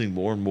amassing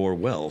more and more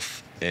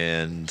wealth,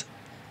 and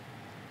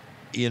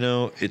you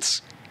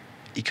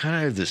kind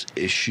of have this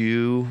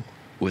issue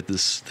with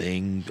this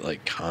thing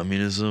like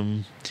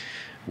communism,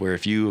 where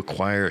if you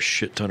acquire a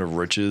shit ton of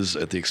riches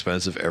at the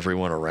expense of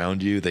everyone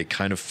around you, they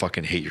kind of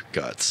fucking hate your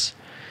guts.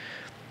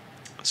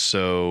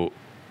 So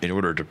in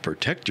order to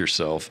protect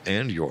yourself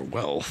and your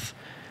wealth,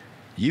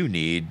 you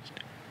need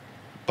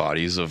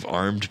bodies of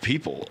armed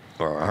people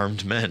or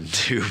armed men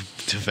to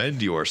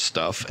defend your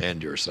stuff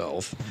and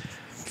yourself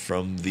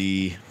from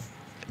the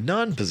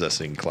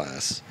non-possessing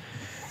class,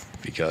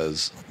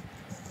 because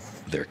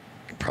they're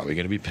probably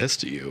going to be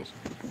pissed at you.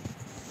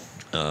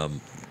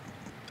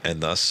 And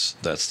thus,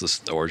 that's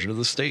the origin of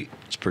the state.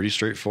 It's pretty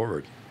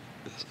straightforward.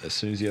 As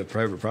soon as you have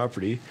private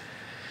property,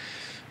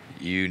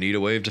 you need a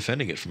way of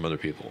defending it from other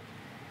people.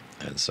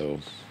 And so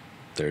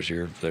there's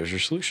your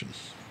solution.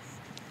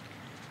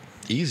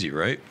 Easy,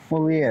 right?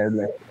 Well, yeah,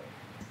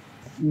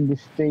 the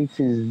state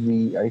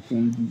is I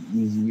think, the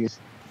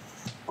easiest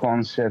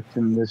concept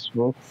in this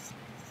book,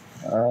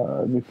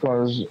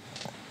 because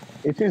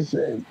it is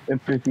a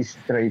pretty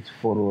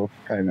straightforward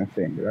kind of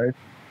thing, right?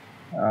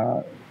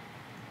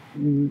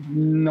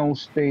 No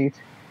state,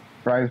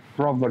 private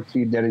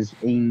property, there is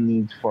a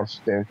need for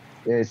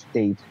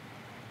state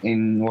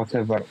in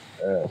whatever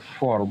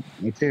form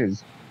it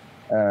is.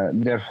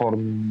 Therefore,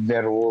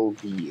 there will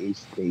be a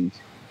state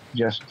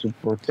just to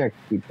protect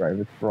the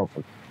private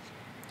property.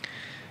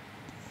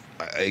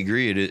 I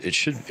agree.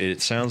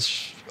 It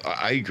sounds.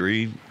 I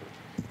agree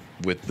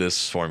with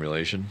this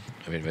formulation.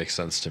 I mean, it makes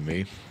sense to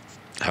me.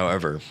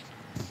 However,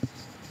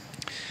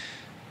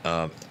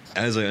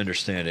 as I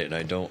understand it, and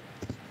I don't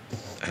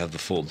have the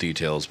full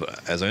details,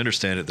 but as I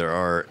understand it, there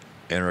are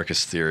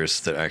anarchist theorists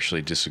that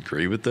actually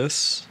disagree with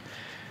this.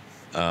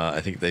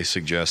 I think they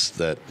suggest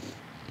that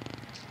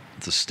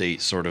the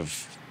state sort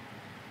of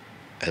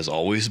has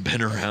always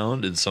been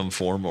around in some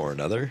form or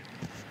another.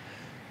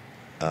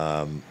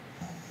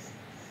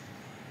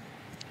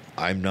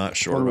 I'm not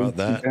sure about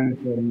that.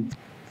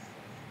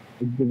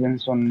 It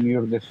depends on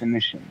your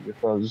definition,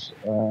 because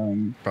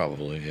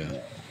Probably,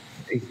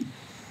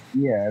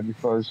 yeah.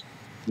 Because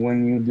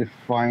when you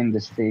define the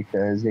state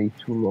as a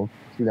tool of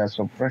class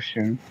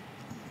oppression,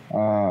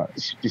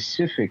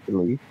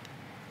 specifically,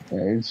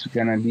 it's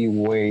gonna be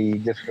way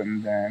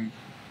different than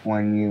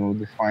when you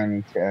define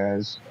it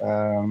as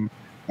an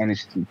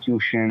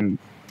institution,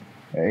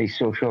 a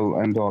social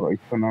and or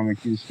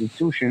economic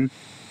institution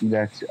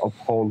that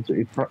upholds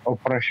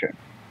oppression.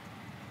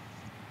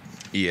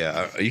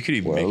 Yeah, you could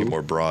even make it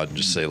more broad and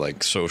just say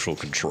like social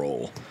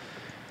control,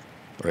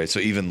 right? So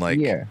even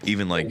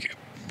like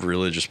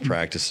religious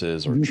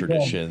practices or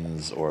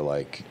traditions or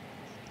like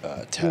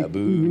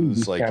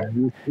taboos, like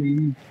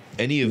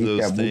any of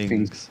those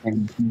things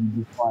can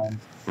be defined,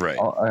 right,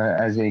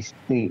 as a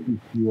state.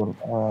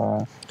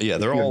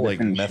 they're all like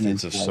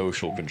methods of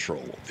social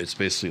control. It's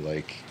basically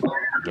like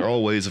they're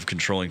all ways of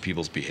controlling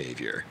people's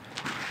behavior.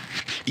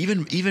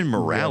 Even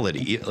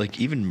morality,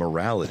 even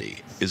morality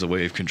is a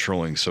way of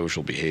controlling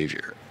social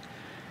behavior,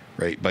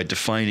 right? By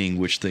defining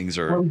which things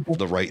are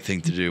the right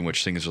thing to do and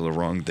which things are the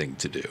wrong thing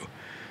to do,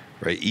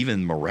 right?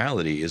 Even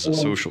morality is a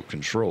social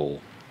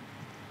control.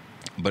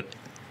 But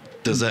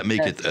Does that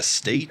make it a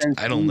state?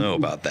 I don't know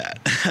about that.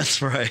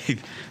 That's where I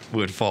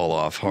would fall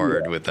off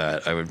hard with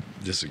that. I would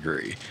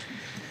disagree.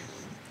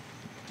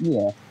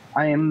 Yeah,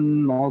 I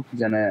am not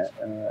gonna.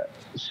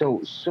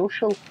 So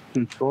social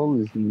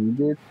control is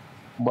needed,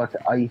 but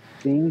I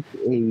think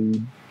a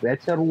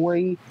better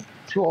way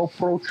to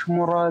approach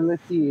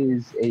morality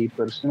is a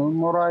personal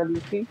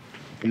morality,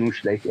 in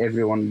which like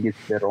everyone gets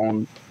their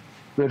own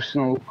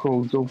personal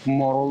codes of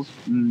morals,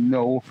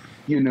 no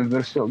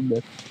universal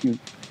that you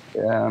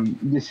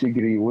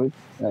disagree with.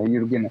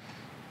 You're gonna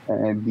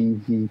be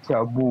the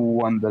taboo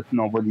one that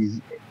nobody's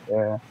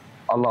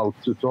allowed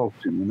to talk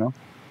to, you know?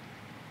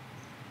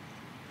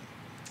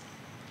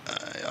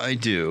 I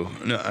do.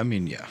 No, I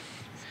mean, yeah.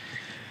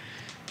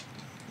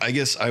 I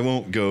guess I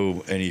won't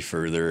go any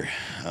further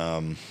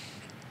on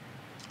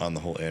the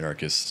whole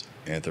anarchist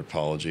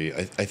anthropology.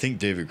 I think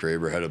David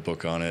Graeber had a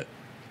book on it.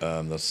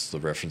 That's the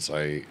reference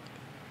I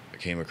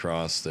came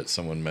across, that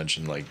someone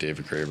mentioned, like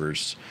David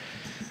Graeber's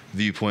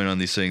viewpoint on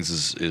these things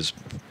is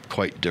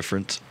quite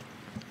different.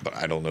 But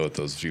I don't know what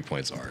those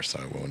viewpoints are, so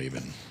I won't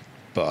even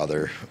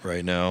bother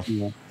right now.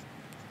 Yeah.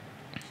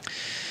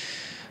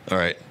 All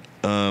right.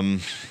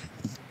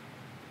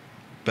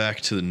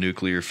 Back to the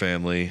nuclear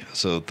family.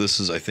 So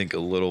this is, I think, a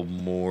little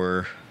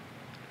more.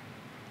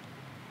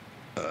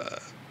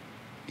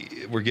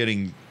 We're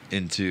getting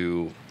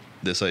into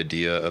this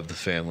idea of the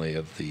family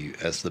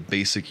as the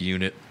basic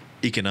unit,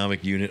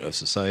 economic unit of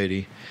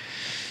society.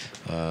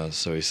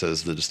 So he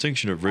says the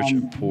distinction of rich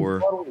and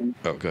poor. Oh,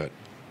 go ahead.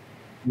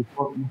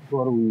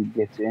 Before we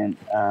get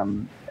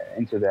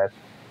into that,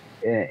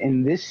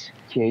 in this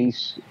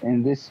case,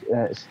 in this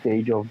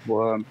stage of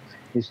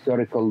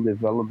historical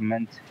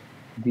development,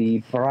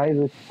 the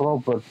private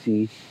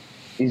property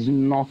is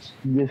not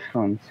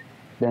different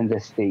than the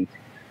state.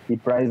 The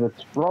private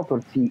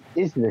property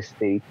is the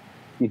state.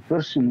 The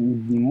person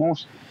with the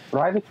most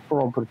private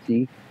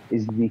property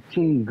is the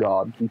king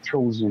god, the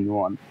chosen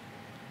one.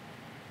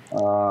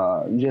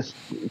 Just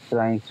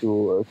trying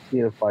to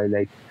clarify,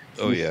 like,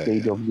 the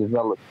stage of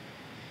development.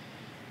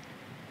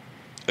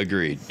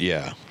 Agreed.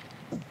 Yeah,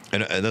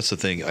 and that's the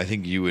thing. I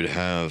think you would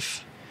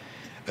have.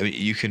 I mean,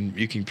 you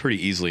can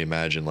pretty easily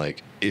imagine,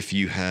 like, if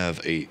you have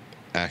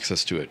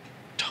access to a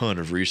ton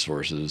of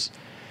resources,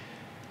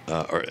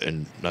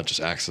 and not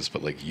just access,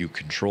 but like you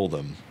control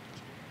them.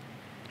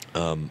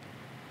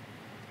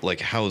 Like,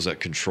 how is that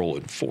control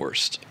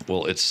enforced?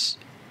 Well, it's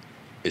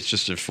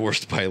just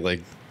enforced by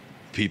like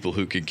people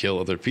who can kill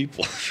other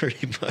people,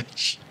 pretty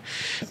much.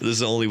 This is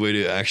the only way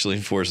to actually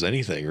enforce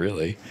anything,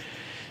 really,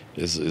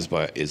 is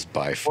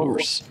by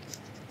force.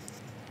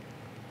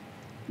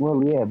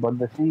 Well, yeah, but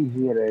the thing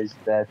here is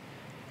that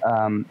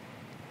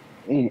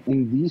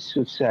in these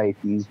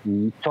societies,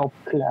 the top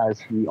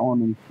class, the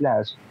owning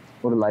class,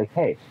 were like,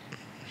 hey,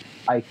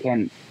 I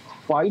can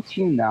fight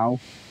you now,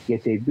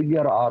 get a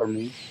bigger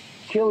army,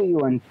 kill you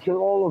and kill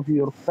all of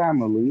your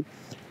family,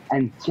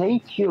 and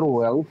take your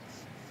wealth,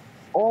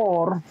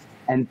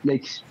 and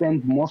like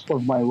spend most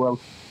of my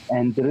wealth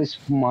and risk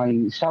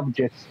my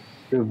subjects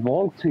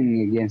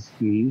revolting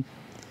against me,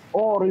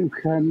 or you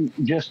can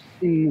just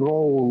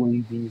enroll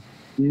in the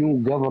new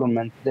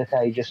government that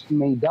I just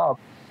made up,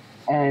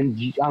 and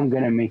I'm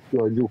gonna make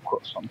you a duke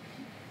or something.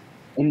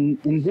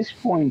 In this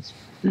point,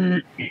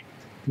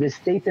 the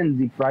state and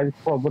the private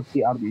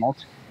property are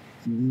not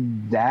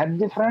that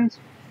different,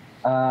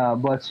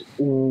 but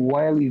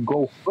while you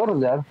go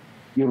further,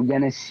 you're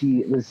gonna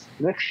see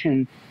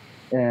restrictions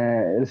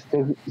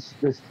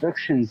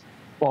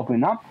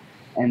popping up,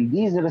 and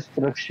these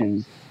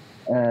restrictions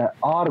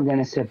are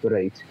gonna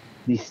separate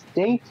the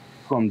state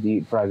from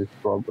the private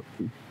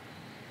property.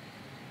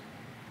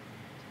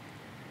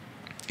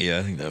 Yeah,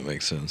 I think that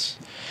makes sense.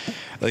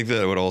 I think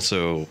that would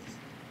also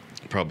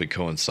probably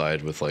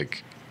coincide with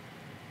like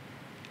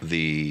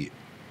the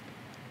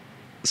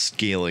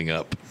scaling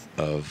up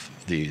of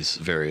these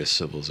various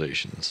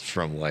civilizations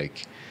from,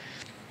 like,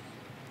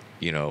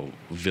 you know,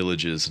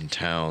 villages and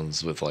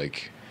towns with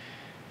like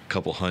a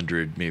couple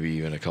hundred, maybe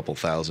even a couple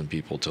thousand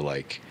people, to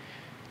like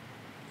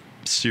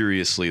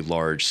seriously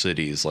large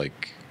cities,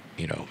 like,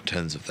 you know,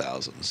 tens of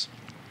thousands.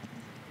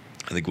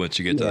 I think once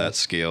you get to that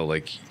scale,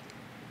 like,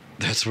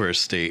 that's where a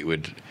state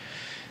would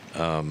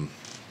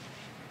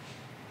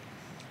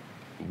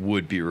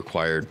be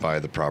required by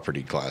the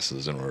property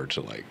classes in order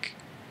to like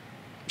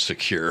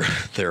secure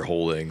their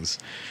holdings,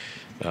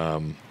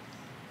 and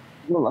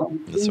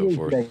so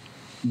forth. Like,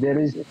 there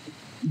is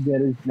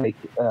like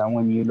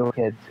when you look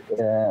at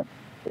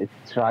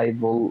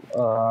tribal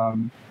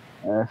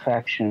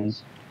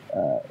factions.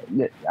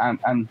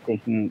 I'm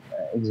taking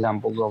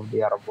examples of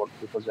the Arab world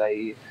because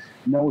I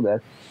know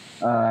that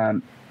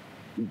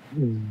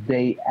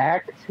they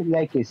act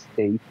like a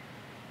state.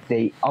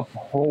 They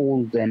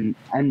uphold an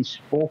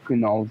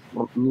unspoken of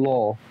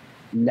law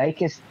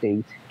like a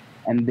state,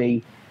 and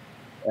they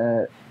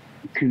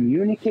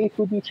communicate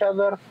with each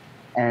other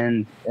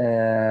and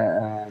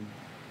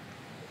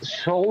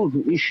solve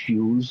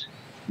issues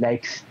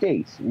like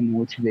states, in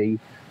which they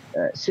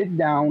sit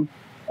down,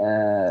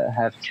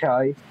 have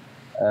chai,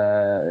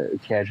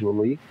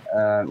 casually,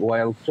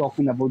 while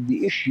talking about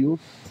the issue,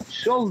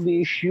 solve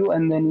the issue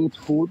and then eat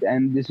food.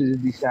 And this is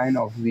the sign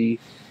of the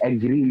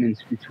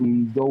agreement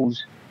between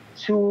those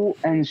two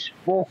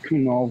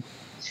unspoken of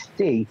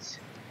states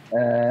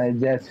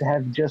that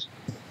have just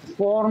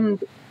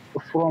formed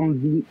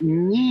from the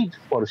need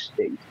for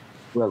state.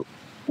 Well,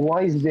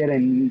 why is there a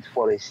need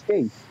for a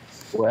state?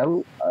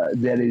 Well,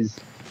 there is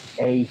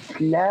a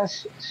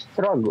class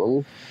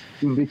struggle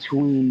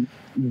between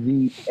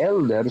the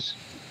elders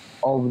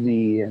of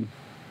the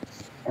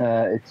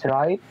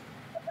tribe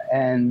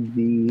and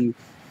the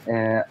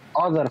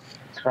other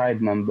tribe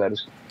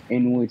members,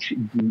 in which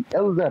the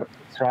elder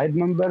tribe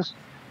members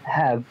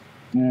have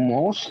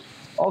most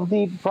of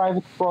the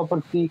private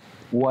property,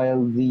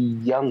 while the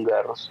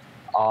youngers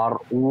are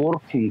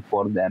working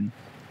for them,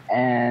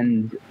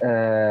 and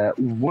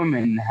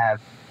women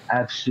have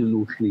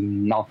absolutely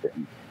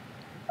nothing.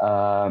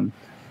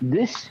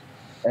 This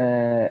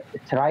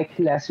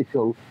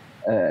triclassical,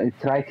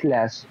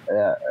 triclass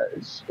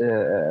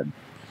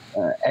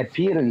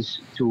appearance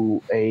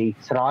to a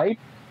tribe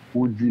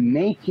would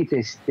make it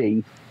a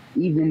state,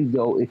 even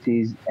though it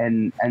is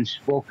an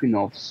unspoken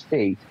of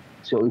state.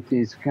 So it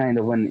is kind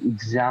of an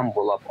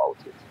example about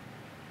it.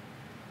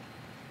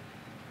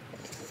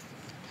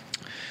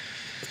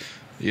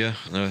 Yeah,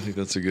 no, I think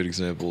that's a good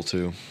example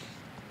too.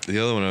 The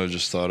other one I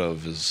just thought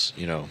of is,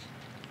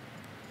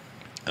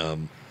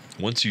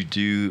 once you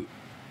do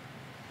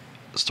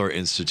start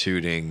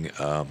instituting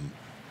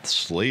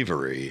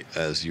slavery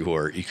as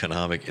your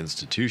economic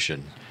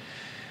institution,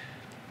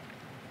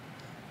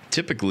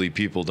 typically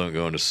people don't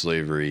go into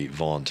slavery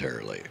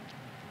voluntarily.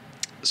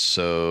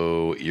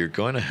 So you're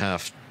going to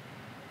have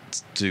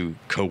to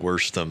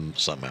coerce them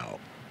somehow.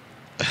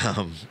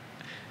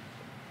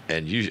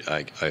 And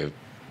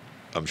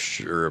I'm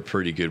sure a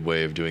pretty good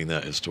way of doing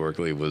that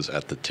historically was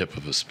at the tip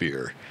of a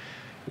spear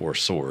or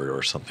sword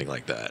or something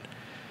like that.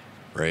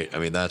 Right? I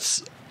mean, that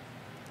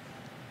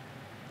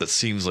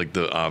seems like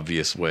the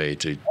obvious way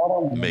to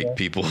make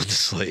people into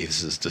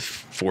slaves, is to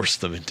force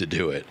them to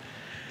do it.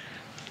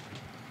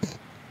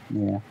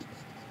 Yeah.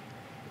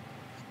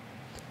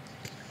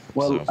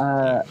 Well, So,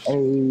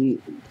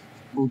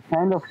 a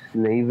kind of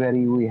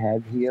slavery we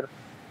have here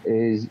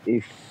is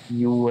if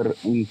you were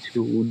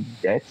into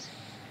debt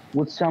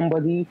with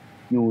somebody,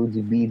 you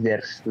would be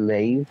their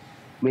slave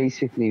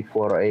basically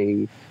for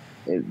a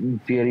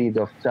period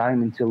of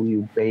time until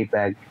you pay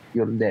back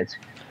your debt,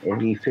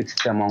 a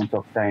fixed amount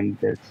of time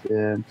that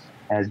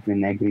has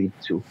been agreed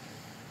to.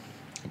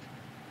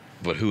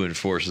 But who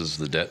enforces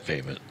the debt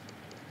payment?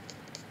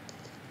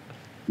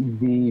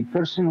 The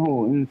person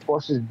who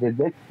enforces the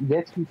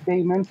debt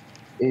payment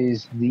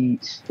is the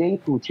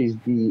state, which is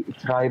the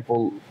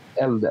tribal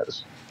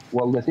elders.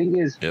 Well, the thing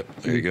is,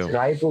 Yep, there you the go.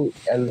 tribal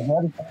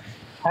elders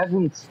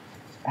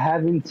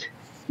haven't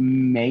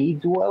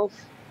made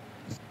wealth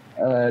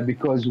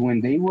because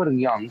when they were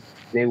young,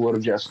 they were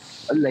just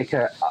like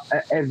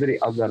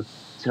every other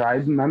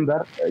tribe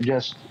member,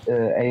 just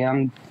a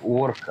young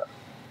worker,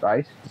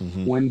 right?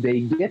 Mm-hmm. When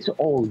they get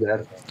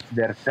older,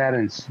 their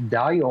parents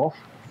die off,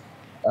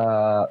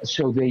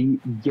 so they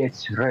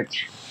get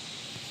rich.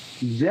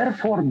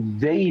 Therefore,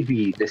 they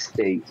be the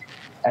state.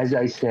 As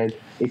I said,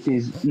 it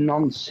is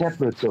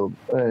non-separative.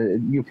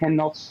 You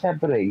cannot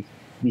separate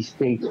the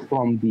state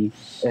from the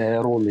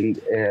ruling,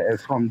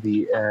 from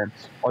the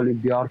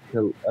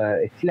oligarchical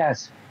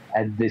class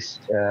at this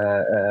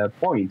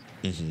point.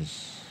 Mm-hmm.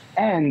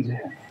 And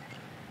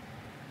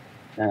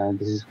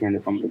this is kind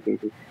of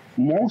complicated.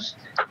 Most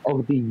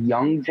of the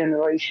young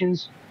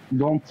generations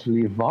don't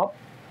live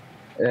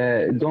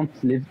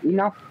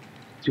enough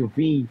to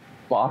be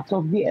part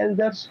of the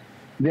elders.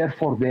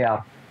 Therefore, they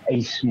are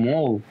a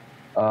small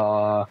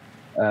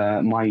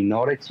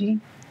minority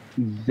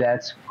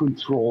that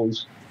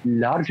controls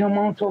large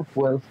amount of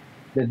wealth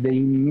that they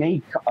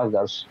make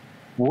others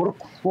work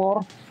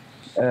for,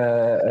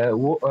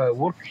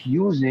 work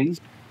using,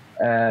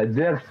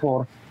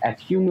 therefore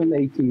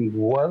accumulating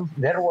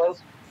their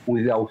wealth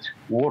without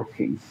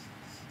working.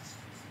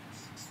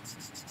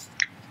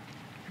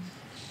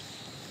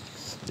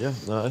 Yeah,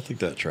 no, I think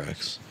that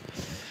tracks.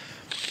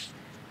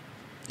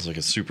 It's like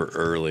a super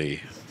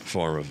early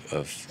form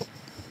of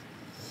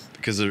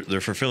because they're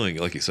fulfilling,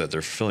 like you said,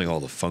 they're fulfilling all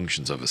the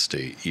functions of a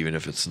state, even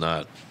if it's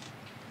not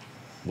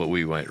what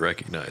we might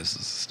recognize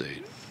as a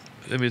state.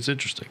 I mean, it's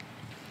interesting.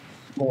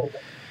 Well,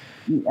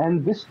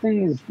 and this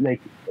thing is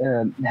like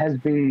has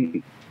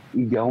been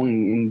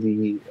going in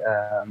the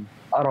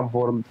Arab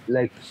world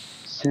like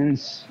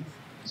since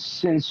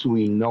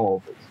we know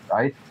of it,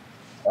 right?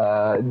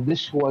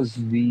 This was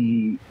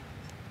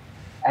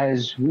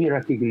as we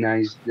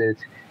recognized that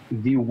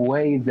the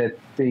way that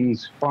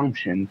things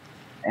function,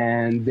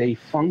 and they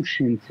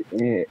functioned.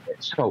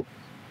 So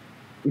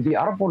the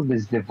Arab world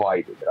is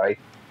divided, right?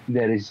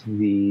 There is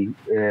the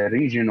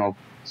region of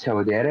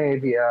Saudi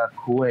Arabia,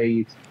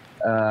 Kuwait,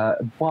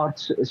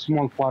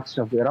 small parts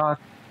of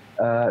Iraq,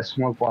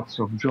 small parts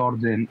of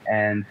Jordan,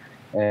 and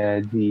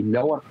the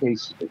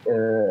lowercase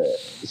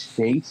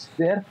states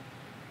there.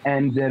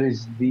 and there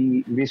is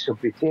the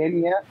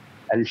Mesopotamia,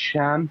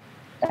 Al-Sham,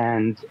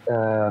 and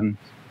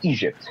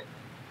Egypt.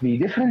 The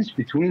difference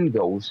between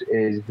those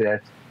is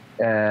that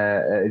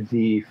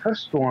the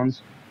first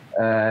ones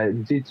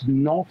did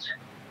not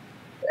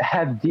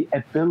have the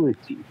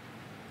ability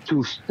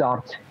to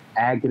start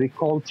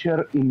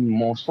agriculture in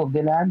most of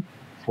the land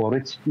for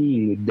its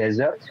being a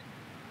desert.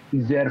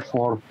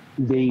 Therefore,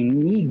 they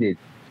needed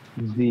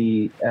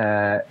the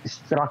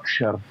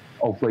structure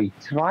of a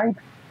tribe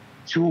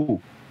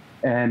to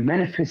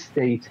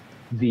manifestate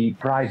the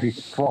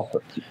private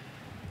property,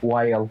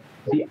 while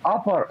the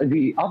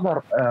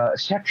other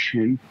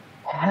section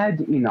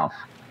had enough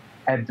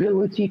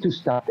ability to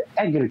start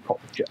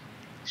agriculture.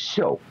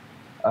 So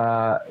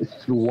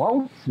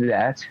throughout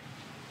that,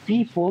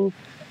 people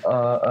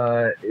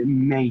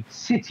made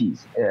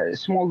cities,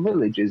 small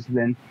villages,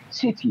 then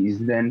cities,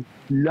 then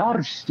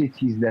large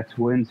cities that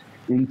went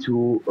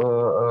into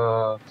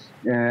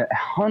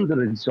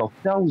hundreds of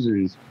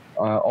thousands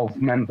of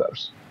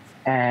members.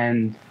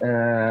 And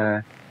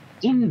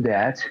in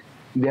that,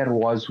 there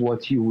was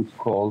what you would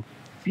call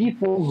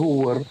people who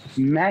were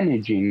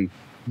managing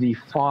the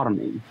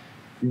farming.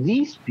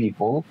 These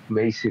people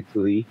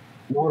basically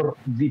were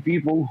the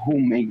people who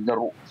make the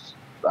rules,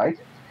 right?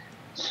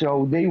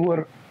 So they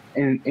were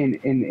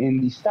in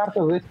the start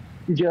of it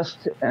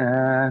just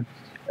the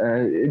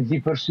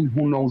person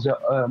who knows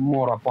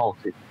more about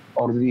it,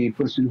 or the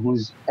person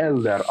who's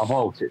elder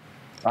about it,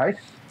 right?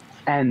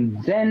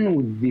 And then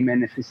with the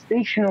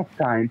manifestation of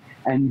time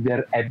and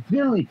their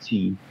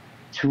ability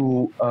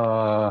to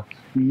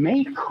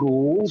make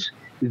rules,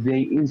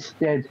 they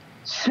instead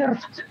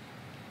served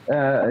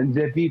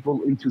the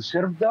people into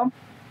serfdom,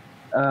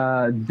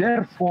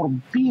 therefore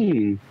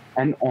being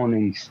an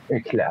owning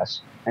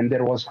class. And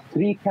there was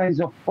three kinds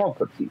of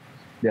property.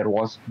 There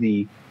was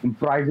the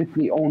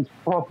privately owned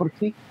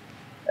property,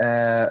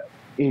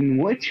 in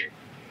which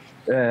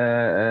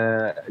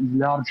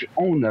large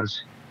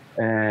owners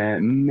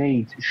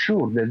made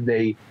sure that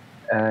they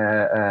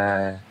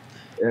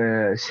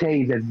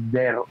say that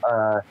their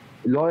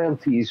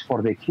loyalty is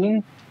for the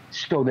king,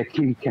 so the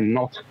king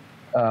cannot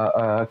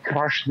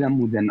crush them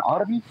with an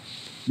army.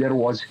 There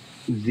was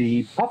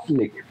the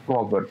public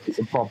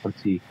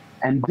property,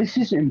 and this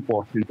is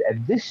important.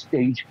 At this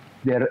stage,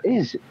 there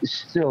is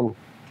still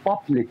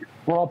public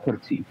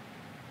property,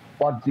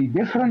 but the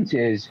difference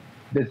is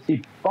that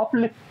the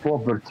public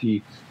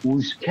property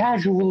was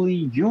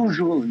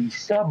usually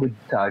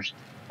sabotaged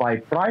by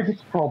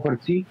private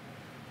property,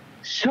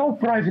 so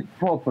private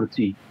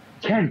property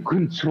can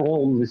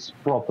control this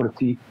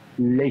property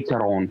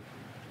later on,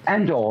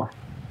 and or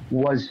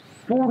was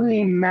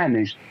poorly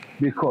managed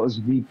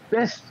because the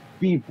best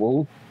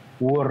people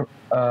were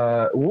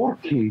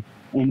working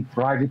in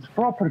private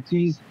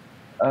properties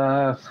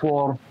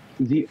for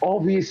the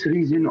obvious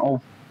reason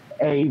of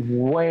a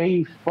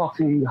way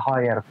fucking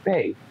higher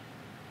pay.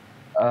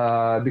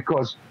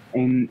 Because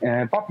in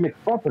public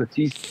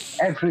properties,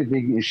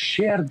 everything is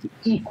shared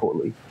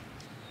equally.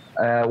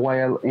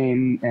 While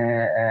in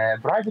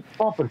private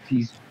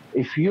properties,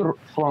 if you're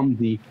from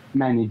the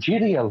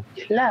managerial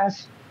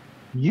class,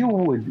 you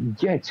would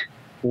get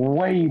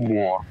way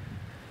more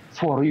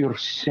for your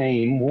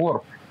same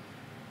work.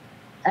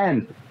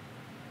 And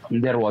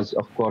there was,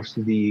 of course,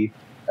 the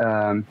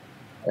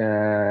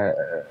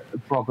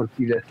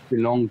property that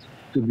belonged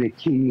to the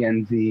king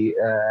and the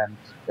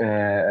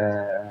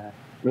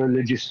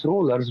religious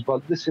rulers,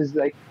 but this is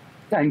like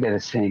kind of the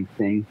same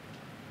thing.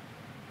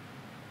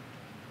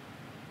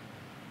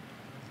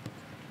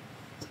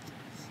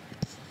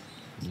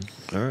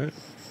 All right.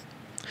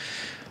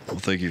 Well,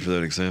 thank you for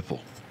that example.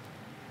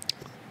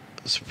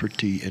 It's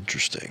pretty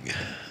interesting.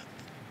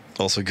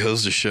 Also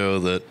goes to show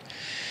that,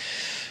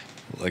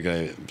 like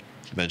I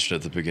mentioned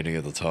at the beginning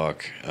of the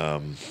talk,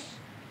 a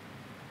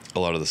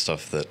lot of the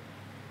stuff that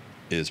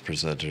is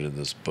presented in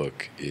this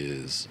book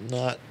is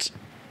not...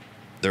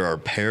 There are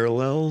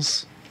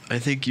parallels, I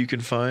think you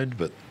can find,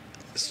 but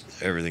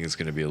everything is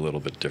going to be a little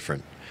bit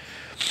different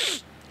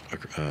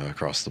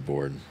across the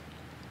board.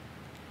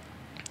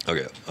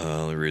 Okay,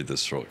 let me read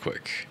this real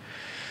quick.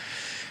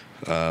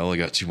 I only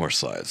got 2 more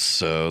slides.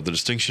 So, the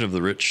distinction of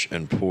the rich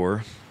and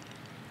poor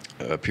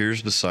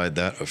appears beside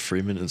that of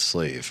freeman and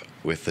slave.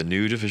 With the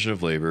new division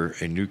of labor,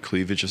 a new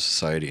cleavage of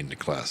society into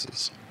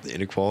classes. The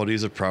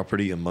inequalities of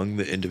property among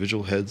the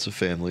individual heads of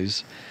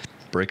families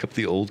break up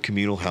the old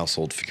communal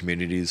household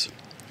communities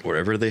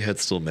wherever they had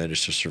still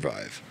managed to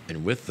survive,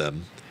 and with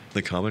them,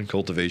 the common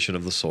cultivation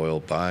of the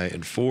soil by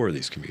and for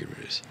these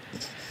communities.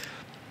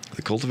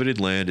 The cultivated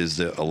land is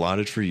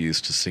allotted for use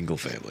to single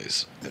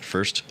families, at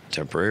first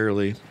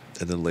temporarily,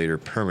 and then later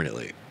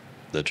permanently.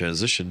 The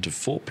transition to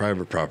full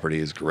private property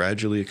is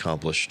gradually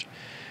accomplished,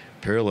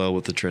 parallel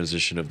with the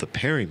transition of the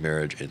pairing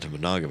marriage into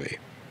monogamy.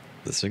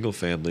 The single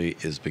family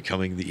is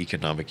becoming the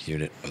economic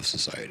unit of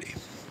society.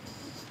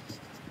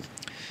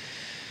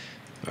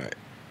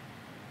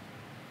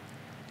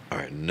 All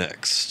right,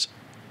 next.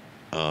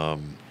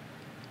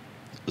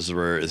 This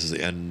is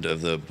the end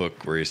of the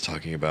book where he's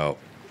talking about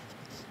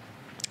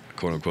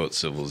quote-unquote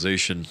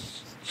civilization.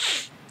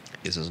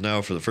 He says,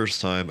 now for the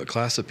first time, a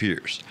class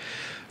appears,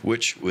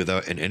 which,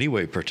 without in any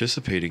way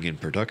participating in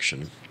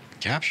production,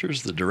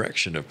 captures the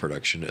direction of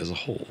production as a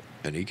whole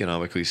and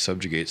economically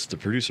subjugates the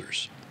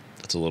producers.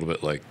 That's a little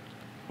bit like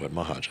what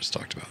Maha just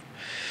talked about,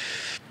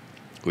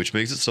 which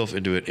makes itself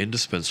into an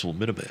indispensable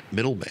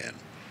middleman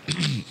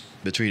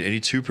between any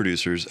two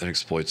producers and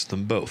exploits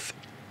them both,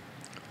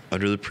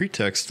 under the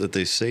pretext that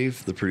they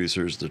save the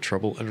producers the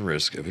trouble and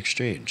risk of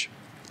exchange,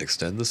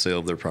 extend the sale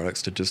of their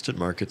products to distant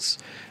markets,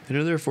 and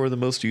are therefore the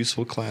most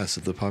useful class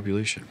of the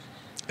population.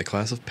 A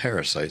class of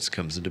parasites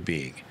comes into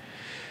being.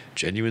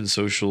 Genuine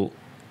social...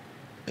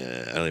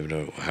 I don't even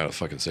know how to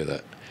fucking say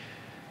that.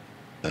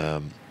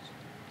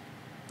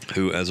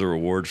 Who, as a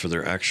reward for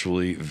their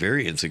actually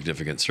very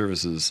insignificant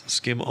services,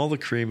 skim all the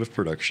cream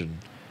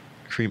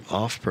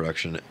off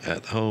production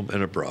at home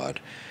and abroad,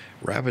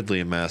 rapidly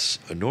amass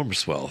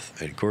enormous wealth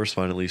and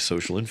correspondingly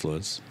social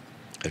influence,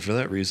 and for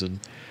that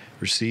reason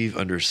receive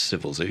under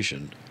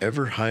civilization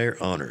ever higher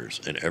honors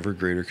and ever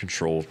greater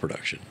control of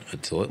production,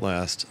 until at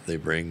last they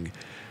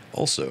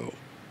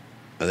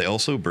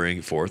also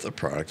bring forth a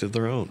product of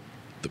their own,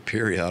 the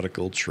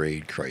periodical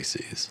trade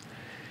crises.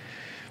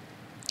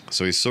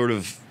 So he's sort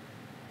of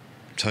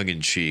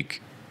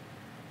tongue-in-cheek,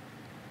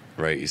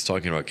 right? He's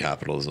talking about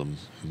capitalism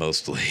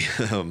mostly.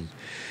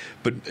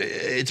 But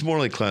it's more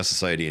like class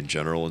society in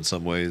general in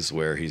some ways,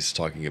 where he's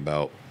talking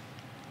about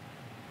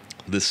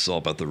this is all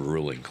about the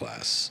ruling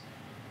class.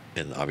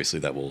 And obviously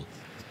that will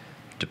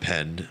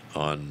depend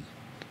on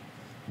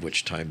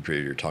which time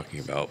period you're talking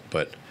about.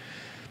 But,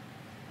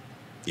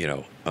 you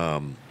know,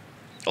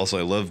 also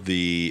I love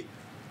the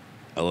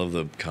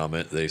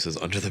comment that he says,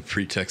 under the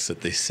pretext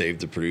that they save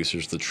the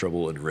producers the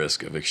trouble and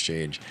risk of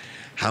exchange.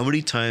 How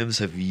many times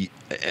have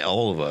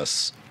all of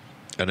us,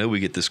 I know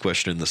we get this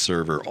question in the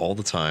server all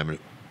the time, and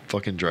it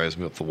fucking drives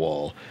me up the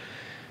wall.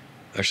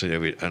 Actually,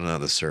 I don't know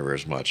the server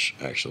as much,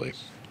 actually.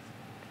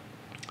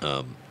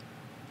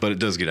 But it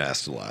does get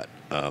asked a lot.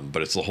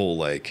 But it's the whole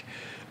like,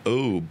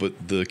 oh,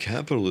 but the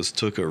capitalists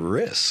took a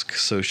risk,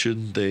 so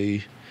shouldn't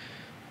they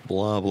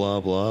blah, blah,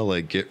 blah,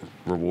 like get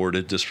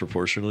rewarded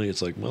disproportionately?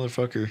 It's like,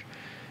 motherfucker,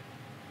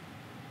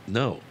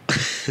 no.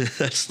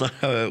 That's not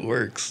how it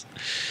works.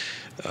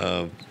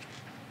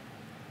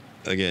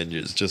 Again,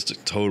 it's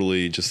just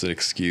totally just an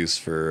excuse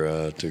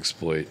for to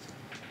exploit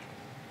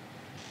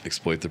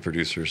the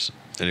producers.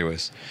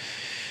 Anyways,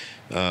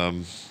 yeah,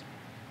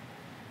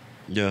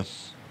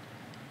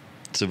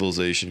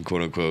 civilization,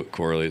 quote unquote,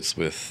 correlates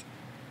with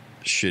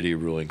shitty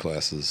ruling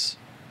classes.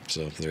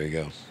 So there you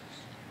go.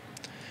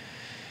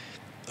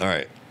 All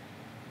right,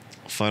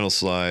 final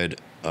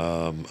slide.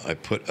 I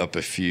put up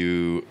a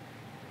few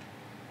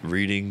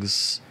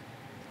readings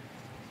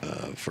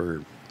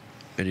for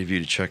any of you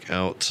to check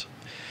out.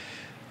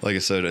 Like I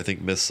said, I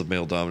think Myths of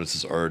Male Dominance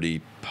is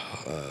already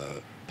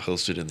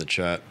posted in the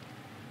chat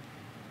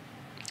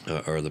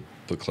or the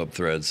book club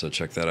thread, so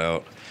check that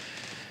out.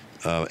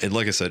 And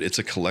like I said, it's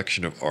a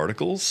collection of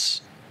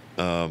articles.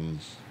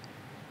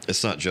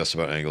 It's not just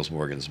about Engels,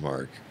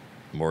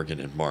 Morgan,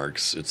 and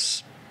Marx.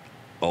 It's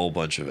a whole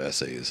bunch of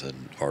essays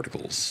and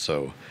articles.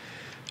 So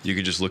you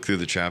can just look through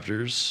the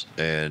chapters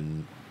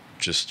and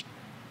just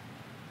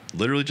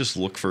literally just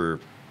look for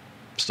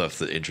stuff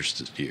that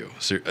interested you.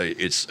 So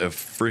it's a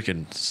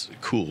freaking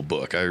cool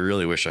book. I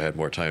really wish I had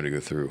more time to go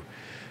through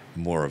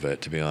more of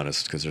it, to be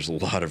honest, because there's a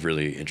lot of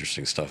really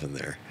interesting stuff in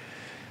there.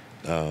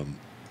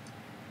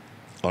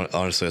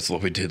 Honestly, that's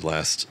what we did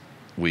last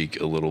week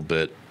a little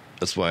bit.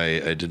 That's why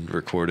I didn't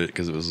record it,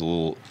 because it was a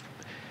little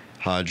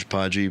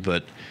hodgepodgey,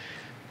 but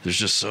there's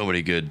just so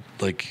many good,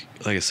 like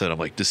I said, I'm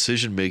like,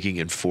 decision making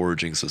and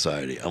foraging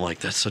society. I'm like,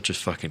 that's such a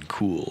fucking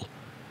cool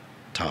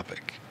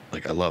topic.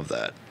 Like, I love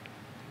that.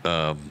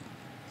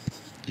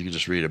 You can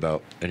just read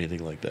about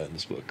anything like that in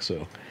this book.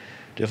 So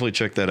definitely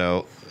check that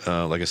out.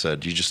 Like I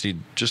said, you just need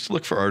to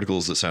look for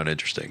articles that sound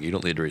interesting. You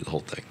don't need to read the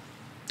whole thing.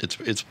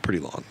 It's pretty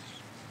long.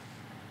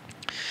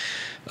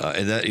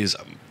 And that is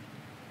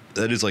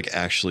like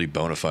actually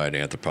bona fide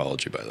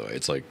anthropology, by the way.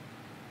 It's like,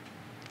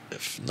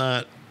 if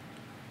not,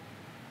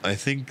 I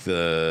think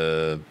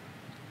the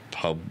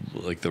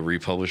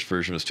republished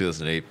version was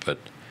 2008, but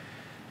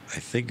I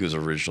think it was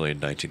originally in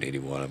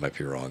 1981. I might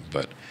be wrong,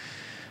 but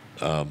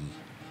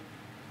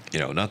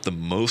not the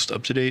most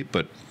up to date,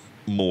 but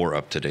more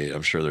up to date.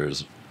 I'm sure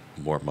there's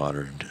more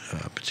modern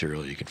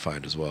material you can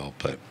find as well,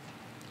 but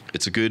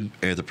it's a good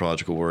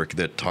anthropological work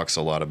that talks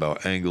a lot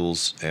about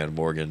Engels and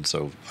Morgan.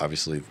 So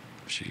obviously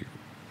she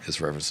is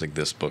referencing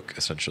this book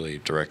essentially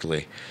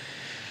directly.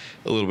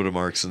 A little bit of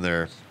Marx in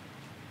there,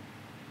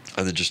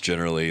 and then just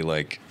generally,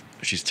 like,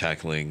 she's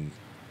tackling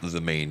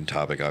the main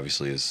topic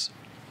obviously is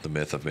the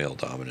myth of male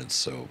dominance.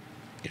 So,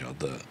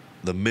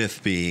 the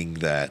myth being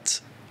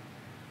that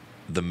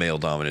the male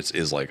dominance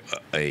is like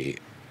a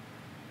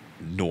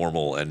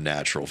normal and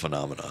natural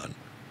phenomenon,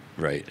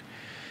 right?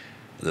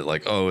 That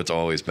like, oh, it's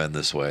always been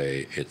this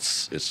way.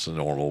 It's the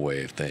normal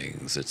way of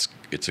things. It's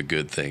a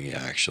good thing,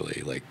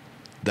 actually. Like,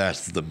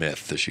 that's the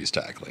myth that she's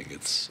tackling.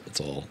 It's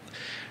all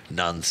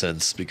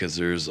nonsense, because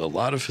there's a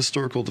lot of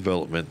historical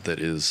development that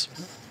is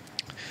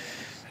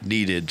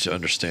needed to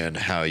understand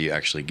how you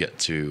actually get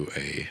to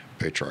a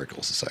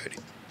patriarchal society.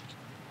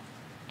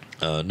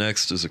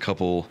 Next is a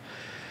couple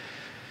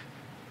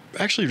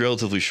actually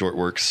relatively short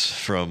works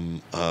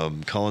from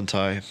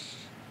Kollontai.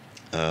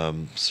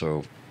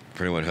 So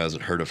for anyone who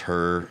hasn't heard of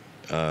her,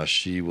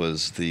 she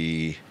was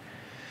the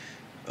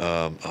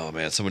oh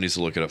man, someone needs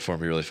to look it up for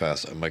me really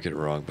fast. I might get it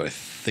wrong, but I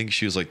think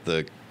she was like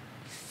the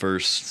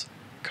first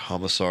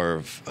commissar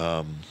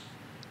of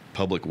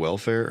public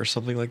welfare or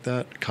something like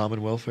that,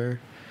 common welfare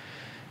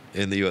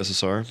in the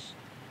USSR.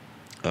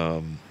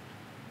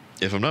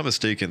 If I'm not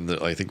mistaken,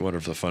 I think one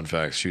of the fun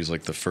facts, she was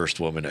like the first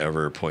woman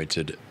ever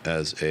appointed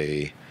as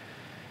a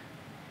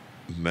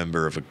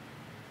member of a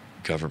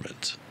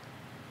government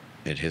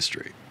in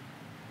history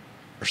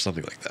or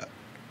something like that.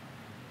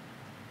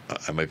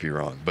 I might be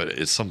wrong, but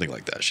it's something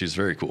like that. She's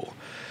very cool.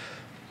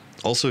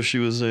 Also, she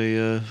was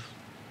I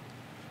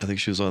think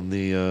she was on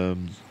the,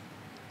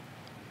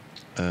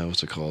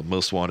 what's it called?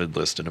 Most wanted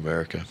list in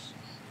America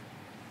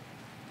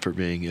for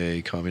being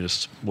a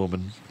communist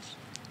woman.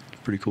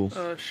 Pretty cool.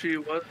 She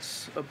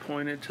was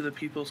appointed to the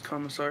People's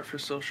Commissar for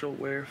Social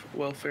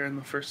Welfare in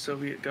the first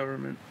Soviet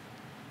government.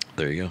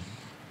 There you go.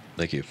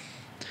 Thank you.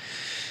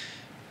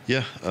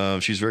 Yeah,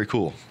 she's very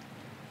cool.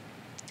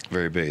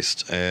 Very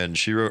based. And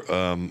she wrote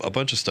a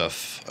bunch of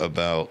stuff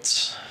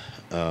about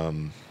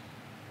the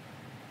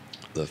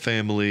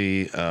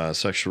family,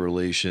 sexual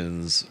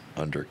relations,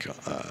 and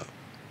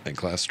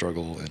class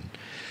struggle.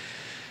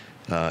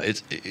 And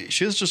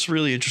she has just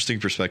really interesting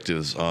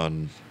perspectives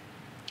on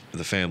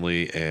the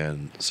family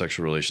and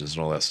sexual relations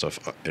and all that stuff.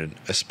 And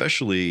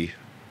especially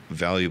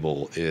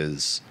valuable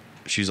is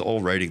she's all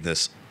writing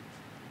this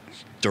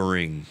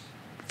during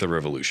the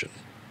revolution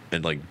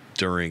and like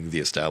during the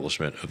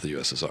establishment of the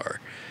USSR.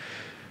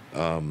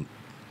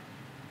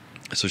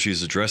 So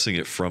she's addressing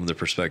it from the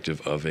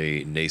perspective of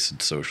a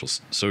nascent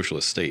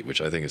socialist state, which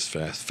I think is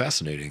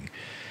fascinating.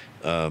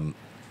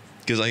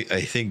 Because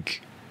I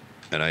think,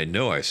 and I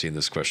know I've seen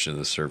this question in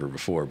the server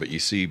before, but you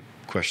see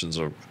questions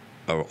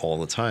all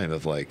the time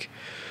of like,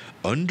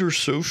 under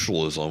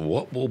socialism,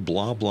 what will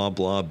blah, blah,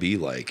 blah be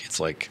like? It's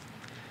like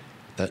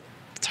that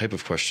type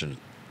of question,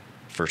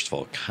 first of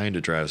all, kind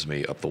of drives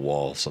me up the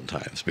wall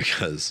sometimes,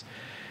 because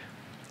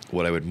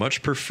what I would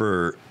much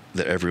prefer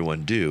that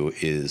everyone do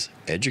is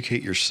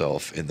educate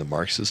yourself in the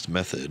Marxist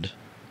method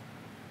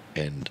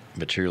and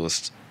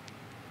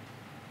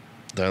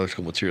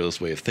dialectical materialist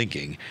way of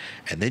thinking,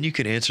 and then you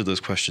can answer those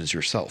questions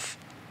yourself,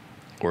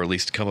 or at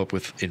least come up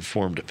with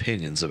informed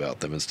opinions about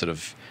them instead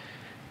of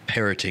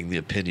parroting the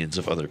opinions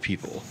of other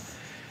people.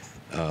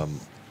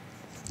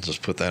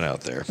 Just put that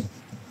out there.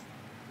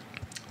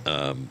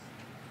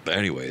 But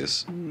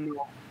anyways,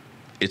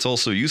 it's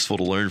also useful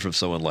to learn from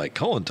someone like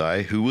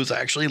Kollontai, who was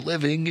actually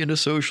living in a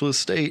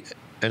socialist state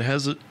and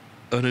has an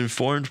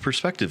informed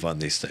perspective on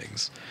these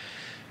things,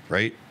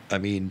 right? I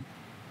mean,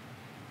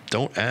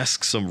 don't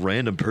ask some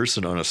random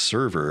person on a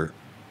server,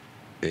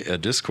 a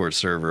Discord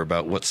server,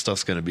 about what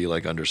stuff's going to be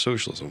like under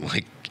socialism.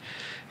 Like,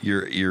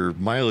 your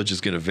mileage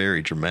is going to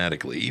vary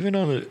dramatically, even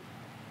on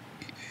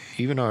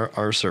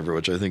our server,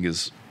 which I think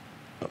is,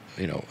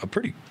 a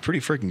pretty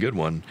freaking good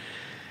one.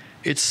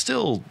 It's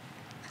still,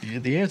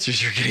 the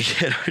answers you're going to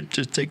get are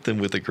to take them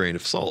with a grain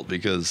of salt,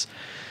 because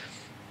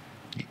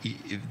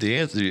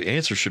the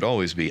answer should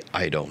always be,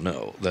 I don't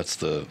know. That's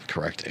the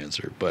correct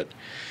answer. But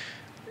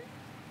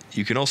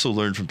you can also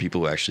learn from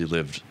people who actually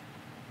lived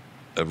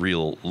a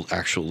real,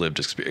 actual lived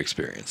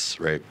experience,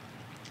 right?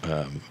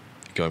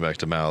 Going back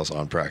to Mao's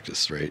on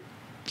practice, right?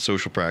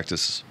 Social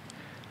practice,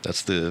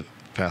 that's the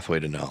pathway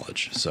to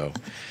knowledge. So,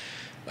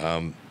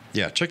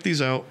 check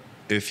these out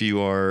if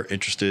you are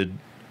interested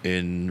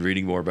in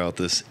reading more about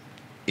this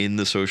in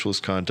the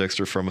socialist context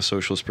or from a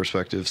socialist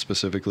perspective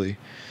specifically.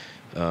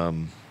 I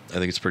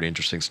think it's pretty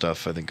interesting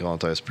stuff. I think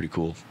Kollontai is pretty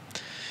cool.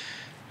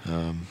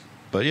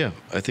 But yeah,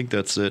 I think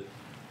that's it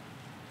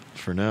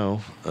for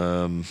now.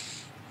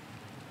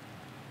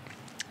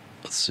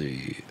 Let's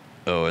see.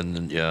 Oh, and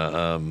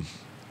then,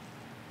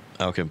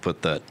 I can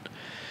put that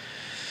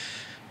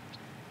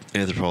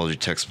anthropology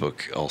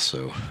textbook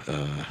also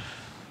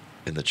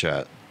in the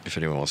chat if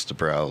anyone wants to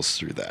browse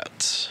through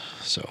that.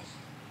 So,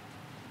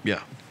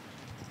 yeah.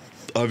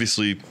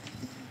 Obviously,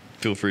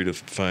 feel free to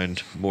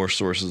find more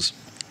sources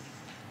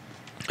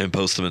and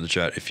post them in the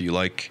chat if you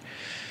like.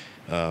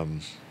 I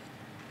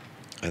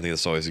think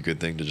that's always a good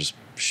thing to just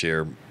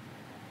share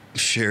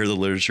the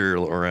literature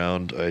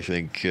around. I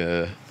think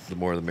the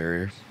more the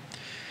merrier.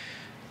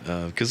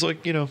 Because,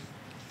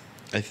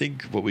 I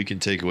think what we can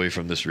take away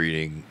from this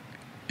reading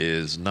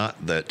is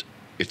not that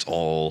it's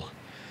all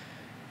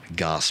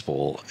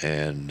gospel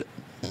and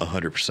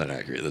 100%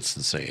 accurate. That's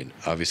insane.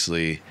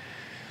 Obviously,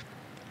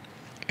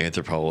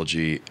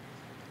 anthropology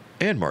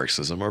and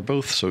Marxism are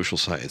both social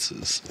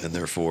sciences, and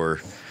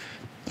therefore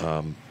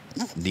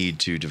need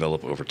to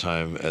develop over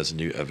time as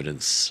new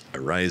evidence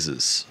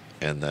arises.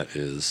 And that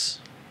is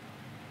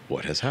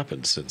what has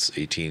happened since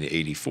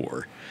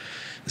 1884.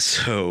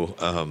 So,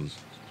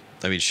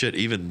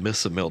 even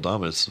Myths of Male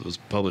Dominance was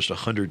published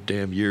 100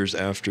 damn years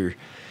after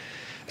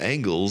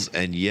Engels,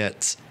 and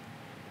yet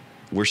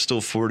we're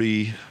still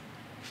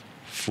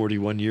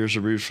 41 years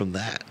removed from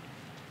that.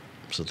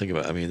 So think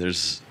about it. I mean,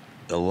 there's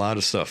a lot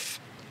of stuff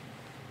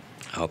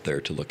out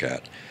there to look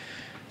at.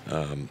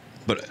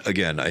 But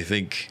again, I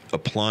think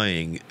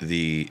applying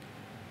the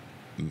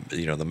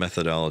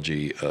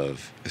methodology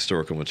of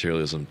historical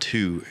materialism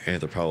to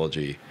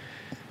anthropology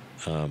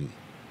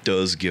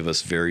does give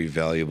us very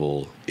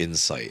valuable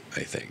insight,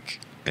 I think.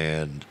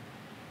 And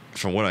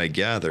from what I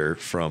gather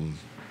from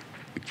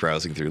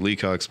browsing through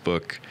Leacock's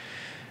book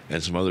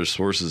and some other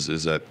sources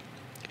is that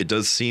it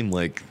does seem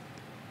like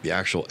the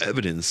actual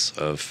evidence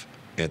of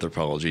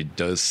anthropology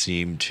does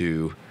seem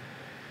to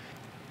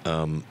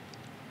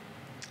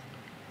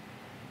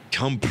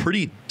come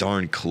pretty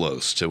darn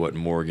close to what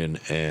Morgan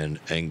and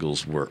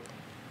Engels were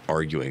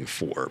arguing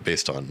for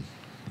based on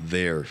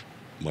their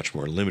much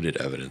more limited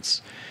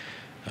evidence.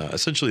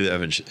 Essentially, the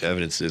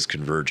evidence is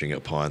converging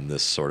upon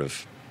this sort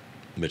of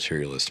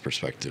materialist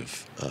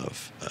perspective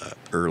of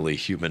early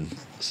human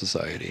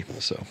society.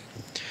 So,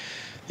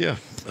 yeah,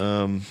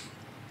 I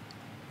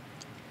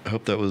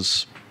hope that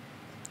was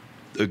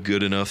a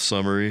good enough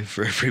summary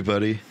for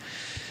everybody.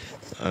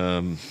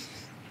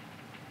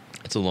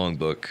 It's a long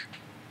book,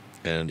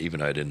 and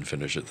even I didn't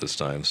finish it this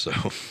time, so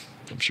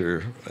I'm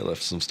sure I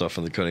left some stuff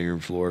on the cutting room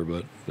floor,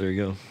 but there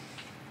you go.